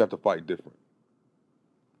realized we have to fight different.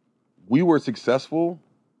 We were successful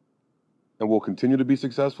and will continue to be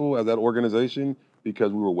successful as that organization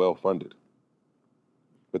because we were well funded.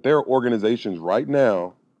 But there are organizations right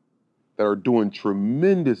now that are doing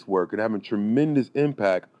tremendous work and having tremendous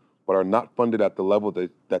impact, but are not funded at the level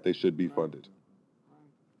that they should be funded,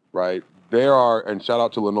 right? There are, and shout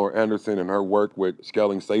out to Lenore Anderson and her work with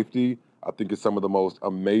scaling safety. I think it's some of the most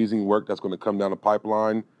amazing work that's going to come down the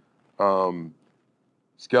pipeline.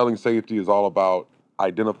 Scaling safety is all about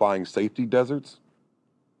identifying safety deserts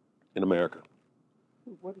in America.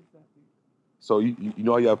 What does that mean? So you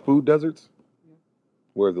know how you have food deserts? Yeah.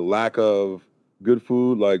 Where the lack of good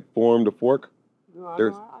food, like form to fork?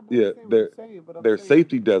 No, there's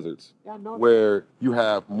safety deserts where you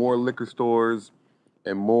have more liquor stores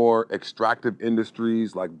and more extractive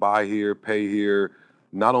industries like buy here, pay here,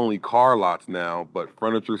 not only car lots now, but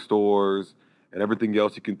furniture stores and everything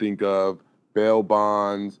else you can think of, bail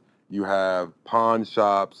bonds, you have pawn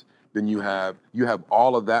shops, then you have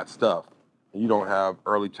all of that stuff. And you don't have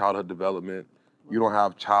early childhood development, you don't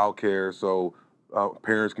have childcare, so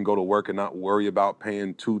parents can go to work and not worry about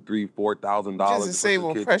paying $2,000, $3,000, $4,000. Just the same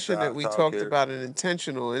oppression that we talked about in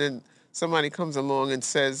intentional, and then somebody comes along and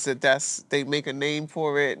says that they make a name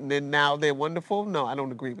for it, and then now they're wonderful. No, I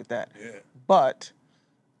don't agree with that. Yeah. But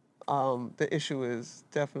the issue is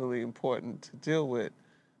definitely important to deal with.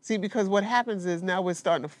 See, because what happens is now we're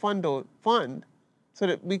starting to fund so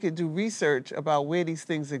that we could do research about where these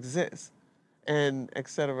things exist, and et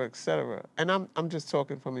cetera, et cetera. And I'm just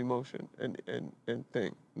talking from emotion and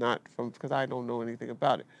thing, not from, because I don't know anything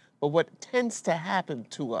about it. But what tends to happen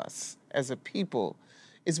to us as a people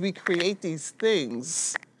is we create these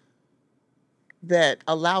things that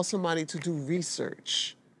allow somebody to do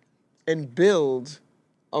research and build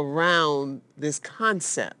around this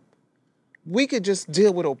concept. We could just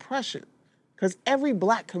deal with oppression, because every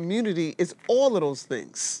black community is all of those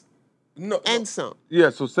things. And some. Yeah,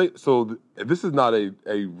 so this is not a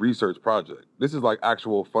research project. This is like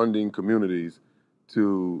actual funding communities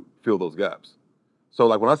to fill those gaps. So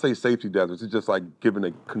like when I say safety deserts, it's just like giving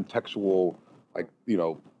a contextual, like, you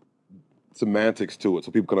know, semantics to it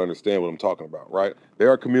so people can understand what I'm talking about, right? There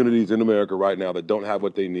are communities in America right now that don't have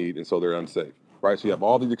what they need, and so they're unsafe, right? So you have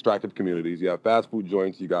all these extractive communities, you have fast food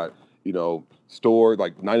joints, you got, you know, stores,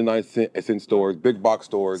 like 99-cent stores, big box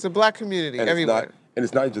stores. It's a black community everywhere. And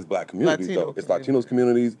it's not just black communities, though. It's Latinos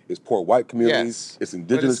communities, it's poor white communities, it's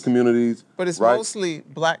indigenous communities. But it's mostly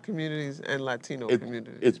black communities and Latino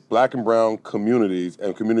communities. It's black and brown communities,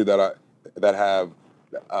 and communities that have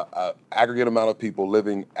an aggregate amount of people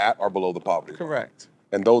living at or below the poverty line. Correct.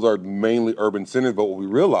 And those are mainly urban centers, but what we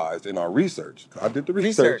realized in our research, I did the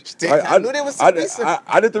research. I knew there was some research.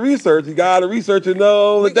 I did the research. You got to research and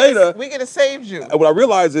know the data. We could have saved you. And what I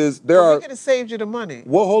realized is we could have saved you the money.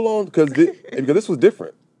 Well, hold on, because this was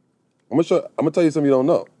different. I'm gonna tell you something you don't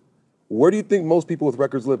know. Where do you think most people with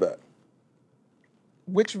records live at?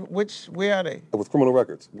 Where are they? With criminal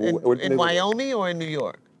records. In Wyoming or in New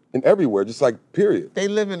York? In everywhere, just like period. They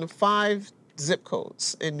live in 5 zip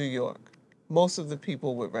codes in New York. Most of the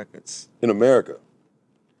people with records. In America,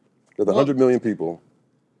 there's 100 million people.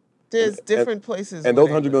 There's different places. And those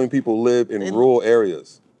 100 million people live in rural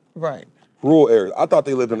areas. Right. Rural areas. I thought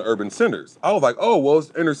they lived in urban centers. I was like, oh, well,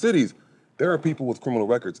 it's inner cities. There are people with criminal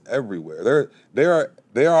records everywhere.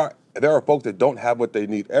 There are folks that don't have what they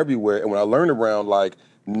need everywhere. And when I learned around, like,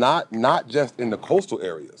 not just in the coastal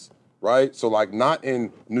areas, right? So like not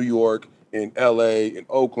in New York, in LA, in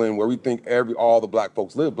Oakland, where we think all the black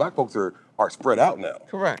folks live. Black folks are spread out now.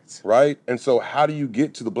 Correct. Right? And so how do you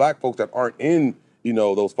get to the black folks that aren't in, you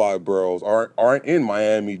know, those 5 boroughs, aren't in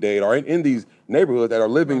Miami-Dade, aren't in these neighborhoods that are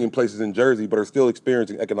living in places in Jersey but are still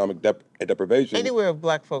experiencing economic deprivation? Anywhere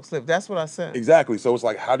black folks live. That's what I said. Exactly. So it's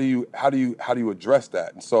like how do you address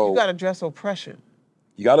that? And so you got to address oppression.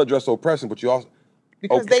 You got to address oppression, but you also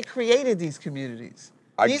because they created these communities.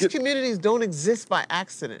 These communities don't exist by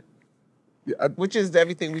accident. Yeah, which is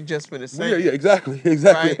everything we just finished saying. Yeah, exactly.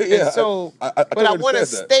 Right? Yeah, and so, but I want to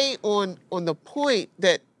stay on the point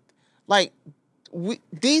that, like,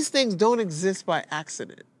 these things don't exist by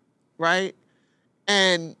accident, right?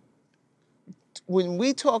 And when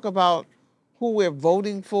we talk about who we're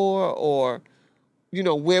voting for, or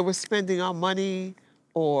where we're spending our money,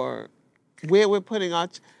 or where we're putting our,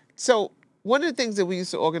 so one of the things that we used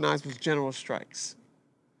to organize was general strikes.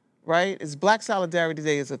 Right? It's Black Solidarity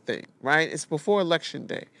Day is a thing, right? It's before Election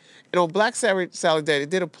Day. And on Black Solidarity, they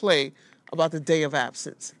did a play about the day of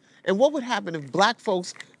absence. And what would happen if Black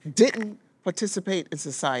folks didn't participate in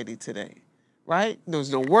society today, right?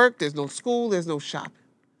 There's no work, there's no school, there's no shopping,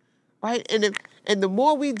 right? And the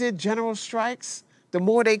more we did general strikes, the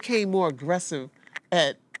more they came more aggressive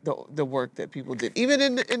at the work that people did. Even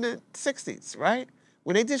in the 60s, right?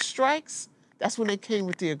 When they did strikes, that's when they came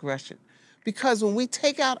with the aggression. Because when we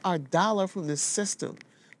take out our dollar from this system,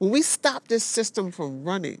 when we stop this system from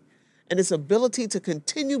running and its ability to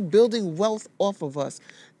continue building wealth off of us,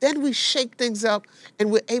 then we shake things up and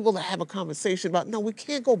we're able to have a conversation about, no, we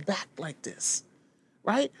can't go back like this,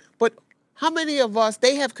 right? But how many of us,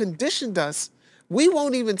 they have conditioned us, we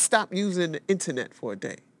won't even stop using the internet for a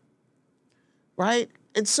day, right?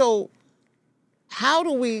 And so how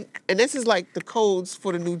do we, and this is like the codes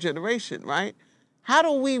for the new generation, right? How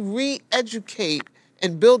do we re-educate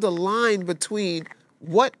and build a line between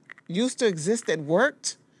what used to exist that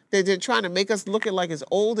worked, that they're trying to make us look at like it's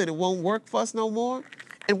old and it won't work for us no more,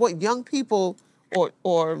 and what young people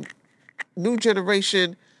or new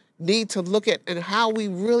generation need to look at, and how we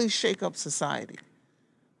really shake up society?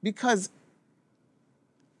 Because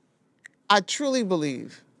I truly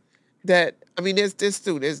believe that, I mean,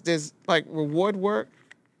 there's like reward work,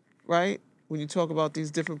 right? When you talk about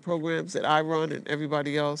these different programs that I run and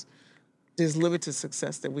everybody else, there's limited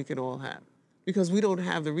success that we can all have because we don't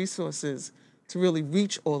have the resources to really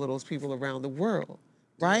reach all of those people around the world,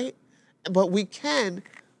 right? But we can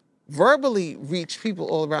verbally reach people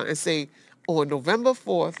all around and say, on November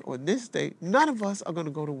 4th, on this day, none of us are going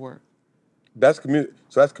to go to work. That's community.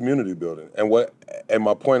 So that's community building. And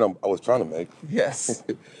my point I was trying to make, yes,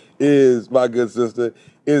 is, my good sister,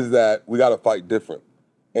 is that we got to fight different.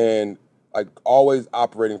 And like always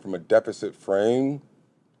operating from a deficit frame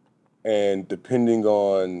and depending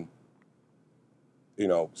on,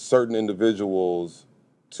 certain individuals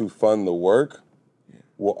to fund the work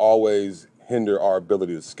will always hinder our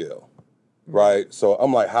ability to scale, right? So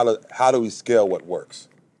I'm like, how do we scale what works,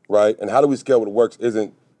 right? And how do we scale what works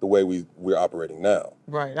isn't the way we're operating now.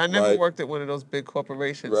 Right. I never worked at one of those big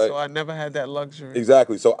corporations, so I never had that luxury.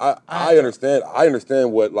 Exactly. So I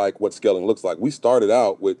understand what scaling looks like. We started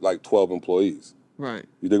out with like 12 employees. Right.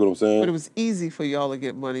 You dig what I'm saying? But it was easy for y'all to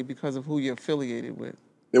get money because of who you're affiliated with.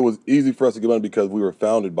 It was easy for us to get money because we were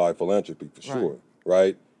founded by philanthropy, for sure,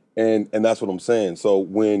 right? And that's what I'm saying. So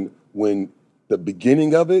when the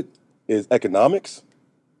beginning of it is economics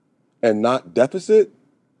and not deficit,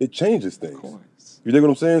 it changes things. Of course. You dig what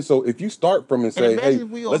I'm saying? So if you start from and say, hey,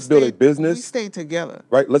 let's build a business. We stay together.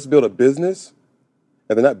 Right? Let's build a business.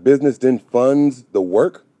 And then that business then funds the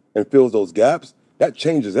work and fills those gaps. That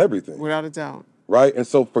changes everything. Without a doubt. Right? And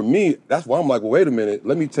so for me, that's why I'm like, well, wait a minute.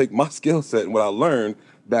 Let me take my skill set and what I learned,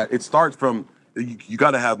 that it starts from, you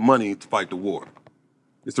got to have money to fight the war.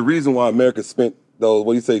 It's the reason why America spent those,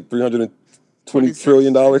 what do you say, $320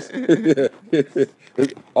 trillion?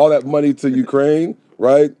 All that money to Ukraine,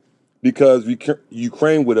 right? Because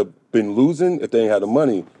Ukraine would have been losing if they didn't have the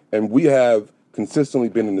money. And we have consistently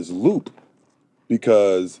been in this loop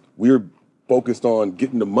because we're focused on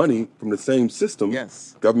getting the money from the same system.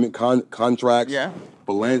 Yes. Government contracts,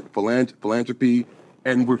 philanthropy,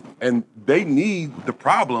 and they need the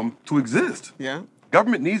problem to exist. Yeah.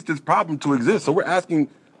 Government needs this problem to exist. So we're asking,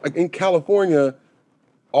 like in California,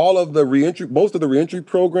 most of the reentry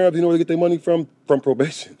programs, you know where they get their money from? From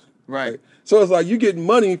probation. Right. So it's like you get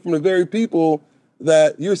money from the very people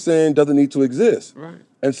that you're saying doesn't need to exist. Right.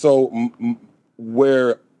 And so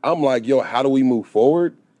where I'm like, yo, how do we move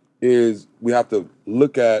forward is we have to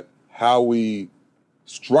look at how we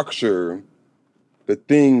structure the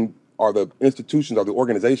thing or the institutions or the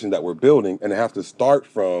organization that we're building, and it has to start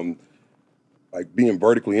from like being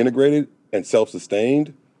vertically integrated and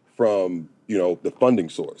self-sustained from, the funding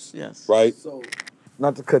source. Yes. Right? So,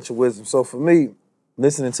 not to cut your wisdom. So for me,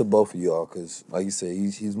 listening to both of y'all, because like you said,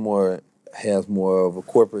 has more of a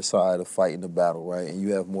corporate side of fighting the battle, right? And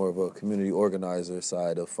you have more of a community organizer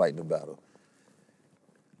side of fighting the battle.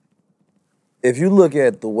 If you look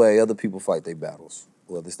at the way other people fight their battles,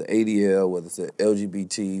 whether it's the ADL, whether it's the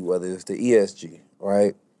LGBT, whether it's the ESG,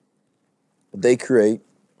 right? They create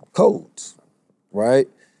codes, right?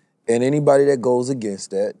 And anybody that goes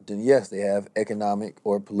against that, then yes, they have economic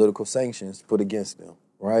or political sanctions put against them,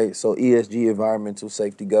 right? So ESG, environmental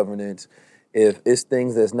safety governance, if it's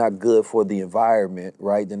things that's not good for the environment,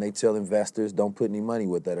 right, then they tell investors don't put any money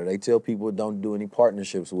with that, or they tell people don't do any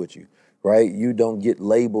partnerships with you, right? You don't get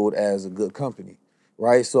labeled as a good company,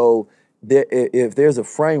 right? So if there's a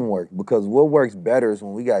framework, because what works better is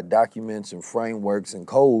when we got documents and frameworks and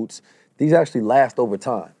codes, these actually last over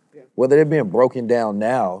time. Whether they're being broken down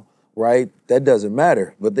now, right, that doesn't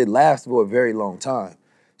matter, but they last for a very long time.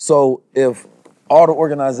 So if all the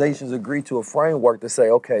organizations agree to a framework to say,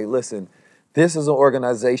 okay, listen, this is an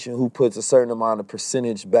organization who puts a certain amount of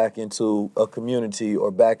percentage back into a community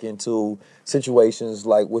or back into situations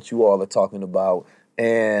like what you all are talking about.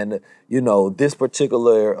 And, you know, this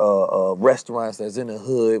particular restaurants that's in the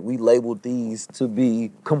hood, we labeled these to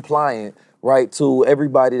be compliant, right, to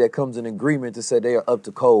everybody that comes in agreement to say they are up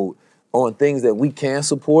to code on things that we can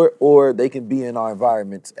support or they can be in our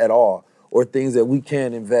environments at all, or things that we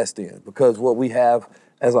can invest in. Because what we have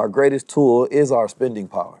as our greatest tool is our spending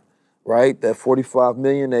power. Right, that 45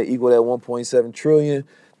 million that equal that 1.7 trillion,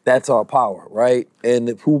 that's our power, right?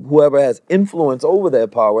 And whoever has influence over that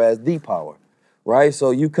power has the power, right? So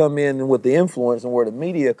you come in with the influence and where the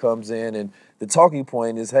media comes in, and the talking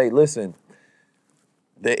point is, hey, listen,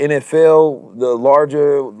 the NFL, the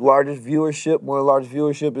largest viewership, one of the largest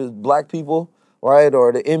viewership is black people, right?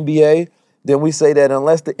 Or the NBA, then we say that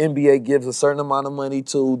unless the NBA gives a certain amount of money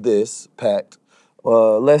to this pact,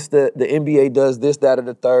 unless the NBA does this, that, or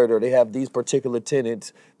the third, or they have these particular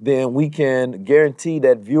tenants, then we can guarantee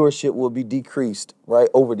that viewership will be decreased, right,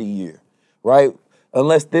 over the year, right?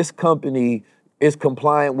 Unless this company is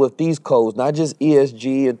compliant with these codes, not just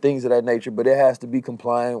ESG and things of that nature, but it has to be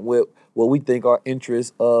compliant with what we think are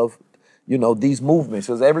interests of, you know, these movements.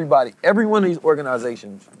 Because every one of these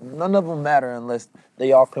organizations, none of them matter unless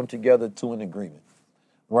they all come together to an agreement.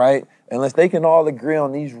 Right? Unless they can all agree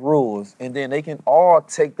on these rules, and then they can all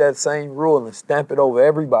take that same rule and stamp it over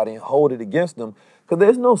everybody and hold it against them. Because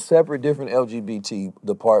there's no separate different LGBT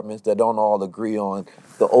departments that don't all agree on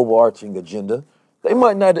the overarching agenda. They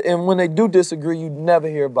might not, and when they do disagree, you never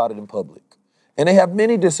hear about it in public. And they have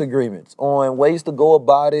many disagreements on ways to go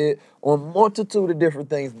about it, on multitude of different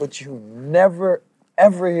things, but you never,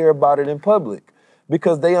 ever hear about it in public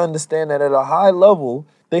because they understand that at a high level,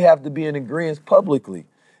 they have to be in agreement publicly.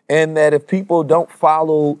 And that if people don't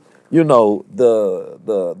follow, you know,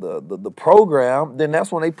 the program, then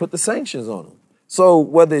that's when they put the sanctions on them. So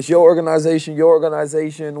whether it's your organization,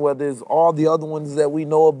 whether it's all the other ones that we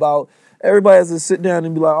know about, everybody has to sit down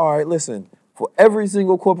and be like, all right, listen, for every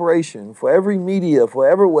single corporation, for every media,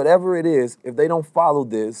 for whatever it is, if they don't follow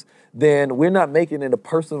this, then we're not making it a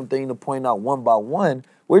personal thing to point out one by one.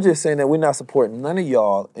 We're just saying that we're not supporting none of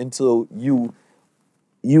y'all until you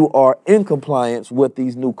are in compliance with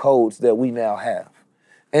these new codes that we now have.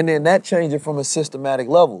 And then that changes from a systematic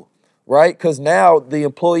level, right? Because now the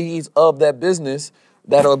employees of that business,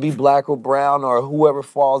 that'll be black or brown or whoever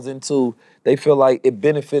falls into, they feel like it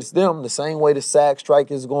benefits them the same way the SAG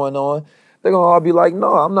strike is going on. They're going to all be like,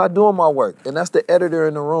 no, I'm not doing my work. And that's the editor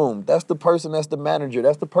in the room. That's the person that's the manager.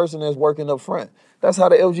 That's the person that's working up front. That's how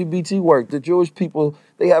the LGBT work. The Jewish people,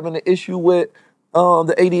 they having an issue with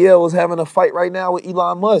the ADL is having a fight right now with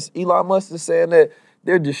Elon Musk. Elon Musk is saying that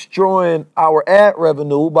they're destroying our ad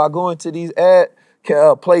revenue by going to these ad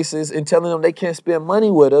places and telling them they can't spend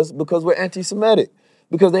money with us because we're anti-Semitic.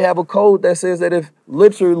 Because they have a code that says that if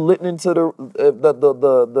literally written into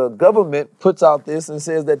the government puts out this and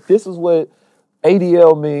says that this is what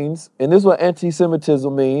ADL means and this is what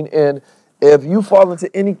anti-Semitism mean, and if you fall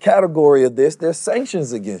into any category of this, there's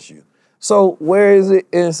sanctions against you. So where is it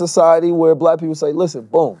in society where black people say, listen,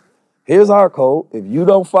 boom, here's our code. If you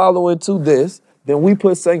don't follow into this, then we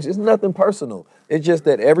put sanctions. It's nothing personal. It's just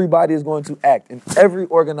that everybody is going to act, and every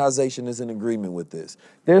organization is in agreement with this.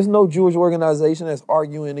 There's no Jewish organization that's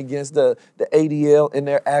arguing against the ADL and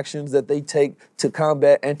their actions that they take to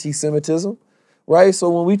combat anti-Semitism, right? So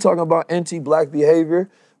when we talk about anti-black behavior,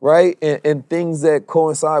 right, and things that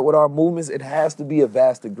coincide with our movements, it has to be a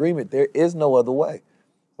vast agreement. There is no other way.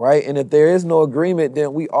 Right? And if there is no agreement,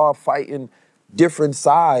 then we are fighting different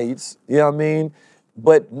sides, you know what I mean?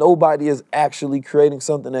 But nobody is actually creating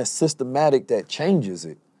something that's systematic that changes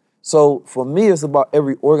it. So for me, it's about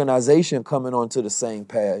every organization coming onto the same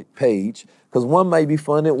page, because one may be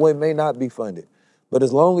funded, one may not be funded. But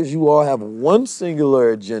as long as you all have one singular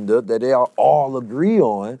agenda that they all agree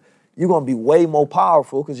on, you're going to be way more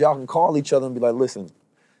powerful because y'all can call each other and be like, listen,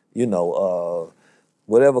 you know,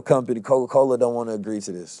 whatever company, Coca-Cola don't want to agree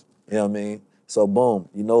to this. You know what I mean? So boom,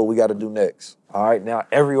 you know what we got to do next. All right, now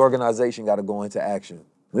every organization got to go into action.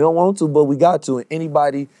 We don't want to, but we got to. And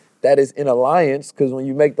anybody that is in alliance, because when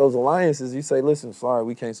you make those alliances, you say, listen, sorry,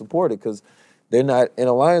 we can't support it because they're not in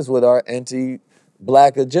alliance with our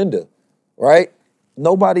anti-black agenda, right?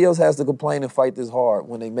 Nobody else has to complain and fight this hard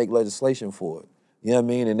when they make legislation for it. You know what I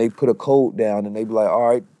mean? And they put a code down and they be like, all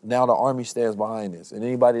right, now the Army stands behind this. And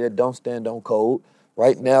anybody that don't stand on code,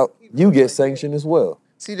 right now, you get sanctioned as well.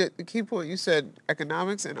 See, the key point, you said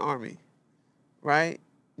economics and Army, right?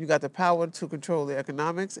 You got the power to control the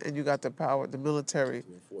economics and you got the power, the military,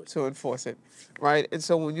 to enforce it, right? And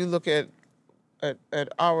so when you look at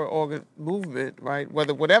our movement, right,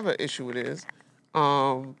 whatever issue it is,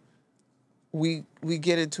 we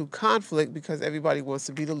get into conflict because everybody wants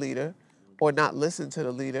to be the leader or not listen to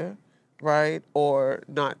the leader, right? Or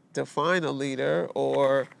not define a leader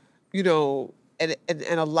or, you know, and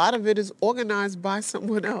a lot of it is organized by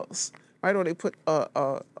someone else, right? Or they put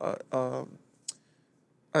a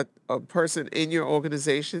person in your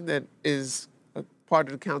organization that is a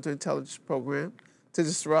part of the counterintelligence program to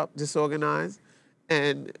disrupt, disorganize,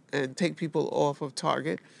 and take people off of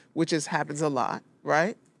target, which happens a lot,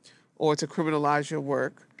 right? Or to criminalize your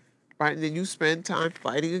work, right? And then you spend time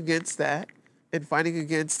fighting against that and fighting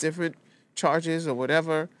against different charges or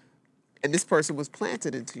whatever. And this person was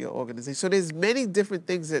planted into your organization. So there's many different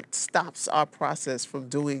things that stops our process from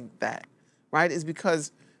doing that, right? It's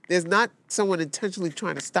because there's not someone intentionally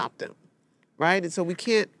trying to stop them, right? And so we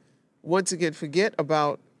can't, once again, forget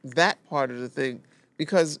about that part of the thing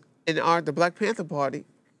because in the Black Panther Party,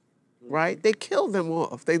 right, they killed them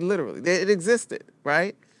off. They literally, it existed,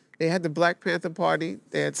 right? They had the Black Panther Party,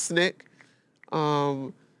 they had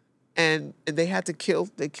SNCC, and they had to kill,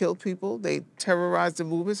 they killed people, they terrorized the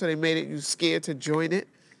movement, so they made it you scared to join it.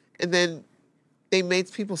 And then they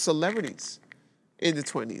made people celebrities in the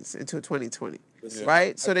 20s, into 2020,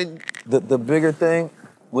 right? So then... The bigger thing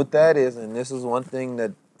with that is, and this is one thing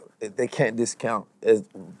that they can't discount, is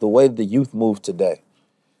the way the youth move today.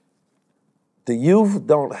 The youth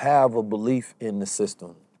don't have a belief in the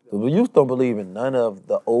system. The youth don't believe in none of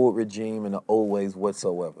the old regime and the old ways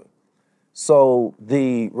whatsoever. So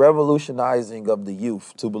the revolutionizing of the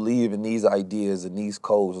youth to believe in these ideas and these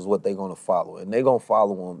codes is what they're going to follow. And they're going to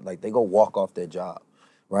follow them like they're going to walk off their job,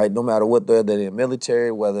 right? No matter what they're in the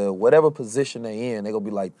military, whatever position they're in, they're going to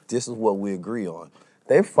be like, this is what we agree on.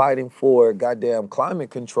 They're fighting for goddamn climate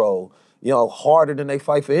control, you know, harder than they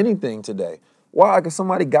fight for anything today. Why? Because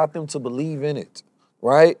somebody got them to believe in it,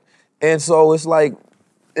 right? And so it's like,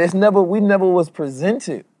 we never was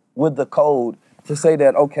presented with the code to say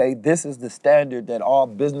that, okay, this is the standard that all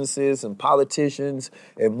businesses and politicians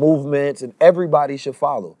and movements and everybody should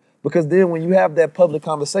follow. Because then when you have that public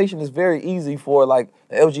conversation, it's very easy for like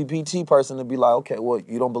an LGBT person to be like, okay, well,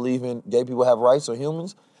 you don't believe in gay people have rights or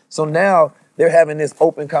humans? So now they're having this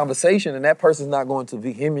open conversation and that person's not going to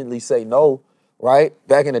vehemently say no, right?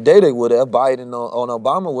 Back in the day they would have. Biden on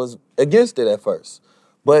Obama was against it at first.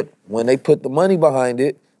 But when they put the money behind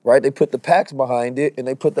it, right, they put the PACs behind it and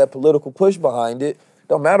they put that political push behind it,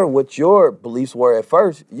 don't matter what your beliefs were at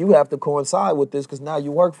first, you have to coincide with this because now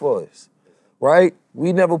you work for us, right?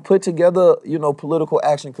 We never put together, you know, political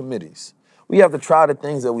action committees. We have to try the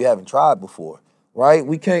things that we haven't tried before, right?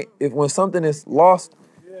 We can't, when something is lost,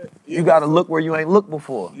 you got to look where you ain't looked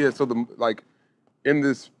before. Yeah, so in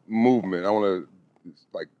this movement, I want to,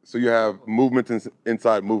 so you have movements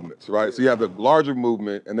inside movements, right? So you have the larger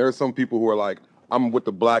movement, and there are some people who are like, I'm with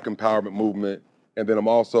the Black empowerment movement, and then I'm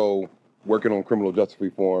also working on criminal justice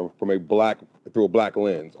reform through a Black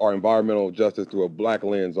lens, or environmental justice through a Black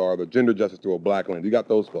lens, or the gender justice through a Black lens. You got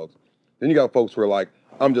those folks. Then you got folks who are like,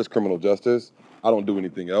 I'm just criminal justice. I don't do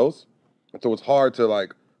anything else. And so it's hard to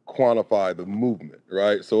like quantify the movement,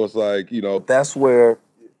 right? So it's like, you know. That's where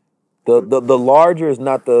the larger is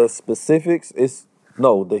not the specifics, it's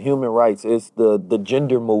the human rights, it's the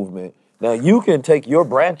gender movement. Now you can take your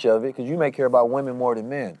branch of it because you may care about women more than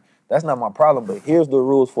men. That's not my problem, but here's the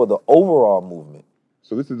rules for the overall movement.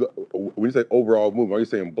 So this is, when you say overall movement, are you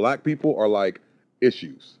saying Black people are like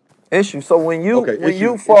issues? Issues. So when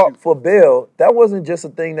you fought for bail, that wasn't just a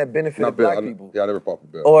thing that benefited Black people. Yeah, I never fought for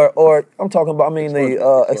bail. Or I'm talking about,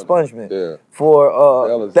 the expungement. Yeah.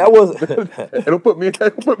 For that was. Don't put me in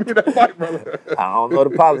that fight, brother. I don't know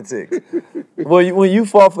the politics. When you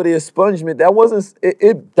fought for the expungement, that wasn't.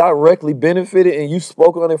 It directly benefited, and you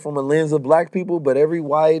spoke on it from a lens of Black people. But every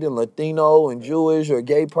white and Latino and Jewish or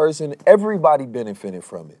gay person, everybody benefited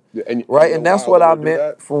from it. Yeah, and that's what I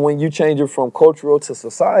meant from when you change it from cultural to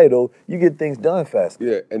societal. You get things done faster.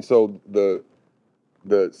 Yeah, and so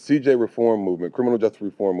the CJ reform movement, criminal justice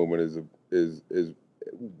reform movement, is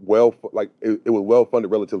well, like it was well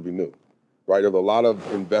funded, relatively new, right? There's a lot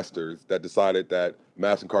of investors that decided that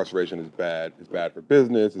mass incarceration is bad. It's bad for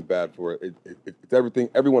business. It's bad for it's everything.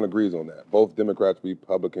 Everyone agrees on that. Both Democrats,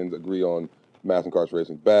 Republicans agree on mass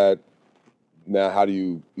incarceration is bad. Now, how do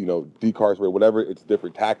you decarcerate? Whatever, it's a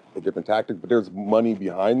different tactic. But there's money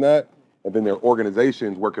behind that, and then there are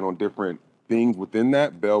organizations working on different things within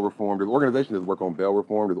that. Bail reform. There's organizations that work on bail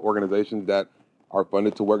reform. There's organizations that are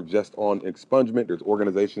funded to work just on expungement. There's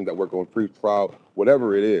organizations that work on free trial,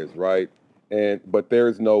 whatever it is, right? But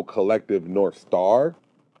there's no collective North Star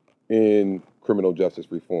in criminal justice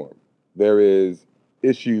reform. There is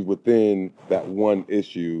issues within that one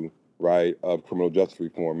issue, right, of criminal justice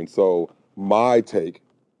reform. And so my take,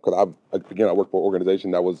 because I work for an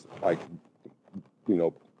organization that was like,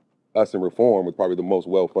 us in reform was probably the most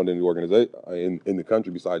well-funded organization in the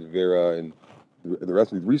country besides Vera and the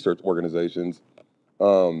rest of these research organizations.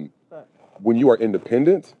 When you are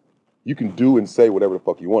independent, you can do and say whatever the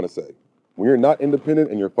fuck you want to say. When you're not independent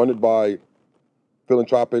and you're funded by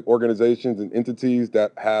philanthropic organizations and entities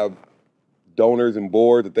that have donors and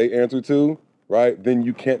boards that they answer to, right, then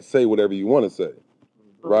you can't say whatever you want to say,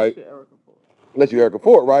 right? Unless you're Erica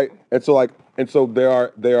Ford, right? And so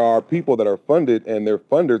there are people that are funded, and they're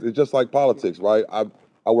funders. It's just like politics, right? I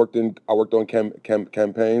worked on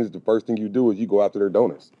campaigns. The first thing you do is you go after their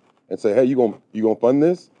donors and say, hey, you gonna fund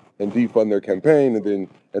this, and defund their campaign,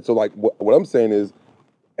 and so like what I'm saying is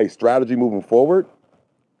a strategy moving forward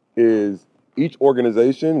is each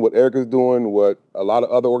organization, what Erica's doing, what a lot of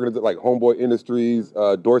other organizations like Homeboy Industries,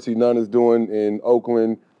 Dorsey Nunn is doing in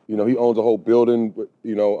Oakland. He owns a whole building.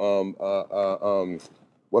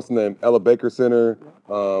 What's the name? Ella Baker Center.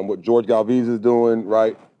 What George Galvez is doing,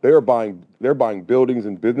 right? They're buying buildings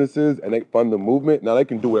and businesses, and they fund the movement. Now they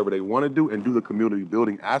can do whatever they want to do and do the community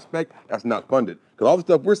building aspect. That's not funded, because all the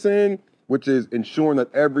stuff we're saying, which is ensuring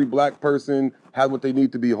that every black person has what they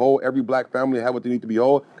need to be whole, every black family has what they need to be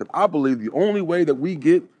whole. Because I believe the only way that we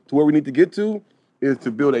get to where we need to get to is to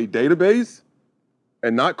build a database,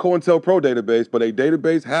 and not COINTELPRO database, but a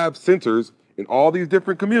database, have centers in all these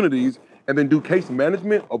different communities, and then do case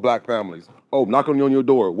management of black families. Oh, knock on your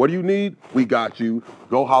door. What do you need? We got you.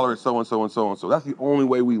 Go holler at so-and-so and so-and-so. That's the only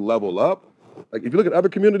way we level up. Like, if you look at other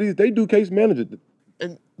communities, they do case management.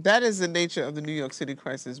 And that is the nature of the New York City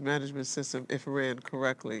Crisis Management System, if ran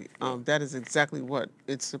correctly. That is exactly what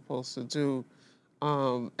it's supposed to do.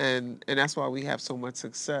 And that's why we have so much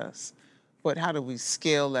success. But how do we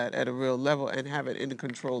scale that at a real level and have it in the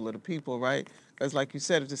control of the people, right? Because like you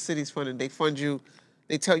said, if the city's funding, they fund you,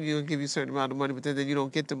 they tell you and give you a certain amount of money, but then you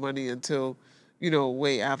don't get the money until,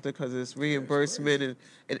 way after, because it's reimbursement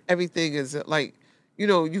and everything is like,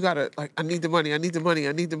 you gotta, like, I need the money. And then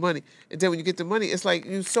when you get the money, it's like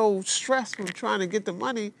you're so stressed from trying to get the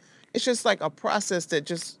money. It's just like a process that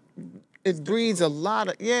it breeds a lot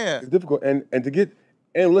of, It's difficult.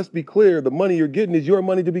 And let's be clear, the money you're getting is your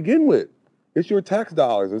money to begin with. It's your tax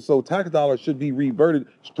dollars. And so tax dollars should be reverted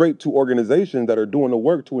straight to organizations that are doing the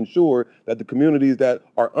work to ensure that the communities that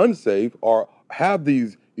are unsafe or have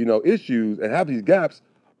these, issues and have these gaps,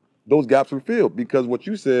 those gaps are filled. Because what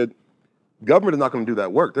you said, government is not going to do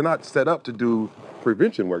that work. They're not set up to do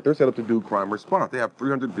prevention work. They're set up to do crime response. They have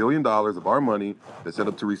 $300 billion of our money that's set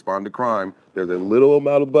up to respond to crime. There's a little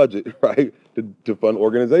amount of budget, right, to fund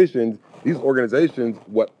organizations. These organizations,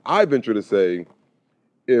 what I venture to say,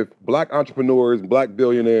 if black entrepreneurs, black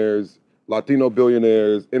billionaires, Latino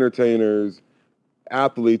billionaires, entertainers,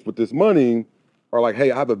 athletes with this money are like,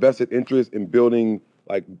 hey, I have a vested interest in building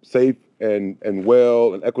like safe and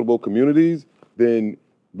well and equitable communities, then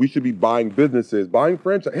we should be buying businesses, buying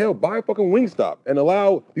franchise. Hell, buy a fucking Wingstop and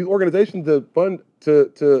allow these organizations to fund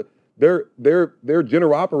to their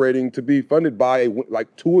general operating to be funded by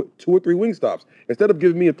two or three Wingstops instead of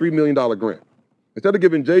giving me a $3 million grant. Instead of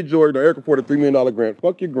giving Jay Jordan or Erica Ford a $3 million grant,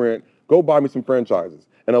 fuck your grant, go buy me some franchises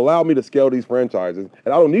and allow me to scale these franchises,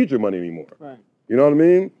 and I don't need your money anymore. Right. You know what I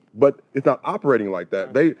mean? But it's not operating like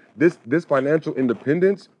that. Right. This financial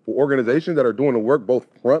independence for organizations that are doing the work, both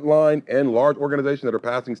frontline and large organizations that are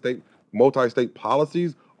passing multi-state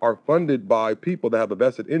policies, are funded by people that have a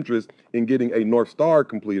vested interest in getting a North Star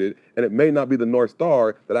completed, and it may not be the North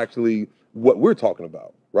Star that actually what we're talking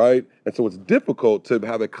about, right? And so it's difficult to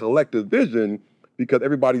have a collective vision because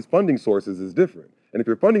everybody's funding sources is different. And if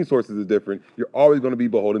your funding sources is different, you're always going to be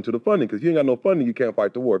beholden to the funding, because you ain't got no funding, you can't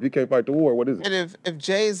fight the war. If you can't fight the war, what is it? And if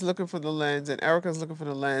Jay is looking for the lens and Erica's looking for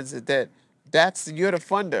the lens, that's you're the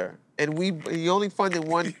funder, and you only funded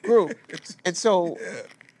one group. And so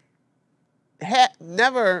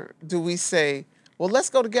never do we say, well, let's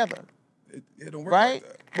go together. It don't work right? like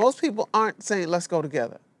that. Most people aren't saying, let's go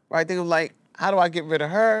together, right? They're like, how do I get rid of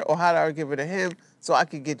her or how do I get rid of him so I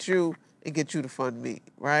can get you and get you to fund me,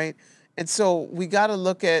 right? And so we got to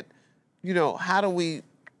look at, how do we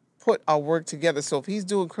put our work together? So if he's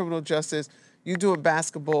doing criminal justice, you doing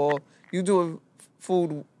basketball, you doing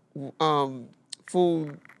food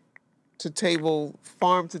to table,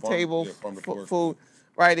 farm to table food,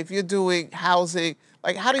 right? If you're doing housing,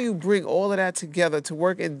 like how do you bring all of that together to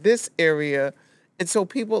work in this area? And so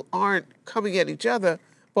people aren't coming at each other,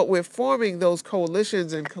 but we're forming those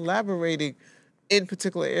coalitions and collaborating in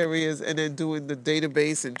particular areas and then doing the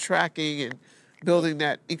database and tracking and building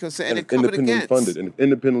that ecosystem. And it's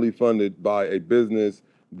independently funded by a business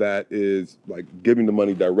that is like giving the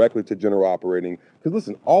money directly to general operating. Because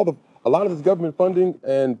listen, a lot of this government funding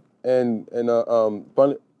and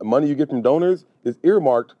money you get from donors is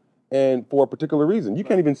earmarked and for a particular reason. You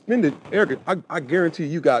can't even spend it, Eric. I guarantee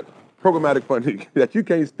you got programmatic funding that you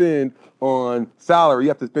can't spend on salary. You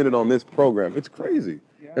have to spend it on this program. It's crazy.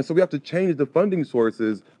 Yeah. And so we have to change the funding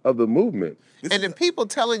sources of the movement. And the people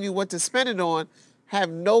telling you what to spend it on have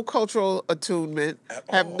no cultural attunement,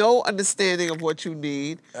 have no understanding of what you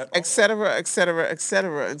need, et cetera, et cetera, et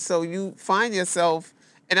cetera. And so you find yourself,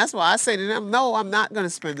 and that's why I say to them, no, I'm not going to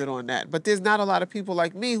spend it on that. But there's not a lot of people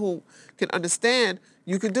like me who can understand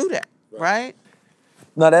you can do that, right?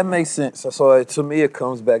 No, that makes sense. So to me, it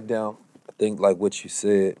comes back down, I think, like what you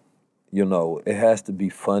said, it has to be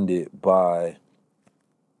funded by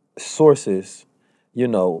sources,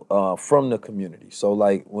 from the community. So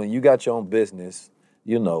like when you got your own business,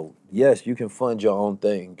 yes, you can fund your own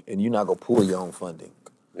thing and you're not going to pull your own funding.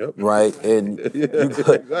 Yep. Right? And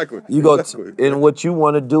exactly. And what you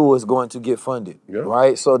want to do is going to get funded. Yep.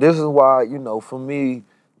 Right? So this is why, for me,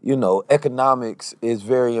 economics is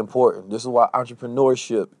very important. This is why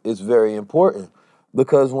entrepreneurship is very important.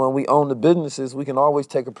 Because when we own the businesses, we can always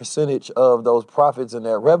take a percentage of those profits and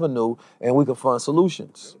that revenue and we can fund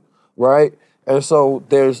solutions. Right? And so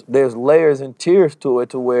there's layers and tiers to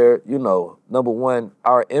it to where, number one,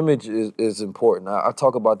 our image is important. I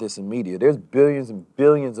talk about this in media. There's billions and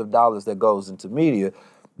billions of dollars that goes into media,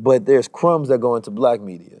 but there's crumbs that go into black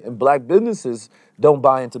media. And black businesses don't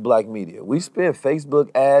buy into black media. We spend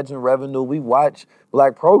Facebook ads and revenue. We watch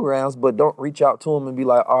black programs, but don't reach out to them and be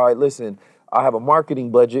like, all right, listen, I have a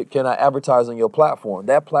marketing budget. Can I advertise on your platform?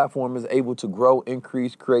 That platform is able to grow,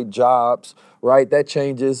 increase, create jobs, right? That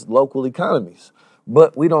changes local economies.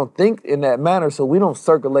 But we don't think in that manner, so we don't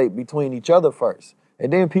circulate between each other first.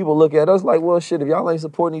 And then people look at us like, well, shit, if y'all ain't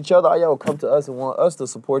supporting each other, y'all come to us and want us to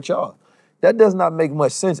support y'all. That does not make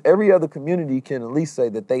much sense. Every other community can at least say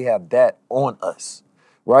that they have that on us,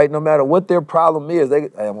 right? No matter what their problem is.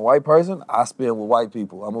 I'm a white person, I spend with white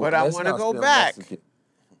people. But I want to go back.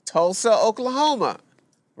 Tulsa, Oklahoma,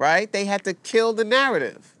 right? They had to kill the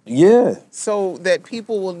narrative. Yeah. So that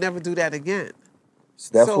people will never do that again.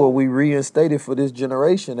 So that's what we reinstated for this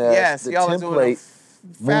generation as the template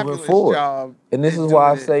moving forward. Job and this is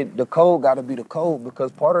why I say the code got to be the code,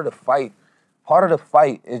 because part of the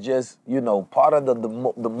fight is just, part of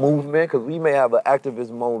the movement, because we may have an activist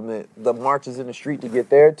movement, the marches in the street to get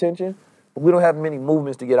their attention, but we don't have many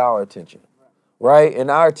movements to get our attention. Right? And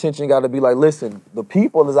our attention got to be like, listen, the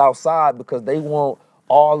people is outside because they want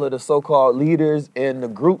all of the so-called leaders and the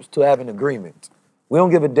groups to have an agreement. We don't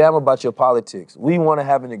give a damn about your politics. We want to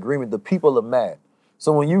have an agreement. The people are mad.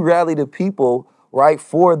 So when you rally the people, right,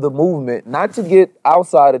 for the movement, not to get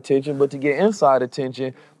outside attention, but to get inside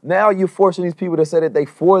attention, now you're forcing these people to say that they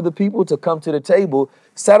for the people to come to the table,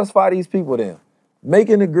 satisfy these people then. Make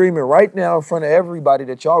an agreement right now in front of everybody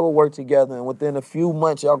that y'all will work together, and within a few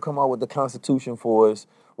months y'all come out with the Constitution for us,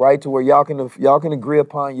 right? To where y'all can agree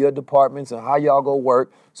upon your departments and how y'all go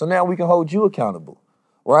work. So now we can hold you accountable,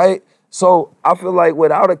 right? So I feel like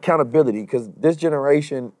without accountability, because this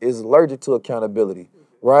generation is allergic to accountability,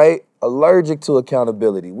 right? Allergic to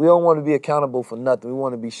accountability. We don't want to be accountable for nothing. We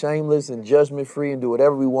want to be shameless and judgment-free and do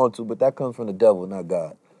whatever we want to, but that comes from the devil, not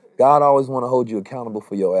God. God always want to hold you accountable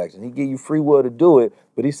for your actions. He give you free will to do it,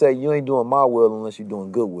 but he say you ain't doing my will unless you're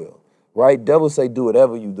doing good will, right? Devil say do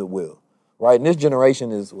whatever you do will, right? And this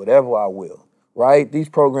generation is whatever I will, right? These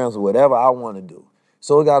programs are whatever I want to do.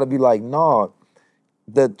 So it got to be like, nah,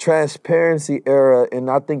 the transparency era,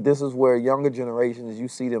 and I think this is where younger generations, you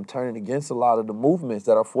see them turning against a lot of the movements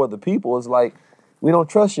that are for the people. It's like, we don't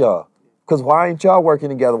trust y'all. Because why ain't y'all working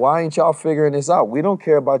together? Why ain't y'all figuring this out? We don't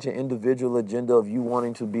care about your individual agenda of you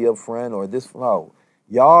wanting to be a friend or this. No.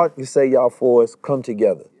 Y'all, you say y'all for us, come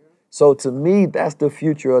together. So to me, that's the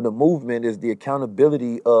future of the movement, is the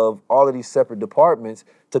accountability of all of these separate departments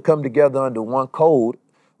to come together under one code,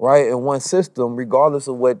 right, in one system, regardless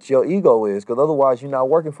of what your ego is, because otherwise you're not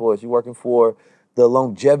working for us. You're working for the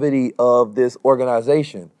longevity of this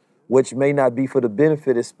organization, which may not be for the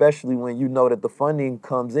benefit, especially when you know that the funding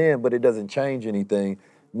comes in, but it doesn't change anything.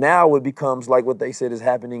 Now it becomes like what they said is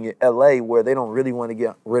happening in LA, where they don't really want to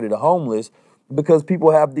get rid of the homeless because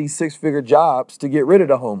people have these six-figure jobs to get rid of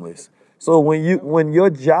the homeless. So when your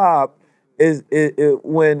job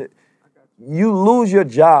when you lose your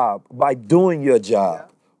job by doing your job,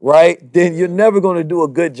 right, then you're never going to do a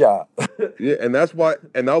good job. Yeah, and that's why,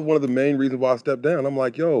 and that was one of the main reasons why I stepped down. I'm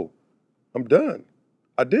like, yo, I'm done.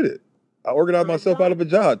 I did it. I organized myself out of a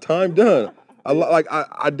job. Time done.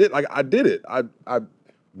 I did it. I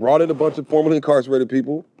brought in a bunch of formerly incarcerated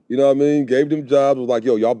people. You know what I mean? Gave them jobs. Was like,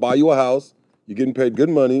 yo, y'all buy you a house. You're getting paid good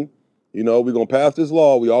money. You know, we're gonna pass this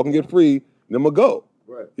law. We all can get free. And then we'll go.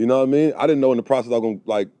 Right. You know what I mean? I didn't know in the process I was gonna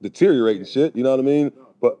like deteriorate and shit. You know what I mean?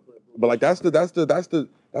 But like that's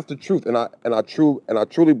the truth. And I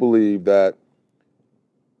truly believe that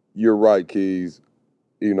you're right, Keys.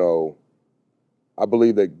 You know, I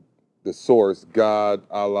believe that the source, God,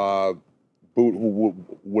 Allah,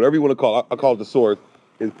 whatever you want to call it, I call it the source,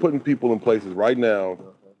 is putting people in places right now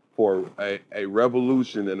for a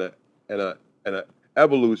revolution and an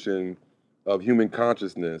evolution of human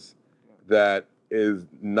consciousness that is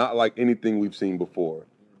not like anything we've seen before.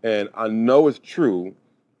 And I know it's true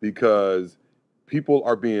because people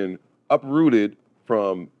are being uprooted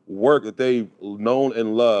from work that they've known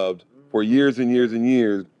and loved for years and years and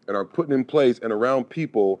years, and are put in place and around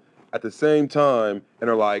people at the same time, and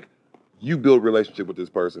are like, you build relationship with this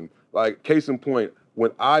person. Like, case in point,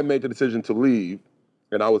 when I made the decision to leave,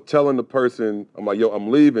 and I was telling the person, I'm like, yo,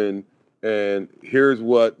 I'm leaving, and here's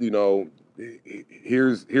what, you know,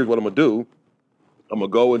 here's what I'm gonna do. I'm gonna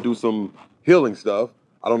go and do some healing stuff.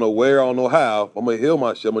 I don't know where, I don't know how. I'm gonna heal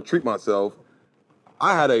my shit, I'm gonna treat myself.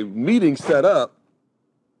 I had a meeting set up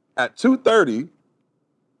at 2:30.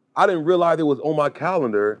 I didn't realize it was on my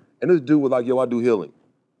calendar, and this dude was like, yo, I do healing,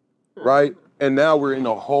 right? And now we're in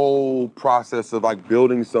a whole process of like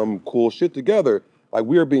building some cool shit together. Like,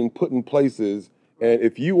 we are being put in places, and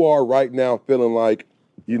if you are right now feeling like,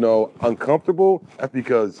 you know, uncomfortable, that's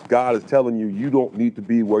because God is telling you, you don't need to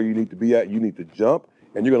be where you need to be at, you need to jump,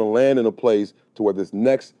 and you're gonna land in a place to where this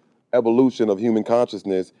next evolution of human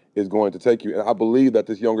consciousness is going to take you. And I believe that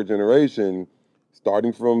this younger generation,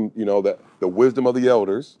 starting from, you know, the wisdom of the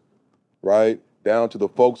elders, right, down to the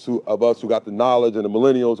folks of us who got the knowledge, and the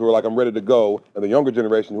millennials who are like, I'm ready to go, and the younger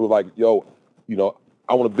generation who are like, yo, you know,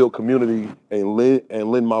 I want to build community and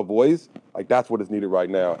lend my voice. Like, that's what is needed right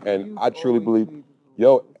now. And I truly believe,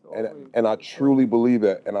 yo, and I truly believe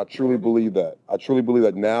that, and I truly believe that. I truly believe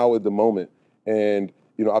that now is the moment. And,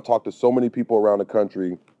 you know, I talked to so many people around the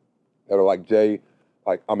country that are like, Jay,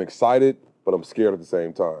 like, I'm excited, but I'm scared at the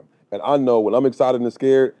same time. And I know when I'm excited and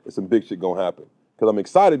scared, it's some big shit gonna happen. Because I'm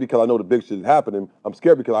excited because I know the big shit is happening. I'm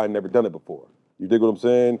scared because I ain't never done it before. You dig what I'm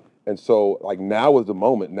saying? And so, like, now is the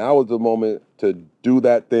moment. Now is the moment to do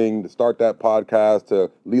that thing, to start that podcast,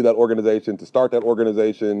 to lead that organization, to start that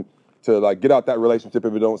organization, to like get out that relationship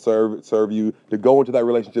if it don't serve you, to go into that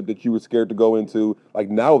relationship that you were scared to go into. Like,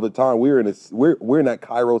 now is the time. We're in that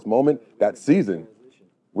Kairos moment, that season.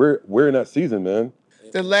 We're in that season, man.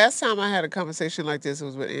 The last time I had a conversation like this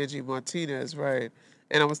was with Angie Martinez, right?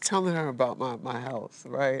 And I was telling her about my health,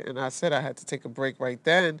 right? And I said I had to take a break right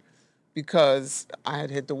then because I had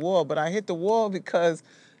hit the wall. But I hit the wall because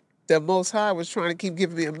the Most High was trying to keep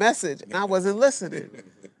giving me a message, and I wasn't listening,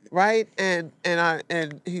 right? And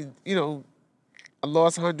he, you know, I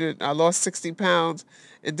lost 60 pounds.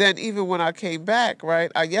 And then even when I came back,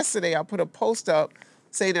 right, yesterday I put a post up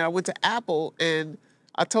saying that I went to Apple, and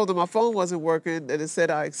I told them my phone wasn't working, and it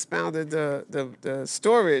said I expounded the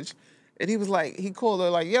storage. And he was like, he called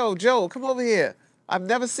her like, yo, Joe, come over here. I've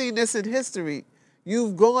never seen this in history.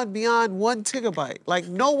 You've gone beyond 1 gigabyte. Like,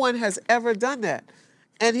 no one has ever done that.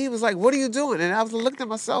 And he was like, what are you doing? And I was looking at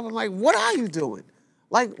myself and like, what are you doing?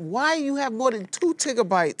 Like, why you have more than 2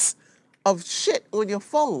 gigabytes of shit on your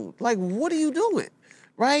phone? Like, what are you doing?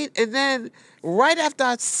 Right? And then right after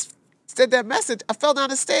I said that message, I fell down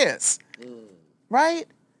the stairs. Right?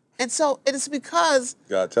 And so it is because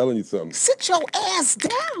God telling you something. Sit your ass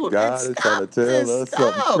down. God is trying to tell us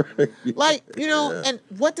something. Like, you know, yeah. And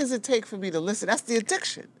what does it take for me to listen? That's the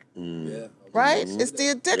addiction. Yeah. Right? Mm-hmm. It's the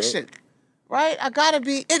addiction. Yep. Right? I gotta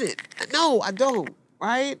be in it. No, I don't.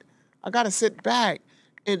 Right? I gotta sit back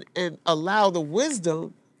and allow the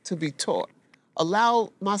wisdom to be taught.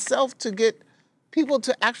 Allow myself to get people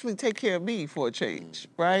to actually take care of me for a change.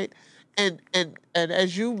 Right? And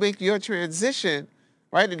as you make your transition,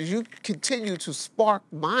 right, and as you continue to spark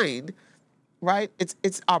mind, right?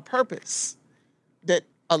 It's our purpose that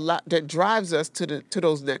drives us to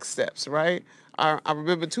those next steps, right? I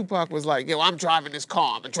remember Tupac was like, yo, I'm driving this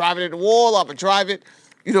car. I'm driving it in the wall. I'm going to drive it,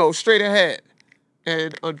 straight ahead.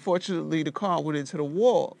 And unfortunately, the car went into the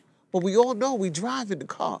wall. But we all know we drive in the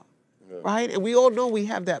car, right? And we all know we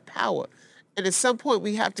have that power. And at some point,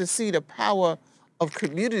 we have to see the power of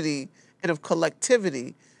community and of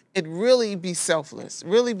collectivity and really be selfless,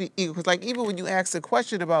 really be equal. Because like even when you ask the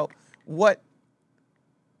question about what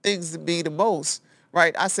things mean the most,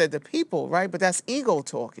 right? I said the people, right? But that's ego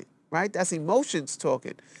talking, right? That's emotions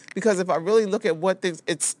talking. Because if I really look at what things,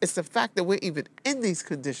 it's the fact that we're even in these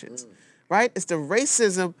conditions, right? It's the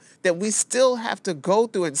racism that we still have to go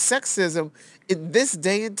through and sexism in this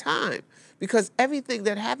day and time. Because everything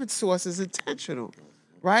that happens to us is intentional,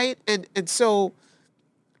 right? And so,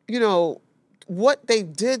 what they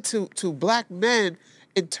did to black men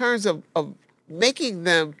in terms of making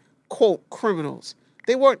them, quote, criminals.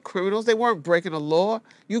 They weren't criminals. They weren't breaking a law.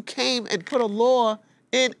 You came and put a law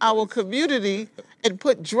in our community and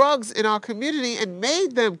put drugs in our community and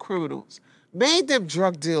made them criminals, made them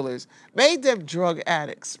drug dealers, made them drug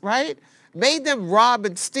addicts, right? Made them rob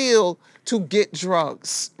and steal to get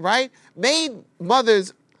drugs, right? Made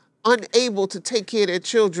mothers unable to take care of their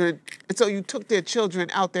children, and so you took their children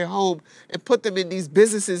out their home and put them in these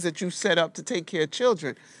businesses that you set up to take care of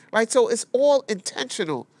children, right? So it's all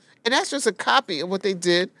intentional. And that's just a copy of what they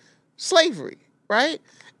did, slavery, right?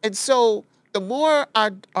 And so the more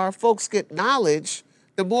our folks get knowledge,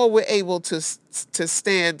 the more we're able to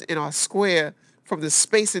stand in our square from the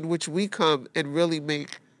space in which we come and really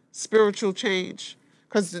make spiritual change.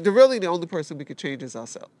 Because really the only person we can change is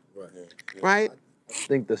ourselves, right? I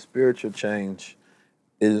think the spiritual change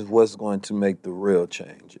is what's going to make the real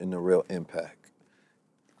change and the real impact.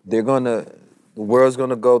 The world's going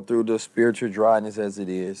to go through the spiritual dryness as it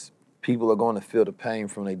is. People are going to feel the pain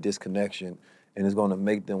from their disconnection, and it's going to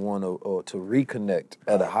make them want to reconnect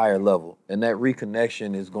at a higher level. And that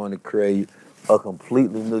reconnection is going to create a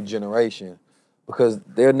completely new generation because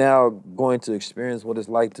they're now going to experience what it's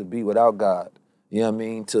like to be without God. You know what I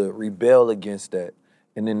mean? To rebel against that.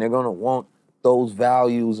 And then they're going to want those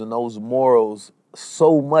values and those morals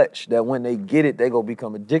so much that when they get it, they're going to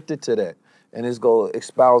become addicted to that. And it's going to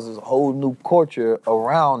espouse this whole new culture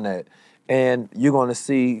around that. And you're going to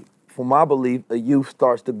see, for my belief, a youth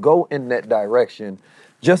starts to go in that direction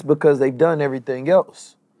just because they've done everything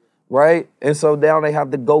else, right? And so now they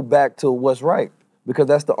have to go back to what's right because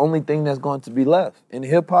that's the only thing that's going to be left. In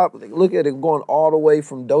hip-hop, look at it going all the way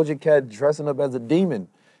from Doja Cat dressing up as a demon.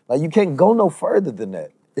 Like, you can't go no further than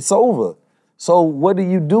that. It's over. So what do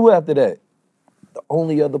you do after that? The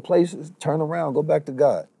only other place is turn around, go back to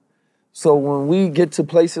God. So when we get to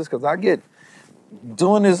places, because I get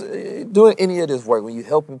doing any of this work, when you're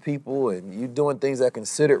helping people and you're doing things that are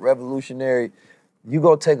considered revolutionary, you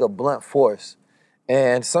go take a blunt force.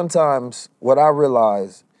 And sometimes what I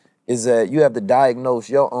realize is that you have to diagnose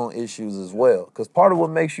your own issues as well. Because part of what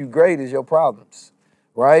makes you great is your problems,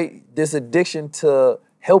 right? This addiction to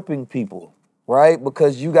helping people, right?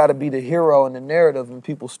 Because you got to be the hero in the narrative in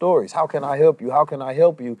people's stories. How can I help you? How can I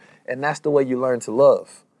help you? And that's the way you learn to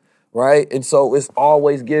love, right? And so it's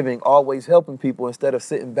always giving, always helping people instead of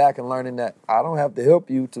sitting back and learning that I don't have to help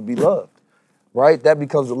you to be loved, right? That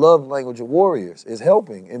becomes the love language of warriors, is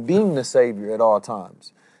helping and being the savior at all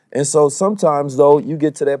times. And so sometimes, though, you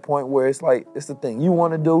get to that point where it's like, it's the thing you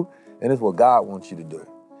want to do, and it's what God wants you to do.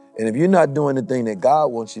 And if you're not doing the thing that God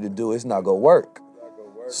wants you to do, it's not going to work.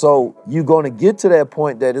 So you're going to get to that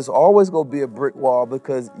point that it's always going to be a brick wall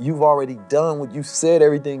because you've already done what you said,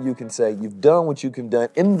 everything you can say. You've done what you can do.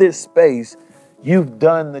 In this space, you've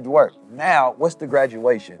done the work. Now, what's the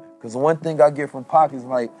graduation? Because the one thing I get from Pac is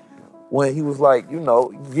like, when he was like,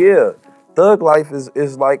 thug life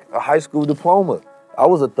is like a high school diploma. I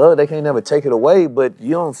was a thug, they can't never take it away, but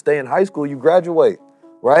you don't stay in high school, you graduate,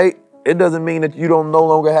 right? It doesn't mean that you don't no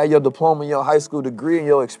longer have your diploma, your high school degree, and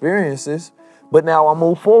your experiences, but now I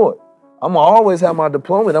move forward. I'm gonna always have my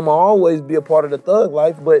diploma, I'm gonna always be a part of the thug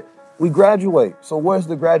life, but we graduate. So where's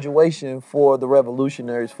the graduation for the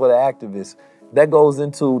revolutionaries, for the activists? That goes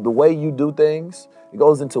into the way you do things, it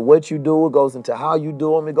goes into what you do, it goes into how you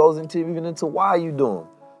do them, it goes into even into why you do them,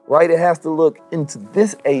 right? It has to look into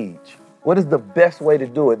this age. What is the best way to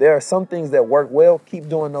do it? There are some things that work well, keep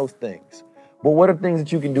doing those things. But what are things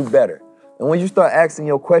that you can do better? And when you start asking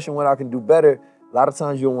your question what I can do better, a lot of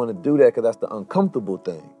times you don't want to do that because that's the uncomfortable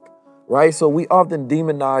thing, right? So we often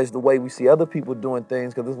demonize the way we see other people doing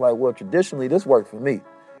things because it's like, well, traditionally this worked for me.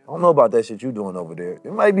 I don't know about that shit you're doing over there.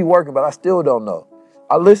 It might be working, but I still don't know.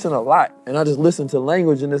 I listen a lot and I just listen to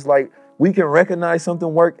language and it's like, We can recognize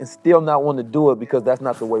something work and still not want to do it because that's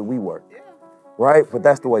not the way we work, right? But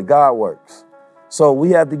that's the way God works. So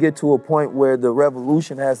we have to get to a point where the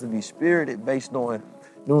revolution has to be spirited based on,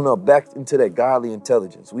 back into that godly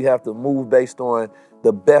intelligence. We have to move based on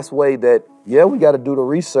the best way that, we got to do the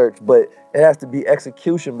research, but it has to be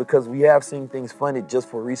execution because we have seen things funded just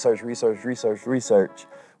for research,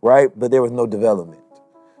 right? But there was no development,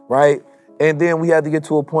 right? And then we had to get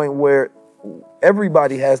to a point where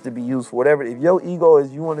everybody has to be used for whatever. If your ego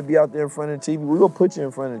is you want to be out there in front of the TV, we're going to put you in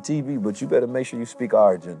front of the TV, but you better make sure you speak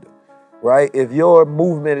our agenda, right? If your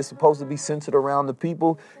movement is supposed to be centered around the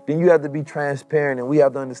people, then you have to be transparent, and we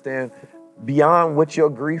have to understand beyond what your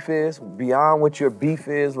grief is, beyond what your beef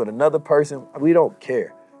is with another person, we don't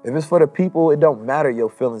care. If it's for the people, it don't matter your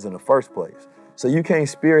feelings in the first place. So you can't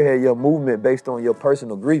spearhead your movement based on your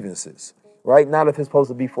personal grievances, right? Not if it's supposed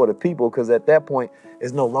to be for the people, because at that point,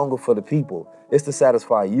 it's no longer for the people. It's to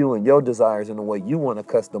satisfy you and your desires in the way you want to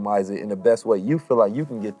customize it in the best way you feel like you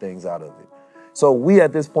can get things out of it. So we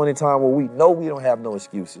at this point in time where we know we don't have no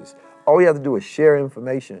excuses, all we have to do is share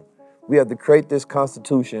information. We have to create this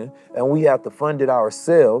constitution and we have to fund it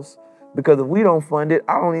ourselves, because if we don't fund it,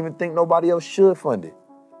 I don't even think nobody else should fund it,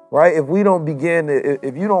 right? If we don't begin,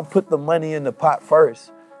 if you don't put the money in the pot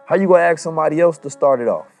first, how you gonna ask somebody else to start it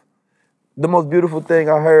off? The most beautiful thing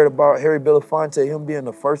I heard about Harry Belafonte, him being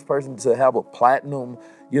the first person to have a platinum,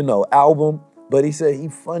 album, but he said he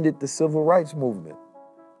funded the civil rights movement,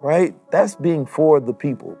 right? That's being for the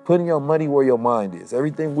people, putting your money where your mind is.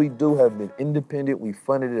 Everything we do have been independent. We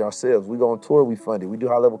funded it ourselves. We go on tour, we fund it. We do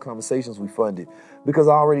high-level conversations, we fund it. Because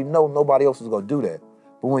I already know nobody else is gonna do that.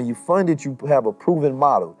 But when you fund it, you have a proven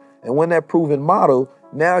model. And when that proven model,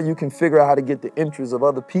 now you can figure out how to get the interests of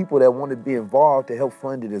other people that want to be involved to help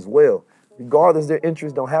fund it as well. Regardless, their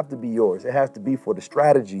interests don't have to be yours. It has to be for the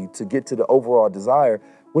strategy to get to the overall desire,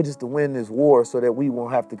 which is to win this war so that we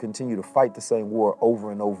won't have to continue to fight the same war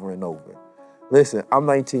over and over and over. Listen, I'm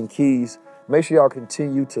 19 Keys. Make sure y'all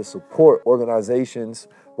continue to support organizations,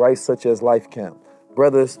 right, such as Life Camp,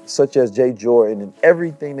 brothers such as Jay Jordan, and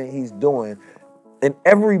everything that he's doing, and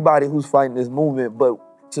everybody who's fighting this movement. But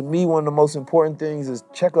to me, one of the most important things is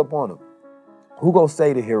check up on them. Who gonna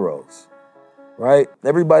say the heroes? Right?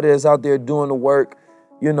 Everybody that's out there doing the work,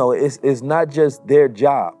 it's not just their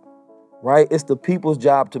job, right? It's the people's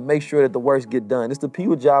job to make sure that the works get done. It's the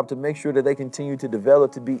people's job to make sure that they continue to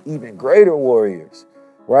develop to be even greater warriors,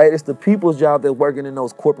 right? It's the people's job that working in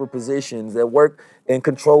those corporate positions, that work and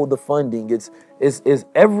control the funding. It's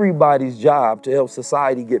everybody's job to help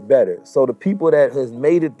society get better. So the people that has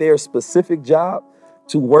made it their specific job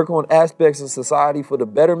to work on aspects of society for the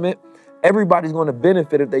betterment, everybody's going to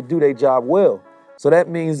benefit if they do their job well. So that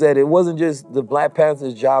means that it wasn't just the Black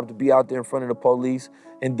Panthers' job to be out there in front of the police,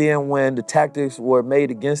 and then when the tactics were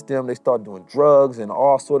made against them, they started doing drugs and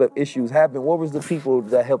all sort of issues happened. What was the people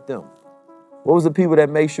that helped them? What was the people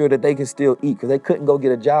that made sure that they can still eat? Because they couldn't go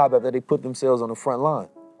get a job after they put themselves on the front line,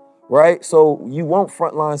 right? So you want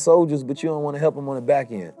frontline soldiers, but you don't want to help them on the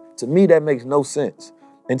back end. To me, that makes no sense.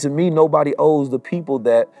 And to me, nobody owes the people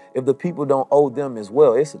that if the people don't owe them as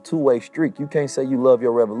well. It's a two-way street. You can't say you love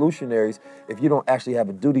your revolutionaries if you don't actually have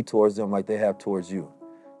a duty towards them like they have towards you.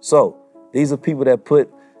 So these are people that put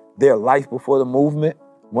their life before the movement,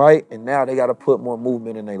 right? And now they got to put more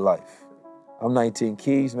movement in their life. I'm 19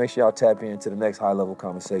 Keys. Make sure y'all tap into the next high-level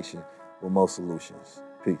conversation with Mo Solutions.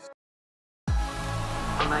 Peace.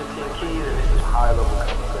 I'm 19 Keys, and this is high-level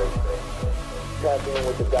conversation. Tap in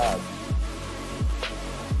with the guys.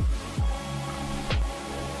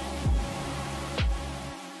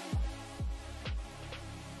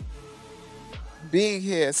 Being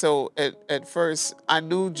here, so at first, I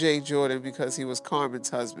knew Jay Jordan because he was Carmen's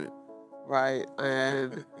husband, right?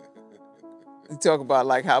 And you talk about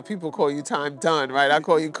like how people call you Time Done, right? I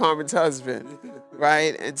call you Carmen's husband,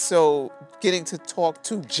 right? And so getting to talk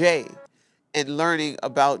to Jay and learning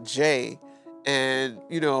about Jay and,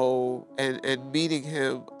 and meeting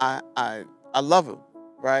him, I love him,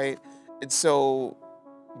 right? And so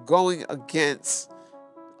going against,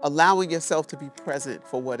 allowing yourself to be present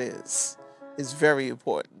for what is very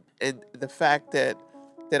important. And the fact that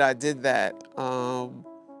I did that,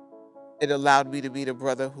 it allowed me to meet a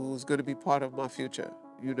brother who's going to be part of my future,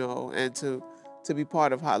 and to be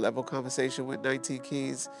part of high-level conversation with 19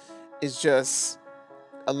 Keys is just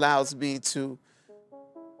allows me to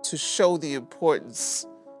show the importance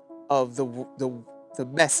of the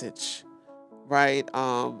message, right?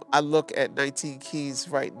 I look at 19 Keys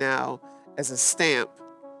right now as a stamp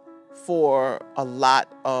for a lot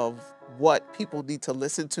of what people need to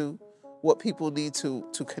listen to, what people need to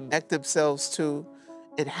connect themselves to,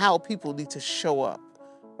 and how people need to show up,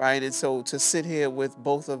 right? And so to sit here with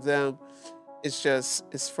both of them,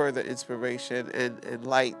 it's further inspiration and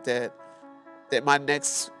light that my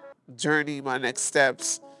next journey, my next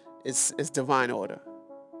steps is divine order.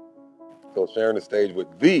 So sharing the stage with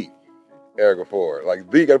the Erica Ford. Like,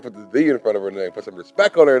 the, gotta put the in front of her name, put some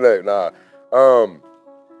respect on her name. Nah,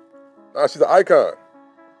 she's an icon.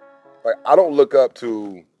 Like, I don't look up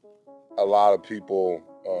to a lot of people.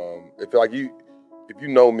 If you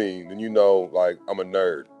know me, then you know, like, I'm a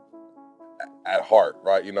nerd at heart,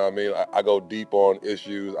 right? You know what I mean? I go deep on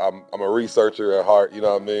issues. I'm a researcher at heart, you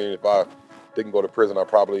know what I mean? If I didn't go to prison, I'd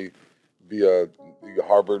probably be a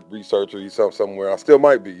Harvard researcher somewhere. I still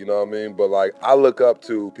might be, you know what I mean? But like, I look up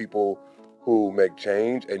to people who make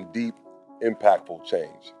change and deep, impactful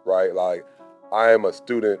change, right? Like, I am a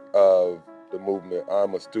student of the movement.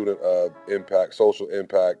 I'm a student of impact, social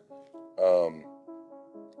impact.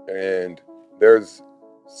 And there's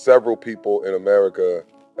several people in America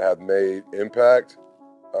that have made impact,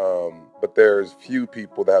 but there's few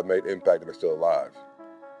people that have made impact that are still alive,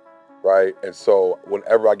 right? And so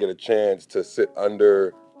whenever I get a chance to sit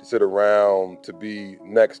around, to be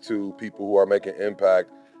next to people who are making impact,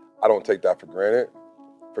 I don't take that for granted.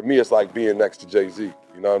 For me, it's like being next to Jay-Z,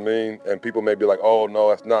 you know what I mean? And people may be like, oh, no,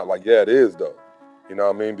 that's not. Like, yeah, it is, though. You know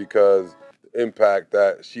what I mean? Because the impact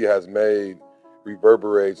that she has made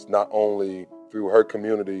reverberates not only through her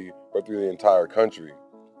community, but through the entire country.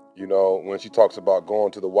 You know, when she talks about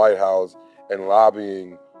going to the White House and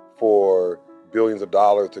lobbying for billions of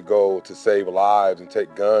dollars to go to save lives and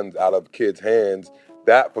take guns out of kids' hands,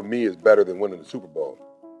 that for me is better than winning the Super Bowl.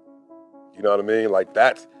 You know what I mean? Like,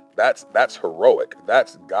 that's heroic.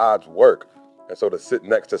 That's God's work. And so to sit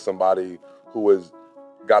next to somebody who has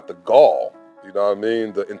got the gall, you know what I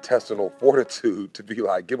mean, the intestinal fortitude to be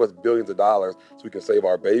like, give us billions of dollars so we can save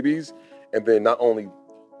our babies, and then not only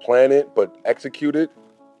plan it, but execute it,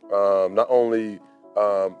 not only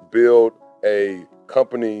build a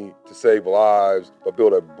company to save lives, but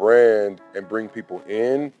build a brand and bring people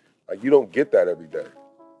in. Like, you don't get that every day.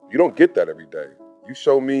 You don't get that every day. You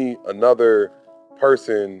show me another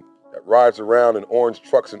person that rides around in orange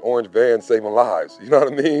trucks and orange vans saving lives. You know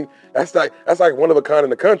what I mean? That's like one of a kind in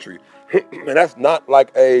the country. And that's not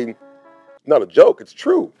a joke. It's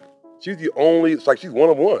true. She's the only, it's like she's one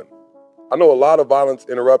of one. I know a lot of violence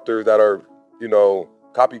interrupters that are, you know,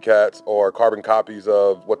 copycats or carbon copies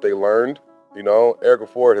of what they learned. You know, Erica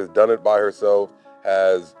Ford has done it by herself,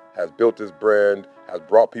 has built this brand, has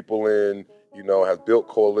brought people in, you know, has built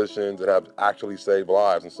coalitions and have actually saved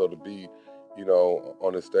lives. And so to be, you know,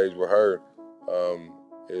 on this stage with her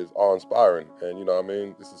is awe-inspiring. And, you know what I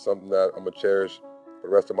mean? This is something that I'm going to cherish for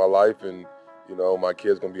the rest of my life. And, you know, my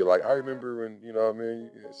kids going to be like, I remember when, you know what I mean?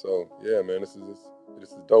 So, yeah, man, this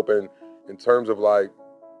is dope. And in terms of like,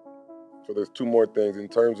 so there's two more things. In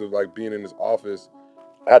terms of like being in his office,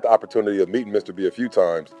 I had the opportunity of meeting Mr. B a few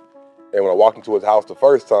times. And when I walked into his house the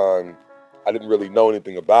first time, I didn't really know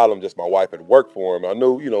anything about him, just my wife had worked for him. I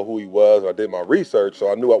knew, you know, who he was, and I did my research,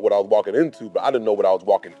 so I knew what I was walking into, but I didn't know what I was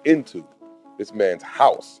walking into, this man's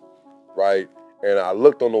house, right? And I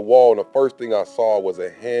looked on the wall, and the first thing I saw was a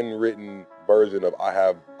handwritten version of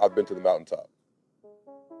I've been to the mountaintop.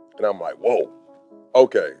 And I'm like, whoa,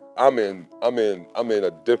 okay, I'm in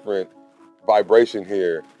a different vibration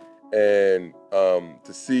here. And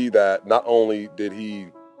to see that not only did he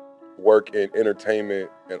work in entertainment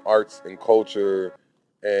and arts and culture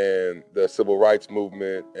and the civil rights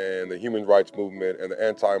movement and the human rights movement and the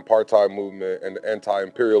anti-apartheid movement and the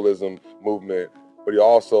anti-imperialism movement, but he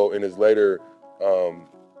also in his later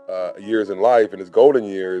years in life, in his golden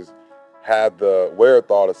years, had the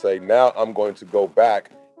wherewithal to say, now I'm going to go back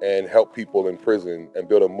and help people in prison and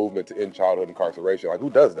build a movement to end childhood incarceration. Like, who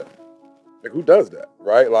does that? Like, who does that,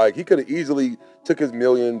 right? Like, he could have easily took his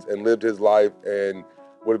millions and lived his life and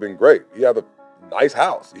would have been great. He had a nice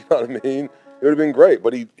house, you know what I mean? It would have been great,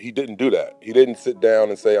 but he didn't do that. He didn't sit down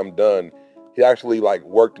and say, I'm done. He actually like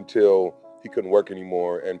worked until he couldn't work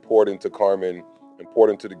anymore and poured into Carmen and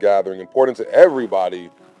poured into The Gathering and poured into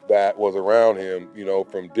everybody that was around him, you know,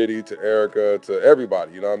 from Diddy to Erica to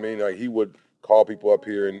everybody, you know what I mean? Like, he would call people up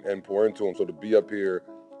here and pour into them. So to be up here,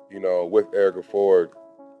 you know, with Erica Ford,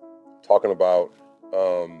 talking about,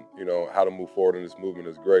 you know, how to move forward in this movement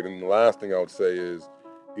is great. And the last thing I would say is,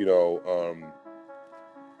 you know,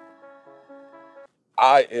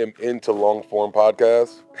 I am into long form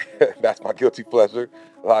podcasts. That's my guilty pleasure.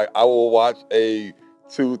 Like, I will watch a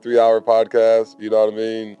 2-3 hour podcast, you know what I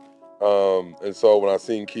mean? And so when I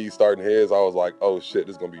seen Keith starting his, I was like, oh shit,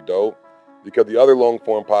 this is gonna be dope. Because the other long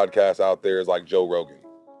form podcasts out there is like Joe Rogan,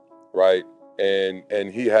 right?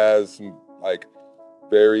 And he has some like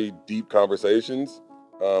very deep conversations.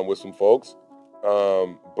 with some folks.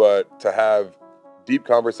 But to have deep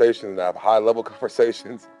conversations and have high-level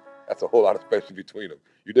conversations, that's a whole lot of space in between them.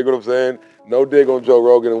 You dig what I'm saying? No dig on Joe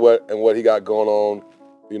Rogan and what he got going on.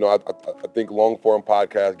 You know, I think long-form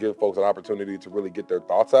podcasts give folks an opportunity to really get their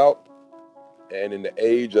thoughts out. And in the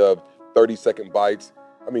age of 30-second bites,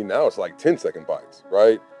 I mean, now it's like 10-second bites,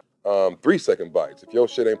 right? 3-second bites. If your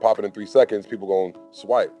shit ain't popping in 3 seconds, people gonna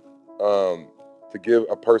swipe. To give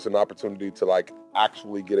a person an opportunity to like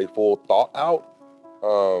actually get a full thought out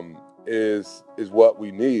is what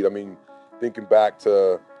we need. I mean, thinking back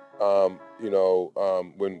to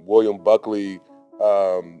when William Buckley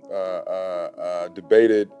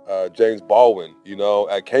debated James Baldwin,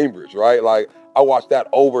 at Cambridge, right? Like I watched that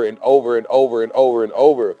over and over and over and over and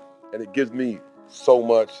over, and it gives me so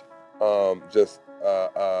much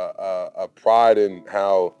pride in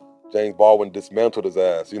how James Baldwin dismantled his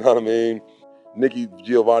ass. You know what I mean? Nikki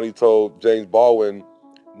Giovanni told James Baldwin,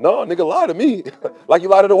 "No, nigga, lie to me like you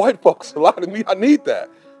lie to the white folks. Lie to me. I need that."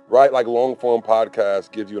 Right? Like long-form podcasts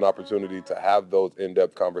gives you an opportunity to have those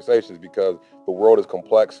in-depth conversations because the world is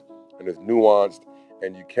complex and it's nuanced,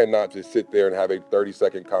 and you cannot just sit there and have a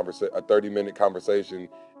 30-minute conversation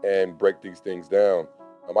and break these things down.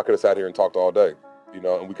 I could have sat here and talked all day,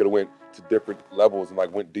 and we could have went to different levels and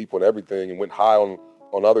like went deep on everything and went high on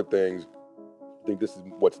other things. I think this is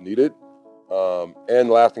what's needed. And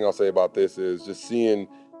the last thing I'll say about this is just seeing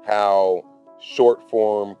how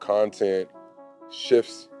short-form content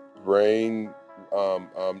shifts brain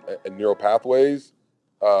and neural pathways.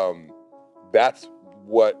 That's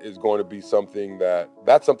what is going to be something that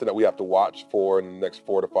we have to watch for in the next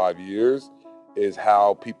 4 to 5 years, is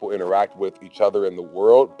how people interact with each other in the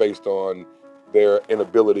world based on their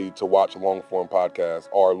inability to watch long-form podcasts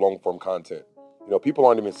or long-form content. People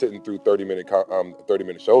aren't even sitting through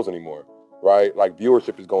 30-minute shows anymore, right? Like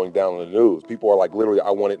viewership is going down on the news. People are like, literally,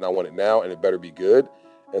 I want it and I want it now, and it better be good.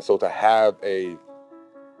 And so to have a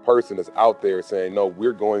person that's out there saying, no,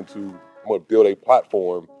 I'm going to build a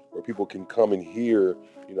platform where people can come and hear,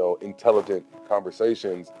 intelligent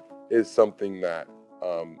conversations, is something that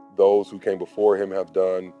those who came before him have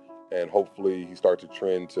done. And hopefully he starts a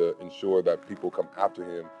trend to ensure that people come after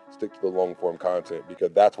him, stick to the long form content,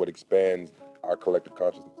 because that's what expands our collective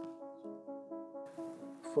consciousness.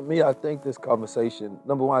 For me, I think this conversation,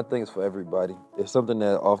 number one, I think it's for everybody. It's something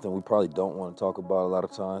that often we probably don't want to talk about a lot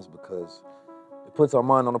of times because it puts our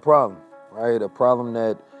mind on a problem, right? A problem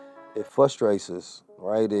that it frustrates us,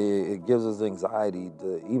 right? It gives us anxiety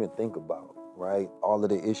to even think about, right? All of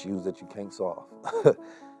the issues that you can't solve.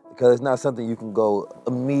 Because it's not something you can go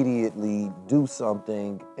immediately do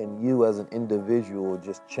something and you as an individual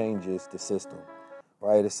just changes the system,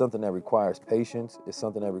 right? It's something that requires patience. It's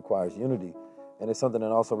something that requires unity. And it's something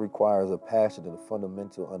that also requires a passion and a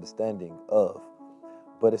fundamental understanding of.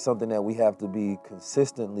 But it's something that we have to be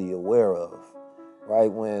consistently aware of,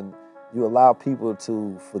 right? When you allow people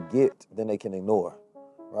to forget, then they can ignore,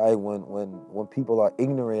 right? When people are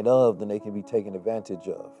ignorant of, then they can be taken advantage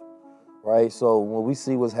of, right? So when we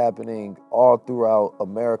see what's happening all throughout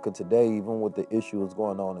America today, even with the issues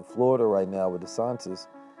going on in Florida right now with DeSantis,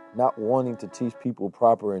 not wanting to teach people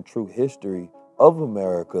proper and true history of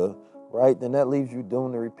America, right? Then that leaves you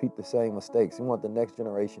doomed to repeat the same mistakes. You want the next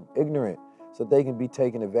generation ignorant so they can be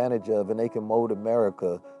taken advantage of and they can mold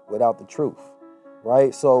America without the truth,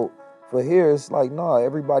 right? So for here, it's like, no,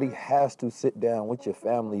 everybody has to sit down with your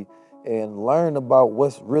family and learn about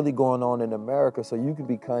what's really going on in America so you can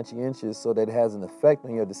be conscientious so that it has an effect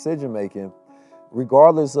on your decision making,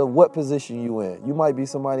 regardless of what position you in. You might be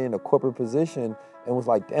somebody in a corporate position and was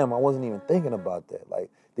like, damn, I wasn't even thinking about that. Like,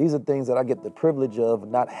 these are things that I get the privilege of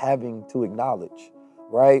not having to acknowledge,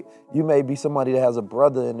 right? You may be somebody that has a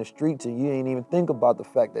brother in the streets and you ain't even think about the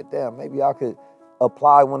fact that, damn, maybe I could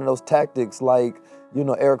apply one of those tactics like,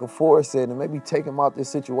 Erica Ford said, and maybe take him out this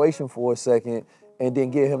situation for a second and then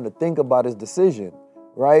get him to think about his decision,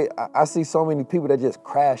 right? I see so many people that just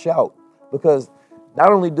crash out because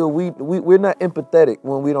not only do we're not empathetic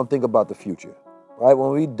when we don't think about the future, right?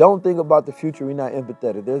 When we don't think about the future, we're not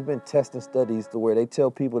empathetic. There's been testing studies to where they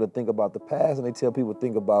tell people to think about the past and they tell people to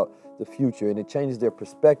think about the future, and it changes their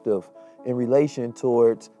perspective in relation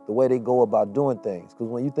towards the way they go about doing things. Because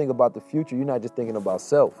when you think about the future, you're not just thinking about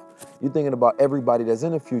self. You're thinking about everybody that's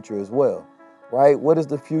in the future as well, right? What is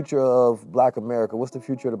the future of Black America? What's the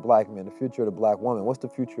future of the Black man? The future of the Black woman? What's the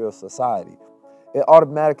future of society? It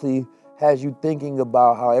automatically has you thinking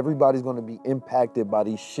about how everybody's going to be impacted by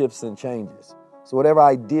these shifts and changes. So whatever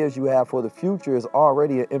ideas you have for the future is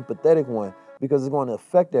already an empathetic one because it's going to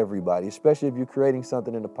affect everybody, especially if you're creating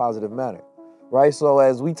something in a positive manner, right? So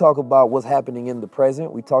as we talk about what's happening in the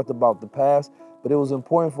present, we talked about the past, But it was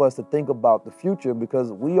important for us to think about the future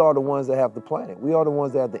because we are the ones that have the planet. We are the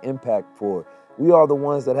ones that have the impact for it. We are the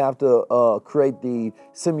ones that have to create the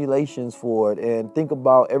simulations for it and think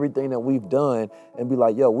about everything that we've done and be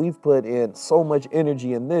like, yo, we've put in so much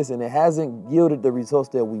energy in this and it hasn't yielded the results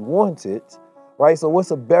that we wanted, right? So what's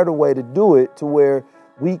a better way to do it to where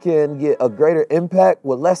we can get a greater impact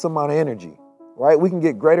with less amount of energy, right? We can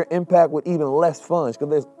get greater impact with even less funds because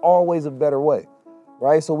there's always a better way,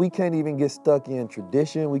 right? So we can't even get stuck in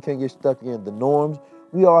tradition. We can't get stuck in the norms.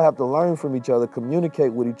 We all have to learn from each other,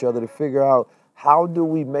 communicate with each other to figure out how do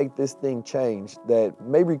we make this thing change that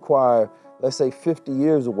may require, let's say, 50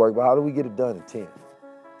 years of work, but how do we get it done in 10,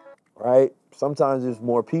 right? Sometimes there's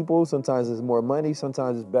more people, sometimes there's more money,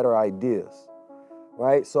 sometimes it's better ideas,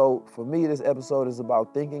 right? So for me, this episode is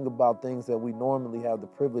about thinking about things that we normally have the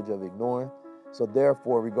privilege of ignoring. So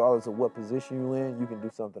therefore, regardless of what position you're in, you can do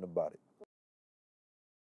something about it.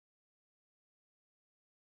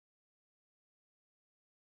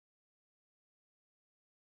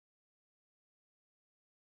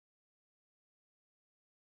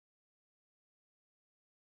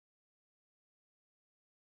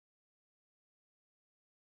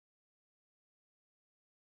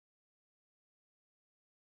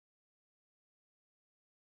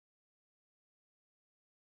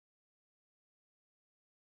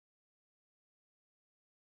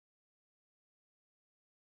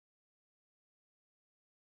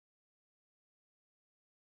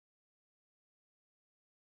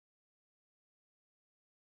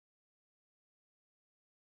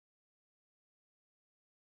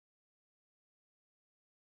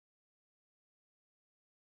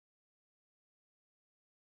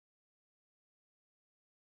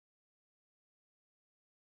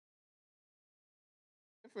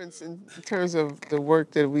 Difference in terms of the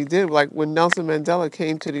work that we did, like when Nelson Mandela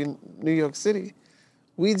came to New York City,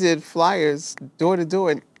 we did flyers door to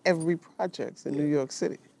door in every project in New York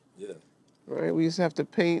City. Yeah. Right? We used to have to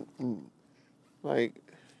paint and like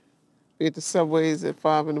be at the subways at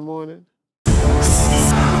 5 in the morning.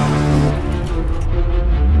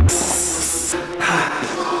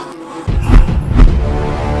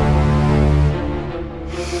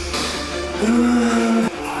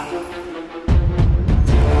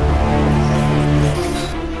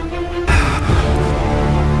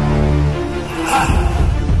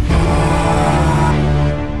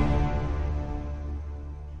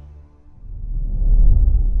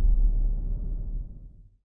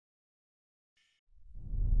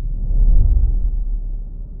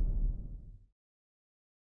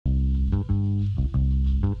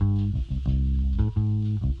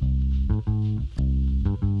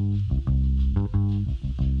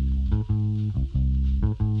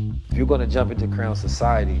 If you're going to jump into crown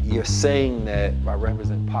society, you're saying that I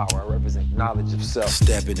represent power, I represent knowledge of self.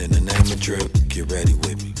 Stepping in the name of drip, get ready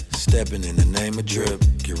with me. Stepping in the name of drip,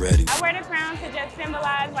 get ready. I wear the crown to just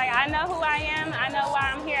symbolize, like, I know who I am, I know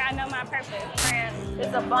why I'm here, I know my purpose.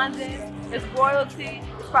 It's abundance, it's royalty,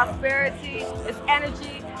 it's prosperity, it's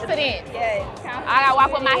energy. Put in. Yeah. I gotta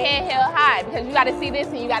walk with my head held high because you gotta see this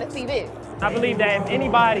and you gotta see this. I believe that if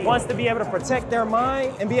anybody wants to be able to protect their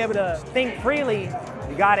mind and be able to think freely,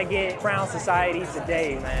 you gotta get crown society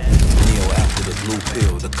today, man. Neo after the blue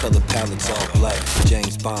pill, the color palette's all black.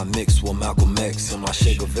 James Bond mixed with Malcolm X in my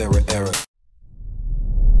Che Guevara era.